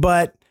know,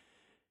 but,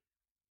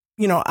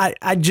 you know,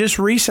 I just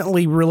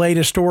recently relayed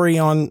a story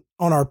on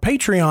our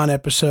Patreon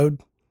episode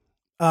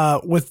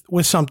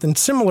with something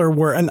similar,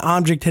 where an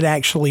object had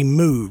actually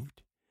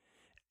moved.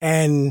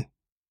 And,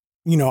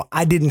 you know,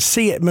 I didn't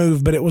see it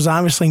move, but it was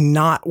obviously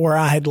not where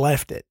I had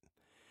left it.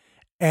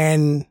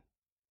 And,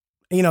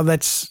 you know,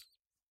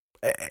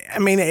 I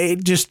mean,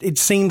 it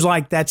seems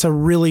like that's a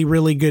really,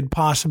 really good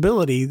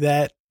possibility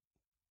that,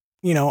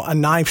 you know, a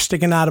knife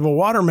sticking out of a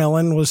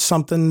watermelon was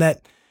something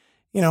that,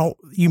 you know,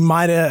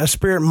 a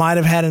spirit might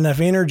have had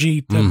enough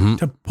energy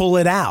to pull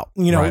it out,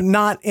 you know,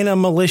 not in a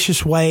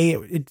malicious way.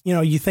 You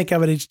know, you think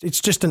of it,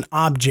 it's just an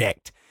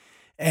object,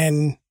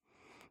 and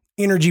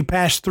energy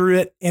passed through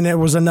it, and there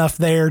was enough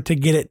there to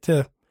get it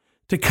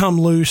to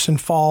come loose and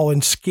fall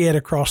and skid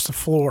across the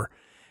floor.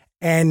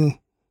 And,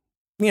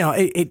 you know,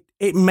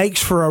 it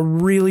makes for a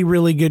really,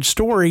 really good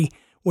story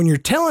when you're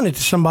telling it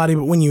to somebody,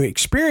 but when you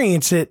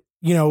experience it,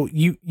 you know,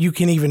 you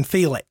can even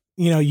feel it.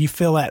 You know, you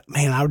feel that,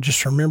 man, I would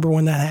just remember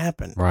when that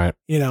happened. Right.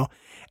 You know,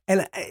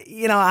 and,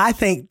 you know, I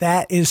think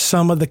that is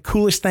some of the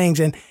coolest things.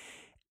 And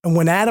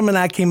when Adam and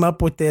I came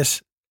up with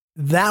this,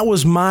 that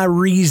was my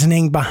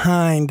reasoning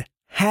behind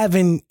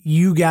having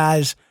you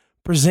guys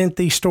present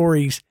these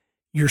stories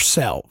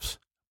yourselves.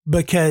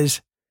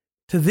 Because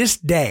to this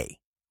day,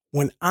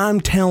 when I'm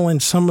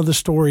telling some of the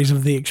stories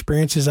of the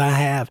experiences I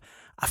have,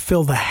 I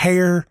feel the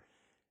hair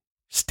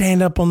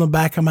stand up on the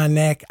back of my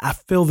neck. I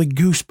feel the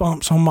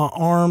goosebumps on my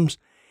arms.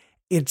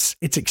 it's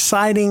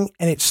exciting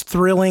and it's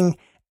thrilling,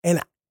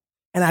 and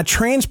I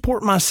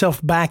transport myself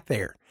back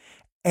there,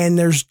 and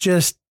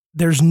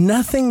there's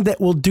nothing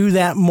that will do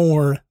that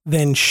more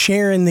than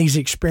sharing these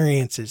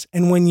experiences.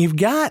 And when you've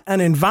got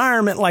an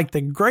environment like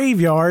the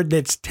graveyard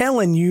that's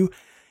telling you,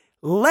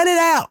 let it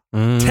out,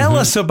 tell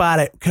us about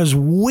it, because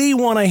we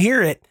want to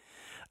hear it.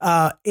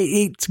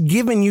 It's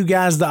giving you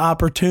guys the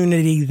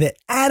opportunity that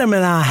Adam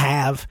and I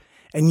have,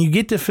 and you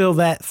get to feel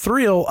that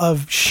thrill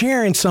of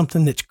sharing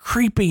something that's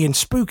creepy and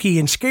spooky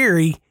and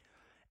scary,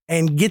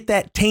 and get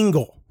that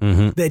tingle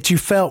that you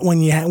felt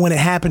when it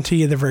happened to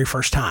you the very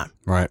first time.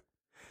 Right.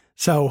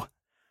 So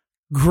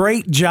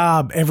great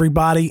job,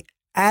 everybody.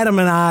 Adam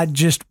and I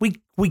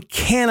we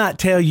cannot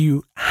tell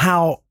you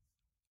how,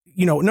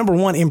 number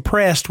one,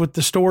 impressed with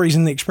the stories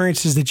and the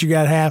experiences that you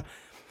got to have,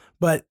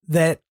 but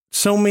that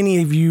so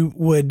many of you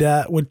would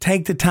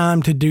take the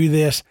time to do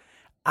this.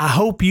 I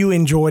hope you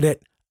enjoyed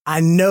it. I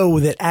know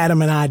that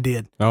Adam and I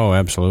did. Oh,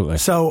 absolutely.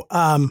 So,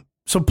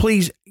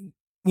 please,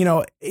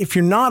 if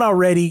you're not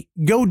already,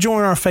 go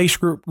join our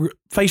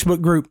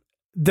Facebook group.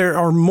 There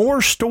are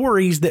more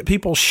stories that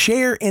people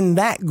share in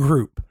that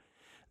group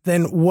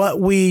than what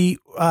we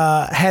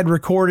had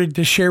recorded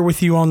to share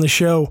with you on the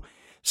show.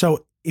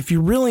 So if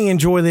you really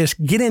enjoy this,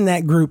 get in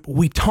that group.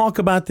 We talk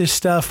about this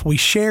stuff. We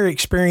share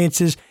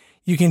experiences.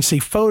 You can see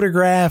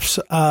photographs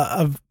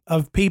of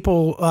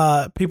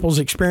people's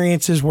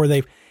experiences where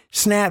they've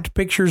snapped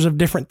pictures of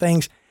different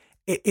things.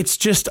 It's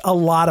just a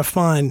lot of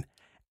fun,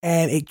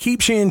 and it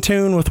keeps you in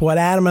tune with what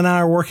Adam and I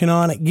are working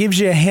on. It gives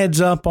you a heads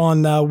up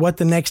on what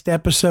the next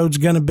episode's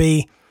going to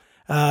be.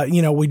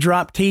 We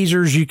drop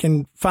teasers. You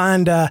can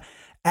find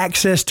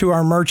access to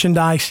our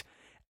merchandise,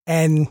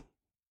 and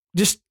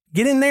just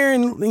get in there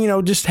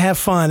and, just have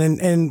fun.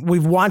 And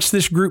we've watched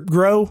this group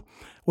grow.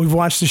 We've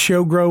watched the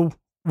show grow.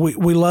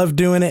 We love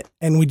doing it,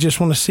 and we just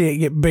want to see it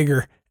get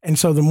bigger. And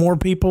so the more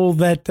people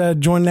that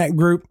join that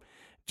group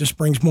just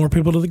brings more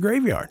people to the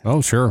graveyard.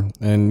 Oh, sure.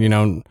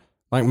 And,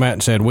 like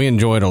Matt said, we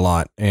enjoy it a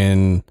lot,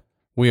 and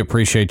we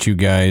appreciate you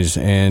guys.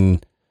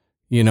 And,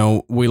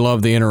 we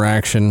love the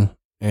interaction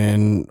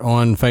and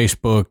on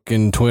Facebook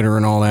and Twitter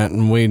and all that.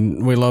 And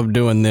we love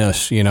doing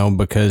this,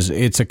 because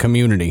it's a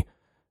community,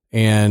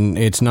 and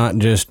it's not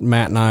just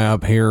Matt and I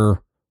up here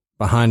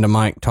behind a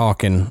mic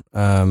talking.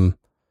 Well,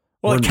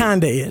 it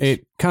kind of is.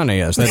 It kind of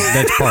is.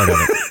 That's part of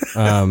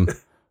it.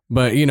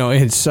 But,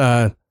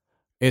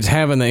 it's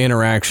having the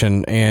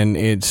interaction, and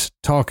it's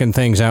talking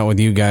things out with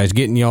you guys,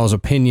 getting y'all's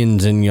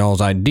opinions and y'all's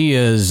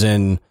ideas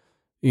and,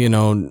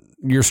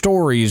 your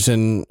stories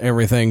and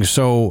everything.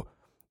 So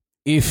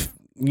if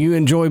you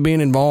enjoy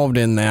being involved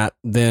in that,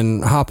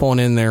 then hop on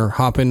in there,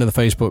 hop into the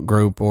Facebook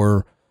group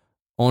or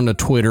on the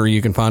Twitter.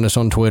 You can find us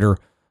on Twitter.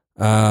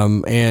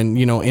 And,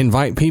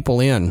 invite people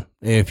in.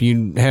 If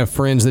you have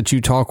friends that you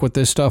talk with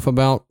this stuff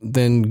about,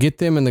 then get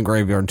them in the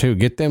graveyard too.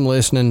 Get them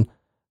listening,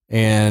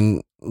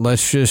 and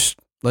let's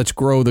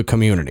grow the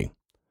community.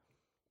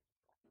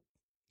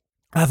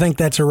 I think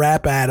that's a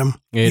wrap, Adam.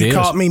 You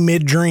caught me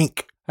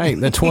mid-drink. Hey,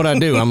 that's what I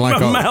do. I'm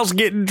like my mouth's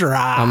getting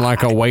dry. I'm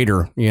like a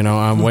waiter.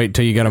 I wait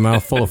till you got a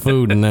mouthful of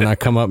food, and then I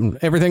come up and,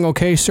 everything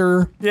okay,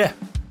 sir? Yeah.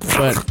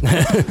 But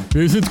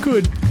it's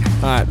good.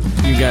 All right,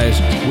 you guys,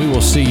 we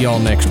will see y'all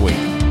next week.